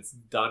escort mission, it's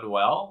done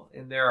well.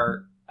 And there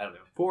are, I don't know,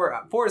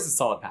 4 is a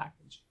solid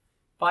package.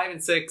 5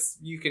 and 6,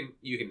 you can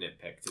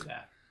nitpick to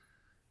that.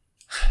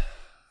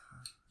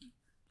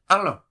 I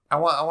don't know. I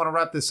want to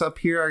wrap this up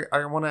here.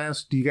 I want to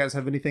ask, do you guys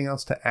have anything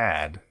else to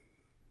add?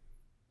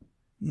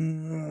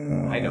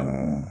 I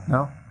don't.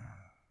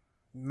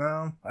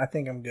 No, I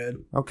think I'm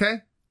good. Okay.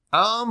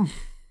 I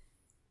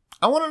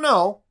want to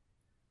know,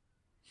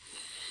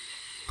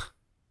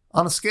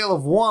 on a scale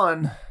of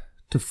 1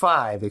 to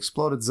 5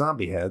 exploded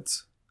zombie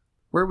heads,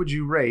 where would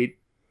you rate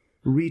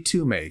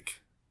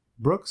Re-2-Make?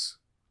 Brooks,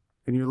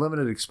 in your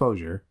limited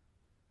exposure.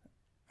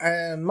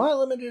 And my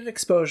limited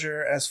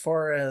exposure as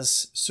far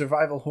as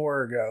survival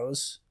horror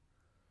goes,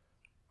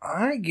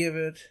 I give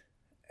it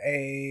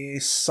a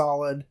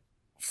solid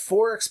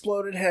 4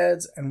 exploded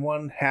heads and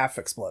 1 half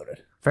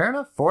exploded. Fair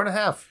enough.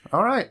 4.5.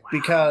 All right.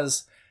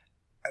 Because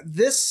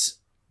this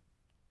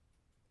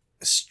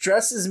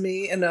stresses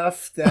me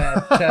enough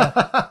that,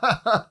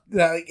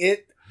 that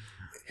it,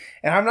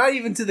 and I'm not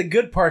even to the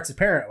good parts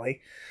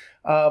apparently,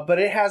 but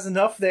it has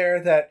enough there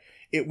that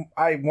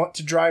I want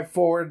to drive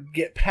forward,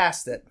 get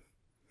past it.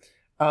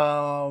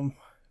 But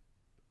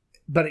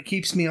it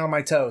keeps me on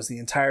my toes the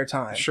entire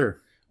time.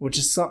 Sure. Which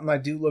is something I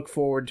do look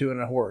forward to in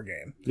a horror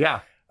game.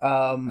 Yeah.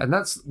 And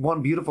that's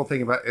one beautiful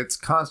thing about it. It's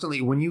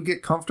constantly, when you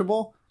get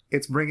comfortable,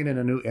 it's bringing in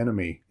a new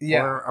enemy.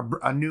 Yeah. Or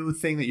a new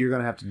thing that you're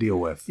going to have to deal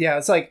with. Yeah,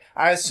 it's like,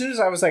 as soon as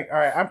I was like, all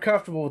right, I'm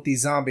comfortable with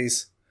these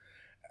zombies,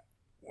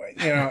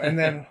 and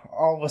then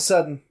all of a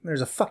sudden,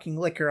 there's a fucking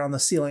licker on the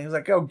ceiling. It's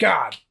like, oh,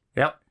 God.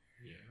 Yep.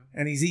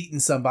 And he's eating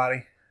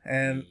somebody.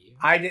 And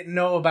I didn't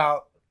know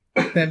about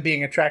them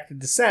being attracted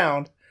to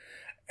sound.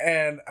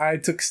 And I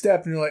took a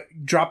step and like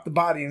dropped the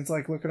body and it's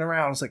like looking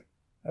around. It's like,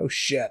 oh,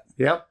 shit.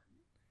 Yep.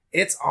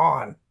 It's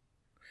on.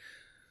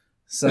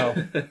 So.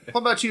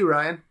 What about you,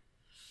 Ryan?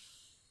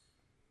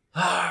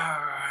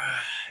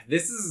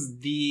 This is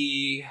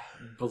the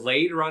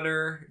Blade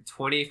Runner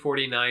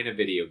 2049 of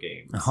video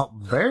games, Oh,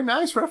 very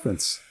nice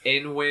reference.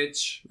 in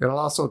which It'll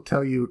also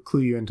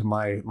clue you into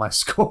my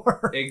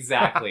score.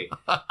 exactly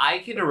I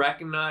can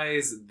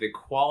recognize the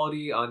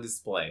quality on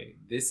display.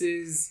 This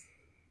is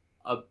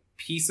a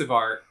piece of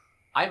art.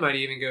 I might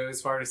even go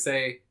as far to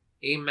say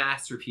a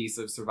masterpiece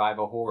of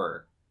survival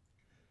horror.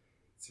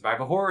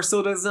 Survival horror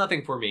still does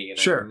nothing for me, and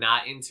Sure. I'm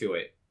not into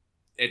it.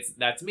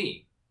 That's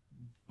me.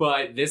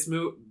 But this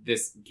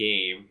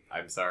game,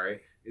 I'm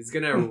sorry, is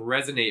gonna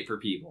resonate for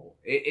people.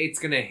 It's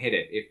gonna hit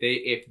it.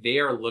 If they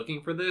are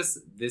looking for this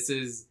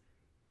is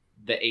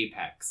the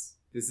apex.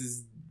 This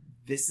is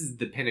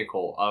the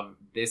pinnacle of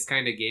this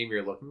kind of game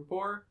you're looking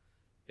for.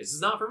 This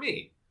is not for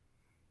me.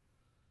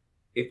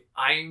 If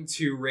I'm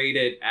to rate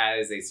it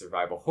as a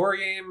survival horror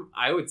game,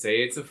 I would say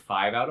it's a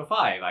 5 out of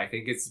 5. I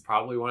think it's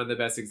probably one of the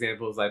best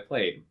examples I've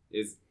played.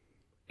 Is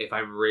if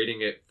I'm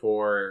rating it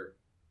for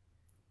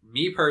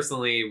me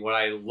personally, what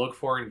I look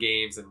for in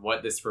games and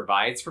what this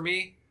provides for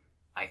me,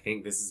 I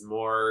think this is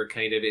more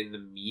kind of in the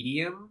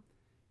medium,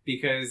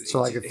 because So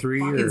like a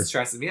 3 it fucking or...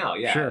 stresses me out.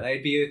 Yeah, Sure.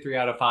 that'd be a 3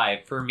 out of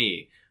 5 for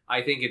me.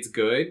 I think it's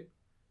good.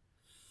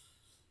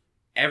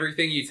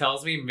 Everything you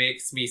tells me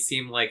makes me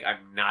seem like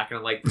I'm not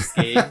gonna like this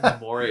game the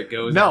more it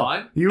goes No,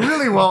 on. you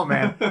really won't,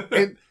 man.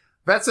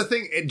 That's the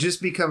thing. It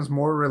just becomes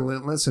more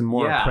relentless and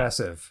more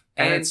impressive.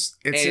 And it's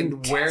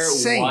where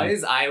insane. it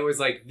was, I was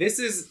like, this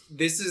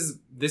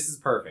is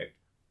perfect.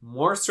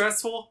 More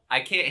stressful, I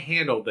can't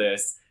handle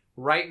this.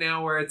 Right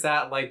now where it's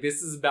at, like,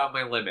 this is about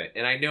my limit.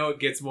 And I know it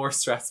gets more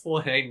stressful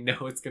and I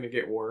know it's gonna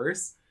get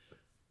worse.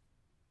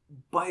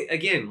 But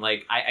again,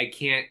 like, I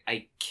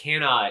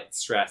cannot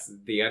stress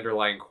the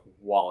underlying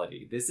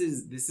quality. This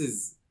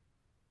is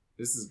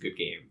a good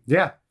game.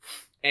 Yeah.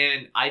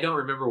 And I don't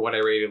remember what I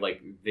rated,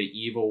 like, The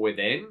Evil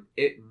Within.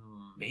 It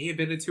may have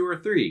been a 2 or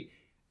 3.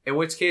 In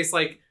which case,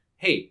 like,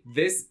 hey,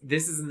 this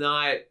is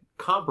not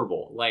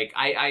comparable. Like,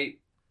 I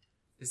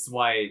this is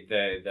why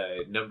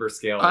the number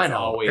scale is I know.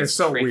 always It's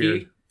so tricky.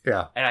 weird.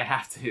 Yeah. And I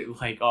have to,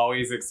 like,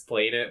 always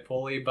explain it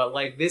fully. But,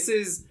 like, this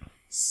is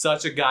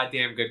such a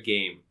goddamn good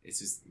game. It's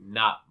just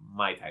not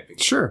my type of game.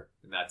 Sure.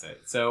 And that's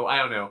it. So, I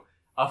don't know.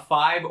 A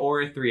 5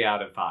 or a 3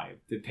 out of 5,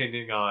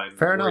 depending on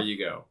Fair where enough. you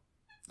go.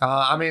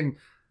 I mean,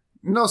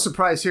 no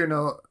surprise here,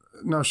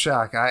 no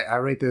shock. I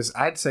rate this,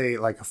 I'd say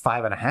like a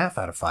 5.5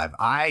 out of 5.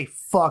 I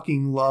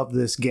fucking love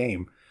this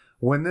game.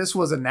 When this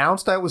was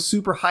announced, I was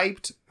super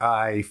hyped.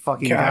 I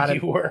fucking got God,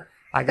 it. you were.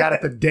 I got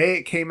it the day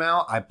it came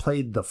out. I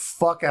played the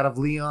fuck out of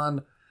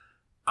Leon.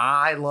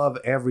 I love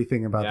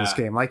everything about this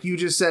Yeah. game. Like you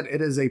just said,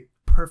 it is a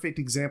perfect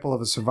example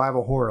of a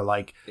survival horror.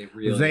 Like It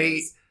really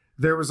is.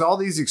 there was all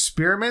these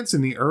experiments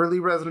in the early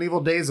Resident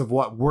Evil days of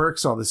what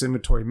works, all this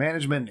inventory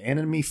management,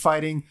 enemy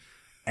fighting,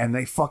 and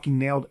they fucking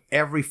nailed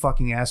every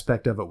fucking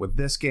aspect of it with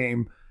this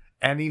game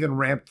and even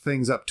ramped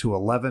things up to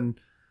 11.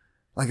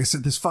 Like I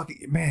said, this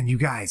fucking man, you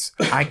guys,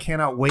 I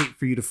cannot wait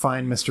for you to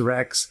find Mr.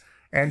 X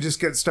and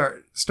just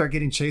start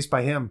getting chased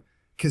by him.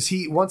 Cause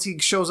once he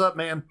shows up,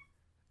 man,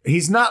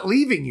 he's not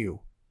leaving you.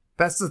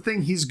 That's the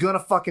thing. He's gonna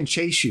fucking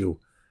chase you.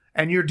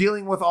 And you're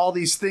dealing with all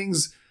these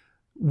things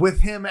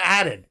with him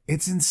added.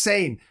 It's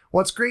insane.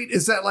 What's great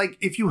is that, like,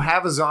 if you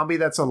have a zombie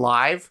that's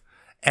alive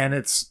and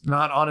it's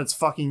not on its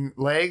fucking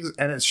legs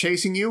and it's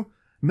chasing you,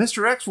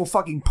 Mr. X will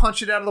fucking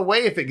punch it out of the way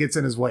if it gets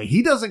in his way.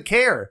 He doesn't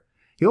care.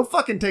 He'll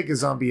fucking take a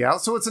zombie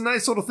out. So it's a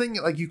nice little thing.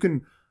 Like, you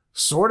can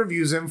sort of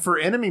use him for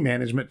enemy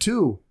management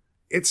too.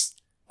 It's,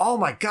 oh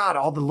my God,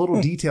 all the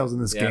little details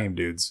in this game,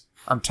 dudes.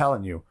 I'm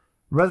telling you.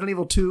 Resident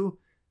Evil 2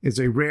 is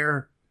a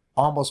rare,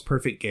 almost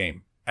perfect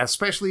game,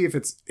 especially if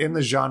it's in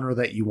the genre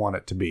that you want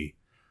it to be.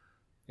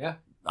 Yeah.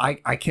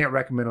 I can't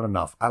recommend it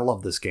enough. I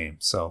love this game.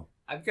 So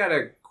I've got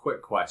a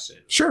quick question.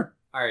 sure.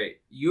 All right,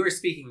 you are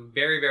speaking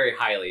very, very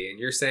highly, and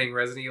you're saying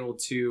Resident Evil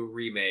 2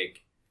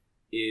 Remake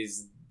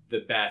is the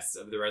best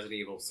of the Resident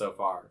Evil so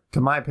far.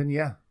 To my opinion,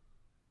 yeah.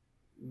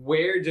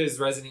 Where does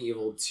Resident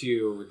Evil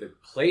 2, the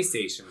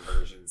PlayStation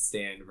version,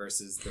 stand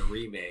versus the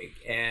remake?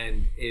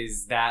 And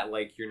is that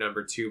like your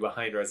number 2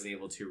 behind Resident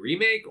Evil 2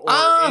 Remake?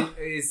 Or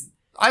is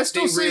I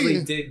still they see.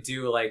 really did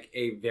do like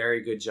a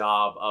very good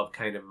job of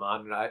kind of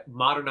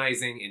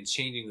modernizing and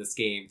changing this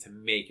game to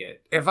make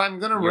it. If I'm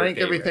gonna Your rank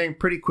favorite. everything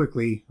pretty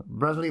quickly,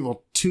 Resident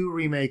Evil 2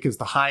 Remake is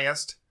the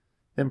highest.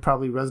 Then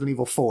probably Resident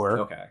Evil 4.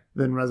 Okay.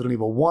 Then Resident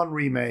Evil 1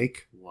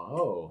 Remake.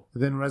 Whoa.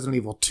 Then Resident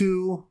Evil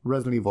 2.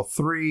 Resident Evil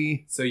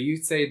 3. So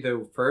you'd say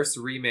the first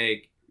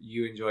remake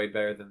you enjoyed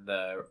better than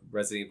the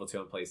Resident Evil 2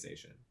 on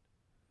PlayStation? So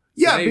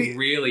Yeah, they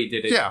really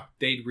did it. yeah.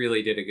 They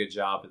really did a good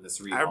job in this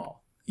rehaul.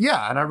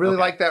 Yeah, and I really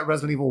Okay. like that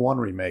Resident Evil 1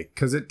 remake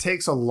because it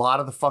takes a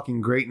lot of the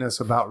fucking greatness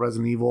about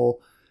Resident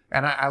Evil,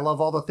 and I love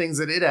all the things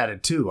that it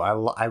added too.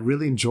 I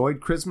really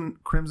enjoyed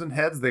Crimson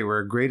Heads. They were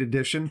a great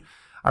addition.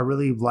 I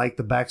really like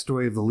the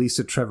backstory of the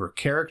Lisa Trevor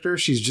character.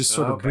 She's just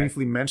sort of Okay.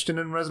 briefly mentioned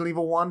in Resident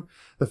Evil 1.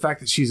 The fact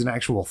that she's an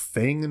actual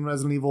thing in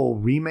Resident Evil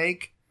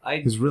remake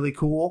is really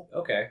cool.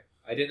 Okay.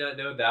 I did not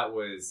know that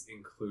was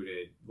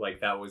included. Like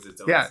that was its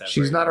own. Yeah, separate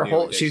she's not her new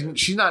whole. edition.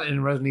 She's not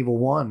in Resident Evil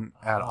 1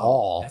 at Oh,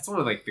 all. That's one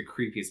of like the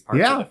creepiest parts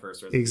Yeah, of the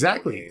first Resident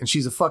Exactly, Evil and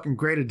she's a fucking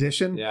great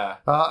addition. game. Yeah.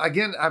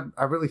 Again,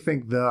 I really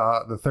think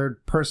the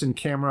third person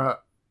camera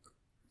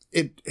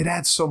it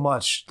adds so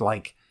much.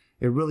 Like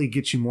it really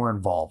gets you more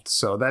involved.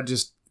 So that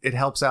just it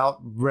helps out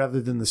rather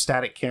than the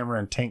static camera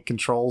and tank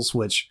controls,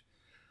 which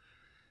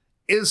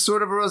is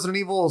sort of a Resident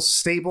Evil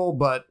staple.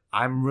 But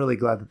I'm really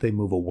glad that they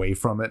move away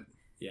from it.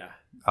 Yeah.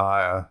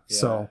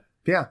 So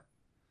yeah,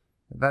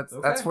 that's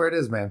Okay. where it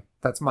is, man.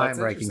 That's my That's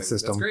ranking interesting.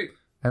 system. That's great.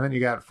 And then you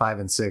got 5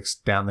 and 6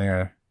 down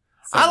there.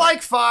 So- I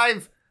like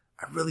 5.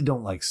 I really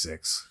don't like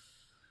 6.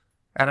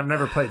 And I've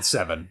never played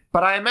 7.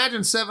 But I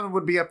imagine 7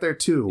 would be up there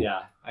too.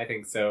 Yeah, I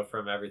think so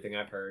from everything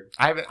I've heard.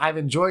 I've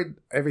enjoyed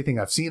everything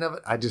I've seen of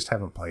it. I just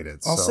haven't played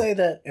it. I'll so. say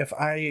that if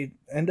I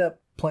end up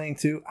playing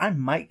 2, I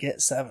might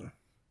get 7.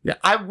 Yeah,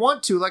 I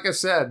want to, like I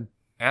said,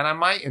 and I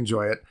might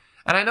enjoy it.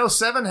 And I know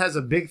 7 has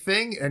a big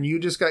thing, and you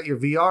just got your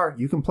VR.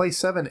 You can play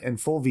 7 in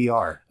full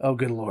VR. Oh,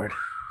 good lord.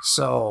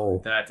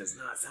 So, That does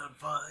not sound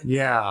fun.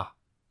 yeah.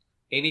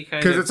 Any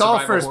kind 'Cause of it's all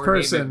survival first horror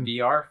game person, in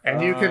VR.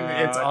 And you can,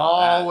 it's fuck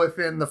all that.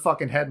 within the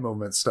fucking head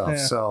movement stuff. Yeah.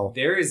 So,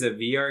 There is a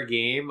VR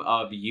game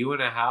of you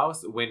in a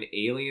house when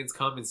aliens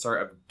come and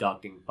start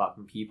abducting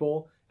fucking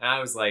people. And I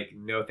was like,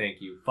 no thank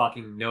you.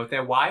 Fucking no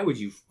thank. Why would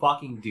you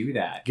fucking do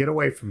that? get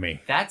away from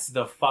me. That's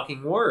the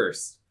fucking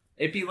worst.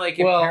 It'd be like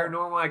if Well,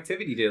 Paranormal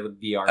Activity did a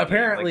VR game.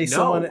 Apparently, Like,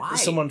 no, why?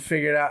 someone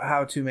figured out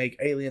how to make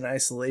Alien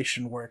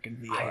Isolation work in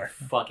I VR.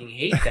 fucking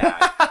hate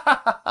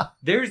that.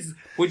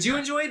 Would you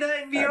enjoy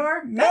that in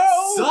VR? no!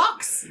 That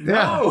sucks. Yeah.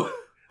 No.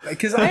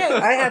 Because I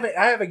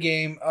have a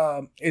game.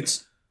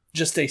 It's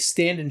just a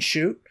stand and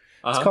shoot. It's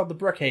Uh-huh. called the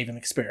Brookhaven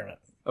Experiment,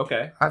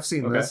 Okay. I've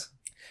seen Okay. this.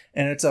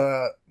 and it's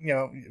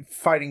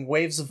fighting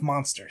waves of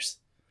monsters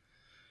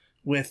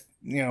with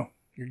your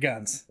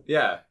guns.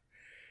 Yeah.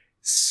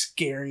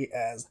 Scary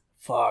as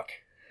fuck.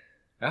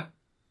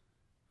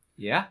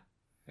 Yeah.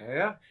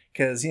 Yeah.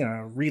 because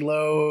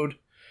reload,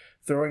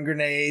 throwing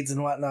grenades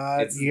and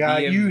whatnot. It's You the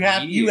have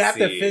to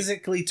immediacy.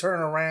 physically turn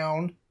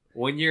around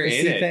When you're to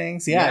in see it.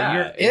 things. Yeah,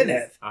 you're in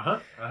it. Uh-huh.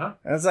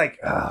 And it's like,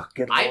 oh,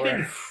 good I've lord.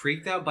 been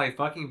freaked out by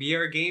fucking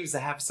VR games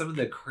that have some of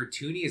the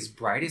cartooniest,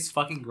 brightest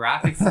fucking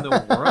graphics in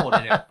the world,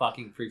 and it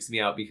fucking freaks me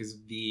out because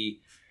of the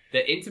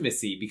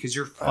intimacy, because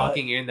you're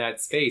fucking in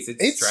that space. It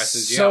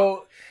stresses you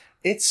out.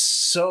 It's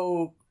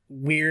so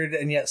weird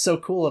and yet so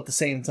cool at the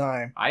same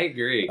time. I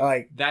agree.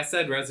 Like, that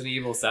said, Resident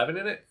Evil 7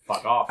 in it?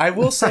 Fuck off. I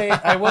will say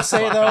Fuck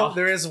though, off.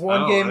 there is I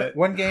one don't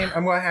want game it.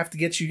 I'm going to have to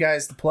get you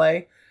guys to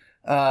play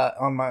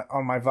on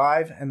my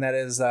Vive, and that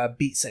is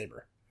Beat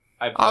Saber.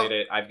 I played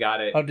it. I've got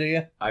it. Oh, do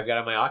you? I've got it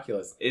on my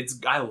Oculus.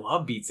 I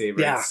love Beat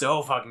Saber. Yeah. It's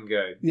so fucking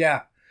good.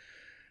 Yeah.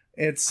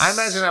 I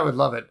imagine I would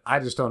love it. I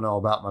just don't know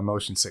about my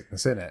motion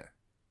sickness in it.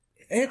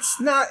 It's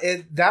not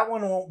that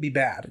one won't be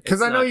bad. Because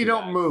It's I know not you too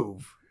don't bad.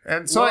 move.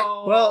 And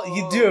so Well,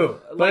 you do,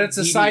 but it's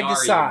a side to DDR you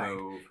side.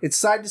 move. It's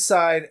side to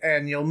side,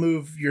 and you'll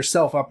move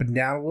yourself up and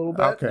down a little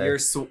bit. Okay.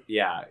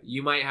 Yeah,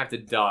 you might have to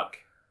duck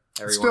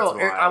every still, once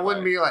in a while. I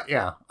wouldn't but- be like,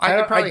 yeah. I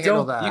could probably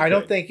handle that. I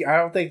don't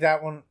think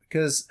that one,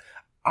 because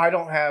I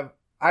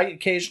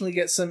occasionally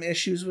get some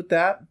issues with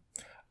that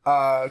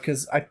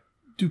because I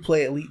do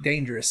play Elite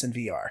Dangerous in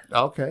VR.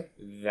 Okay.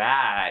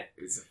 That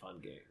is a fun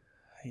game.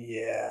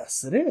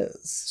 Yes, it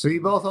is. So you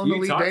both own You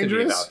Elite talked to me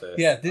Dangerous? about this.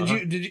 Yeah. Uh-huh.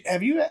 Did you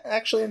have you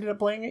actually ended up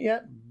playing it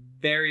yet?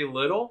 Very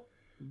little,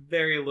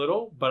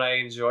 but I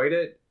enjoyed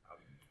it.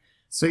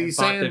 So I you bought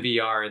saying the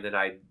VR, and then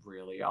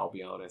I'll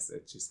be honest,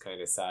 it just kind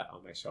of sat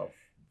on my shelf.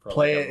 For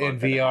Play like a it in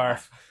month and a VR.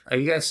 half. are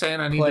you guys saying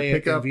I need Play to it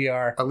pick in up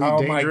VR. Elite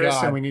Oh my Dangerous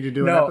god! and we need to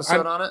do an No,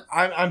 episode on it?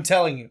 I'm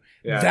telling you,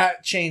 Yeah.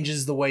 that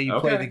changes the way you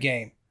play Okay. the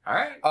game. All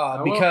right.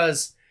 I will.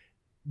 Because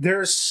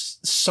there's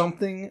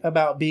something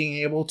about being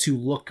able to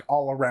look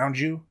all around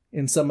you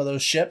in some of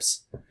those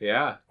ships.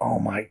 Yeah, Oh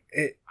my!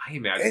 I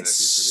imagine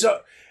It's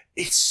that'd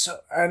be so,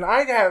 and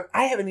I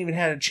haven't even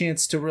had a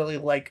chance to really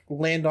like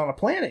land on a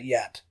planet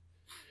yet.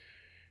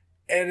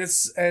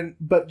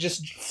 But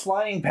just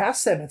flying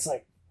past them, it's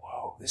like,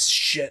 whoa, this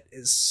shit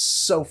is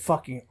so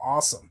fucking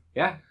awesome.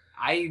 Yeah,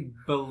 I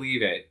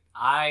believe it.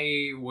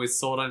 I was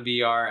sold on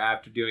VR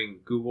after doing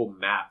Google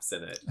Maps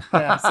in it.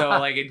 Yeah. So,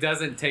 like, it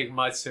doesn't take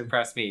much to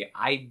impress me.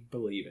 I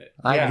believe it.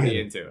 I I'd get be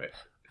it. into it.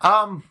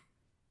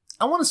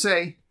 I want to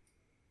say,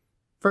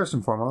 first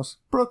and foremost,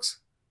 Brooks,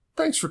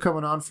 thanks for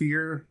coming on for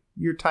your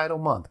title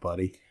month,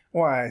 buddy.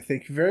 Why?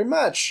 Thank you very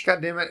much.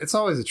 God damn it, it's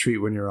always a treat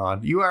when you're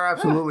on. You are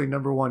absolutely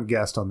number one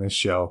guest on this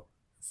show.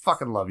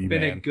 Fucking love you,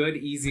 Been man. a good,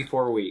 easy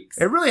 4 weeks.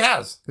 It really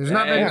has. There's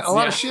not been Yeah. a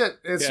lot of shit.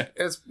 Yeah.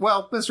 It's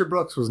well, Mr.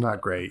 Brooks was not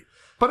great,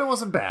 but it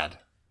wasn't bad.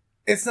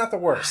 It's not the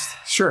worst.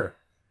 Sure,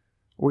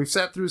 we've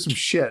sat through some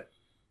shit,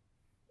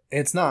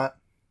 It's not.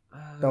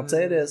 Don't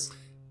say it is.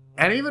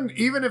 and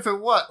even if it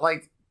was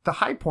like the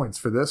high points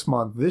for this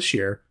month, this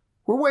year,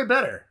 were way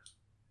better.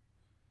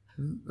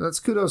 That's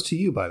kudos to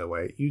you, by the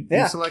way. You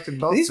selected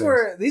both. These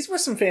things. were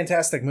some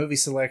fantastic movie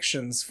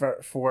selections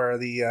for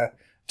the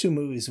 2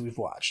 movies we've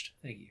watched.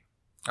 Thank you.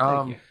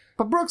 Thank you.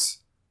 But Brooks,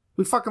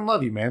 we fucking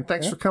love you, man.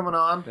 Thanks Yeah. for coming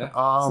on. Yeah.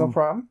 It's no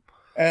problem.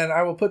 And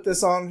I will put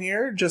this on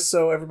here just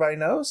so everybody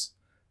knows.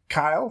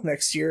 Kyle,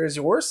 next year is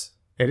yours.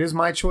 It is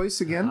my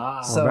choice again.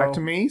 Ah. We're back to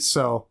me.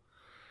 So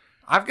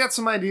I've got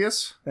some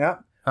ideas. Yeah.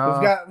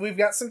 We've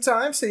got some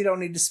time, so you don't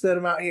need to spit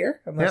them out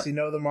here unless Yep. you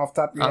know them off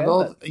the top of your head.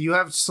 Although you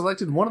have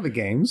selected one of the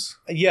games.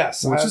 but-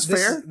 yes, which is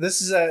this, fair.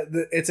 This is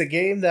it's a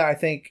game that I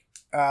think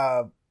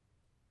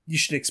you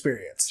should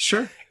experience.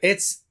 Sure.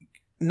 It's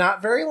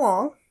not very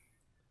long.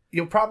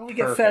 You'll probably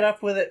get fed Perfect.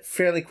 up with it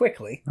fairly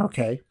quickly.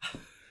 Okay.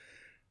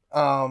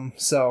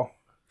 So,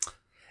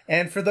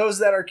 and for those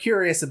that are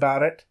curious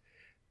about it,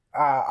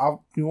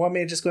 you want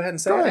me to just go ahead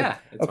and say Go it? ahead. Yeah.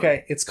 it's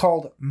Okay, it's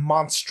called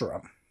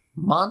Monstrum.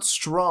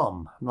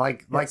 Monstrum.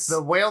 Like Yes.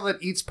 the whale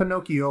that eats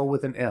Pinocchio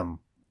with an M.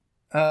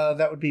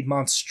 That would be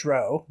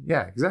Monstro.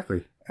 Yeah,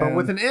 exactly. But And-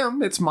 with an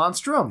M, it's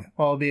Monstrum.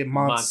 Well, it'd be a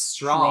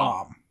Monstrum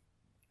Monstrum.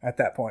 at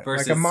that point.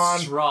 Versus like a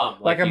strum,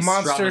 like a you strum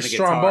monster on the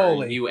guitar,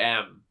 stromboli.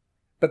 UM.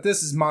 But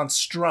this is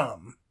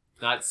Monstrum.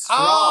 Not strum.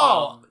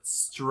 Oh!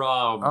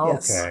 Strum.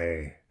 Yes.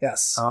 Okay.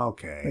 Yes,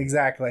 Okay.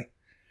 exactly.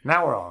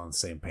 Now we're all on the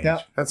same page.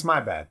 Yep. That's my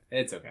bad.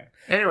 It's okay.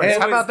 Anyways,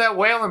 how Anyways- about that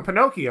whale in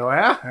Pinocchio,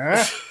 huh?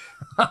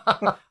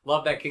 Huh?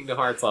 Love that Kingdom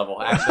Hearts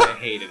level. Actually, I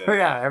hated it.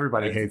 Yeah,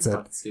 everybody hates it.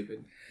 Fucking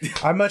stupid.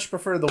 I much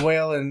prefer the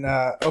whale in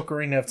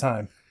Ocarina of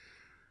Time.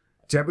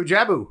 Jabu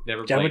Jabu.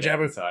 Never Jabba played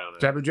Jabba. it, so I don't know.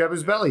 Jabu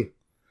Jabu's belly.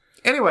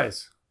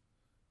 Anyways.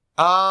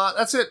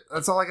 That's it.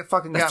 That's all I can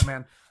fucking got,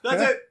 man.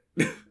 That's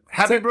it.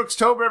 Happy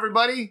Brookstober,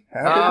 everybody.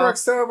 Happy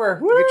Brookstober.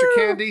 Get your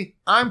candy.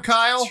 I'm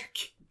Kyle.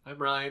 I'm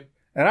Ryan.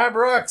 And I'm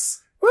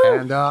Brooks. Woo!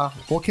 And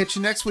we'll catch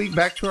you next week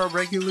back to our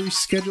regularly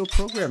scheduled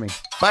programming.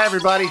 Bye,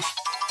 everybody.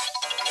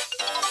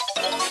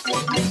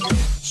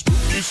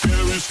 Spooky,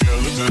 scary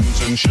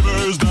skeletons and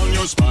shivers down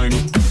your spine.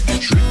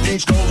 Shrieking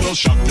skulls will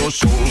shock your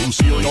soul,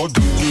 seal your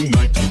doom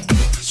tonight.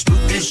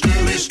 Spooky,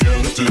 scary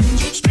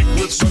skeletons speak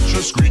with such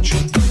a screech.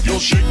 You'll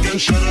shake and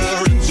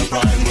shudder in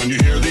surprise when you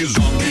hear these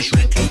zombies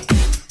shriek.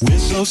 We're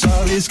so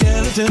sorry,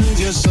 skeletons,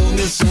 you're so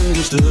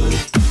misunderstood.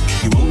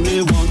 You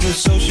only want to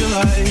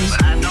socialize,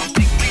 But I don't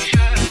think we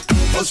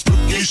should. a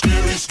spooky,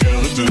 scary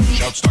skeleton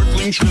shouts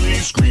startling, shrilly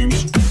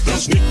screams. They'll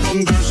sneak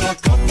under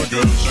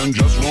sarcophagus and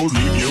just won't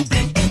leave you be.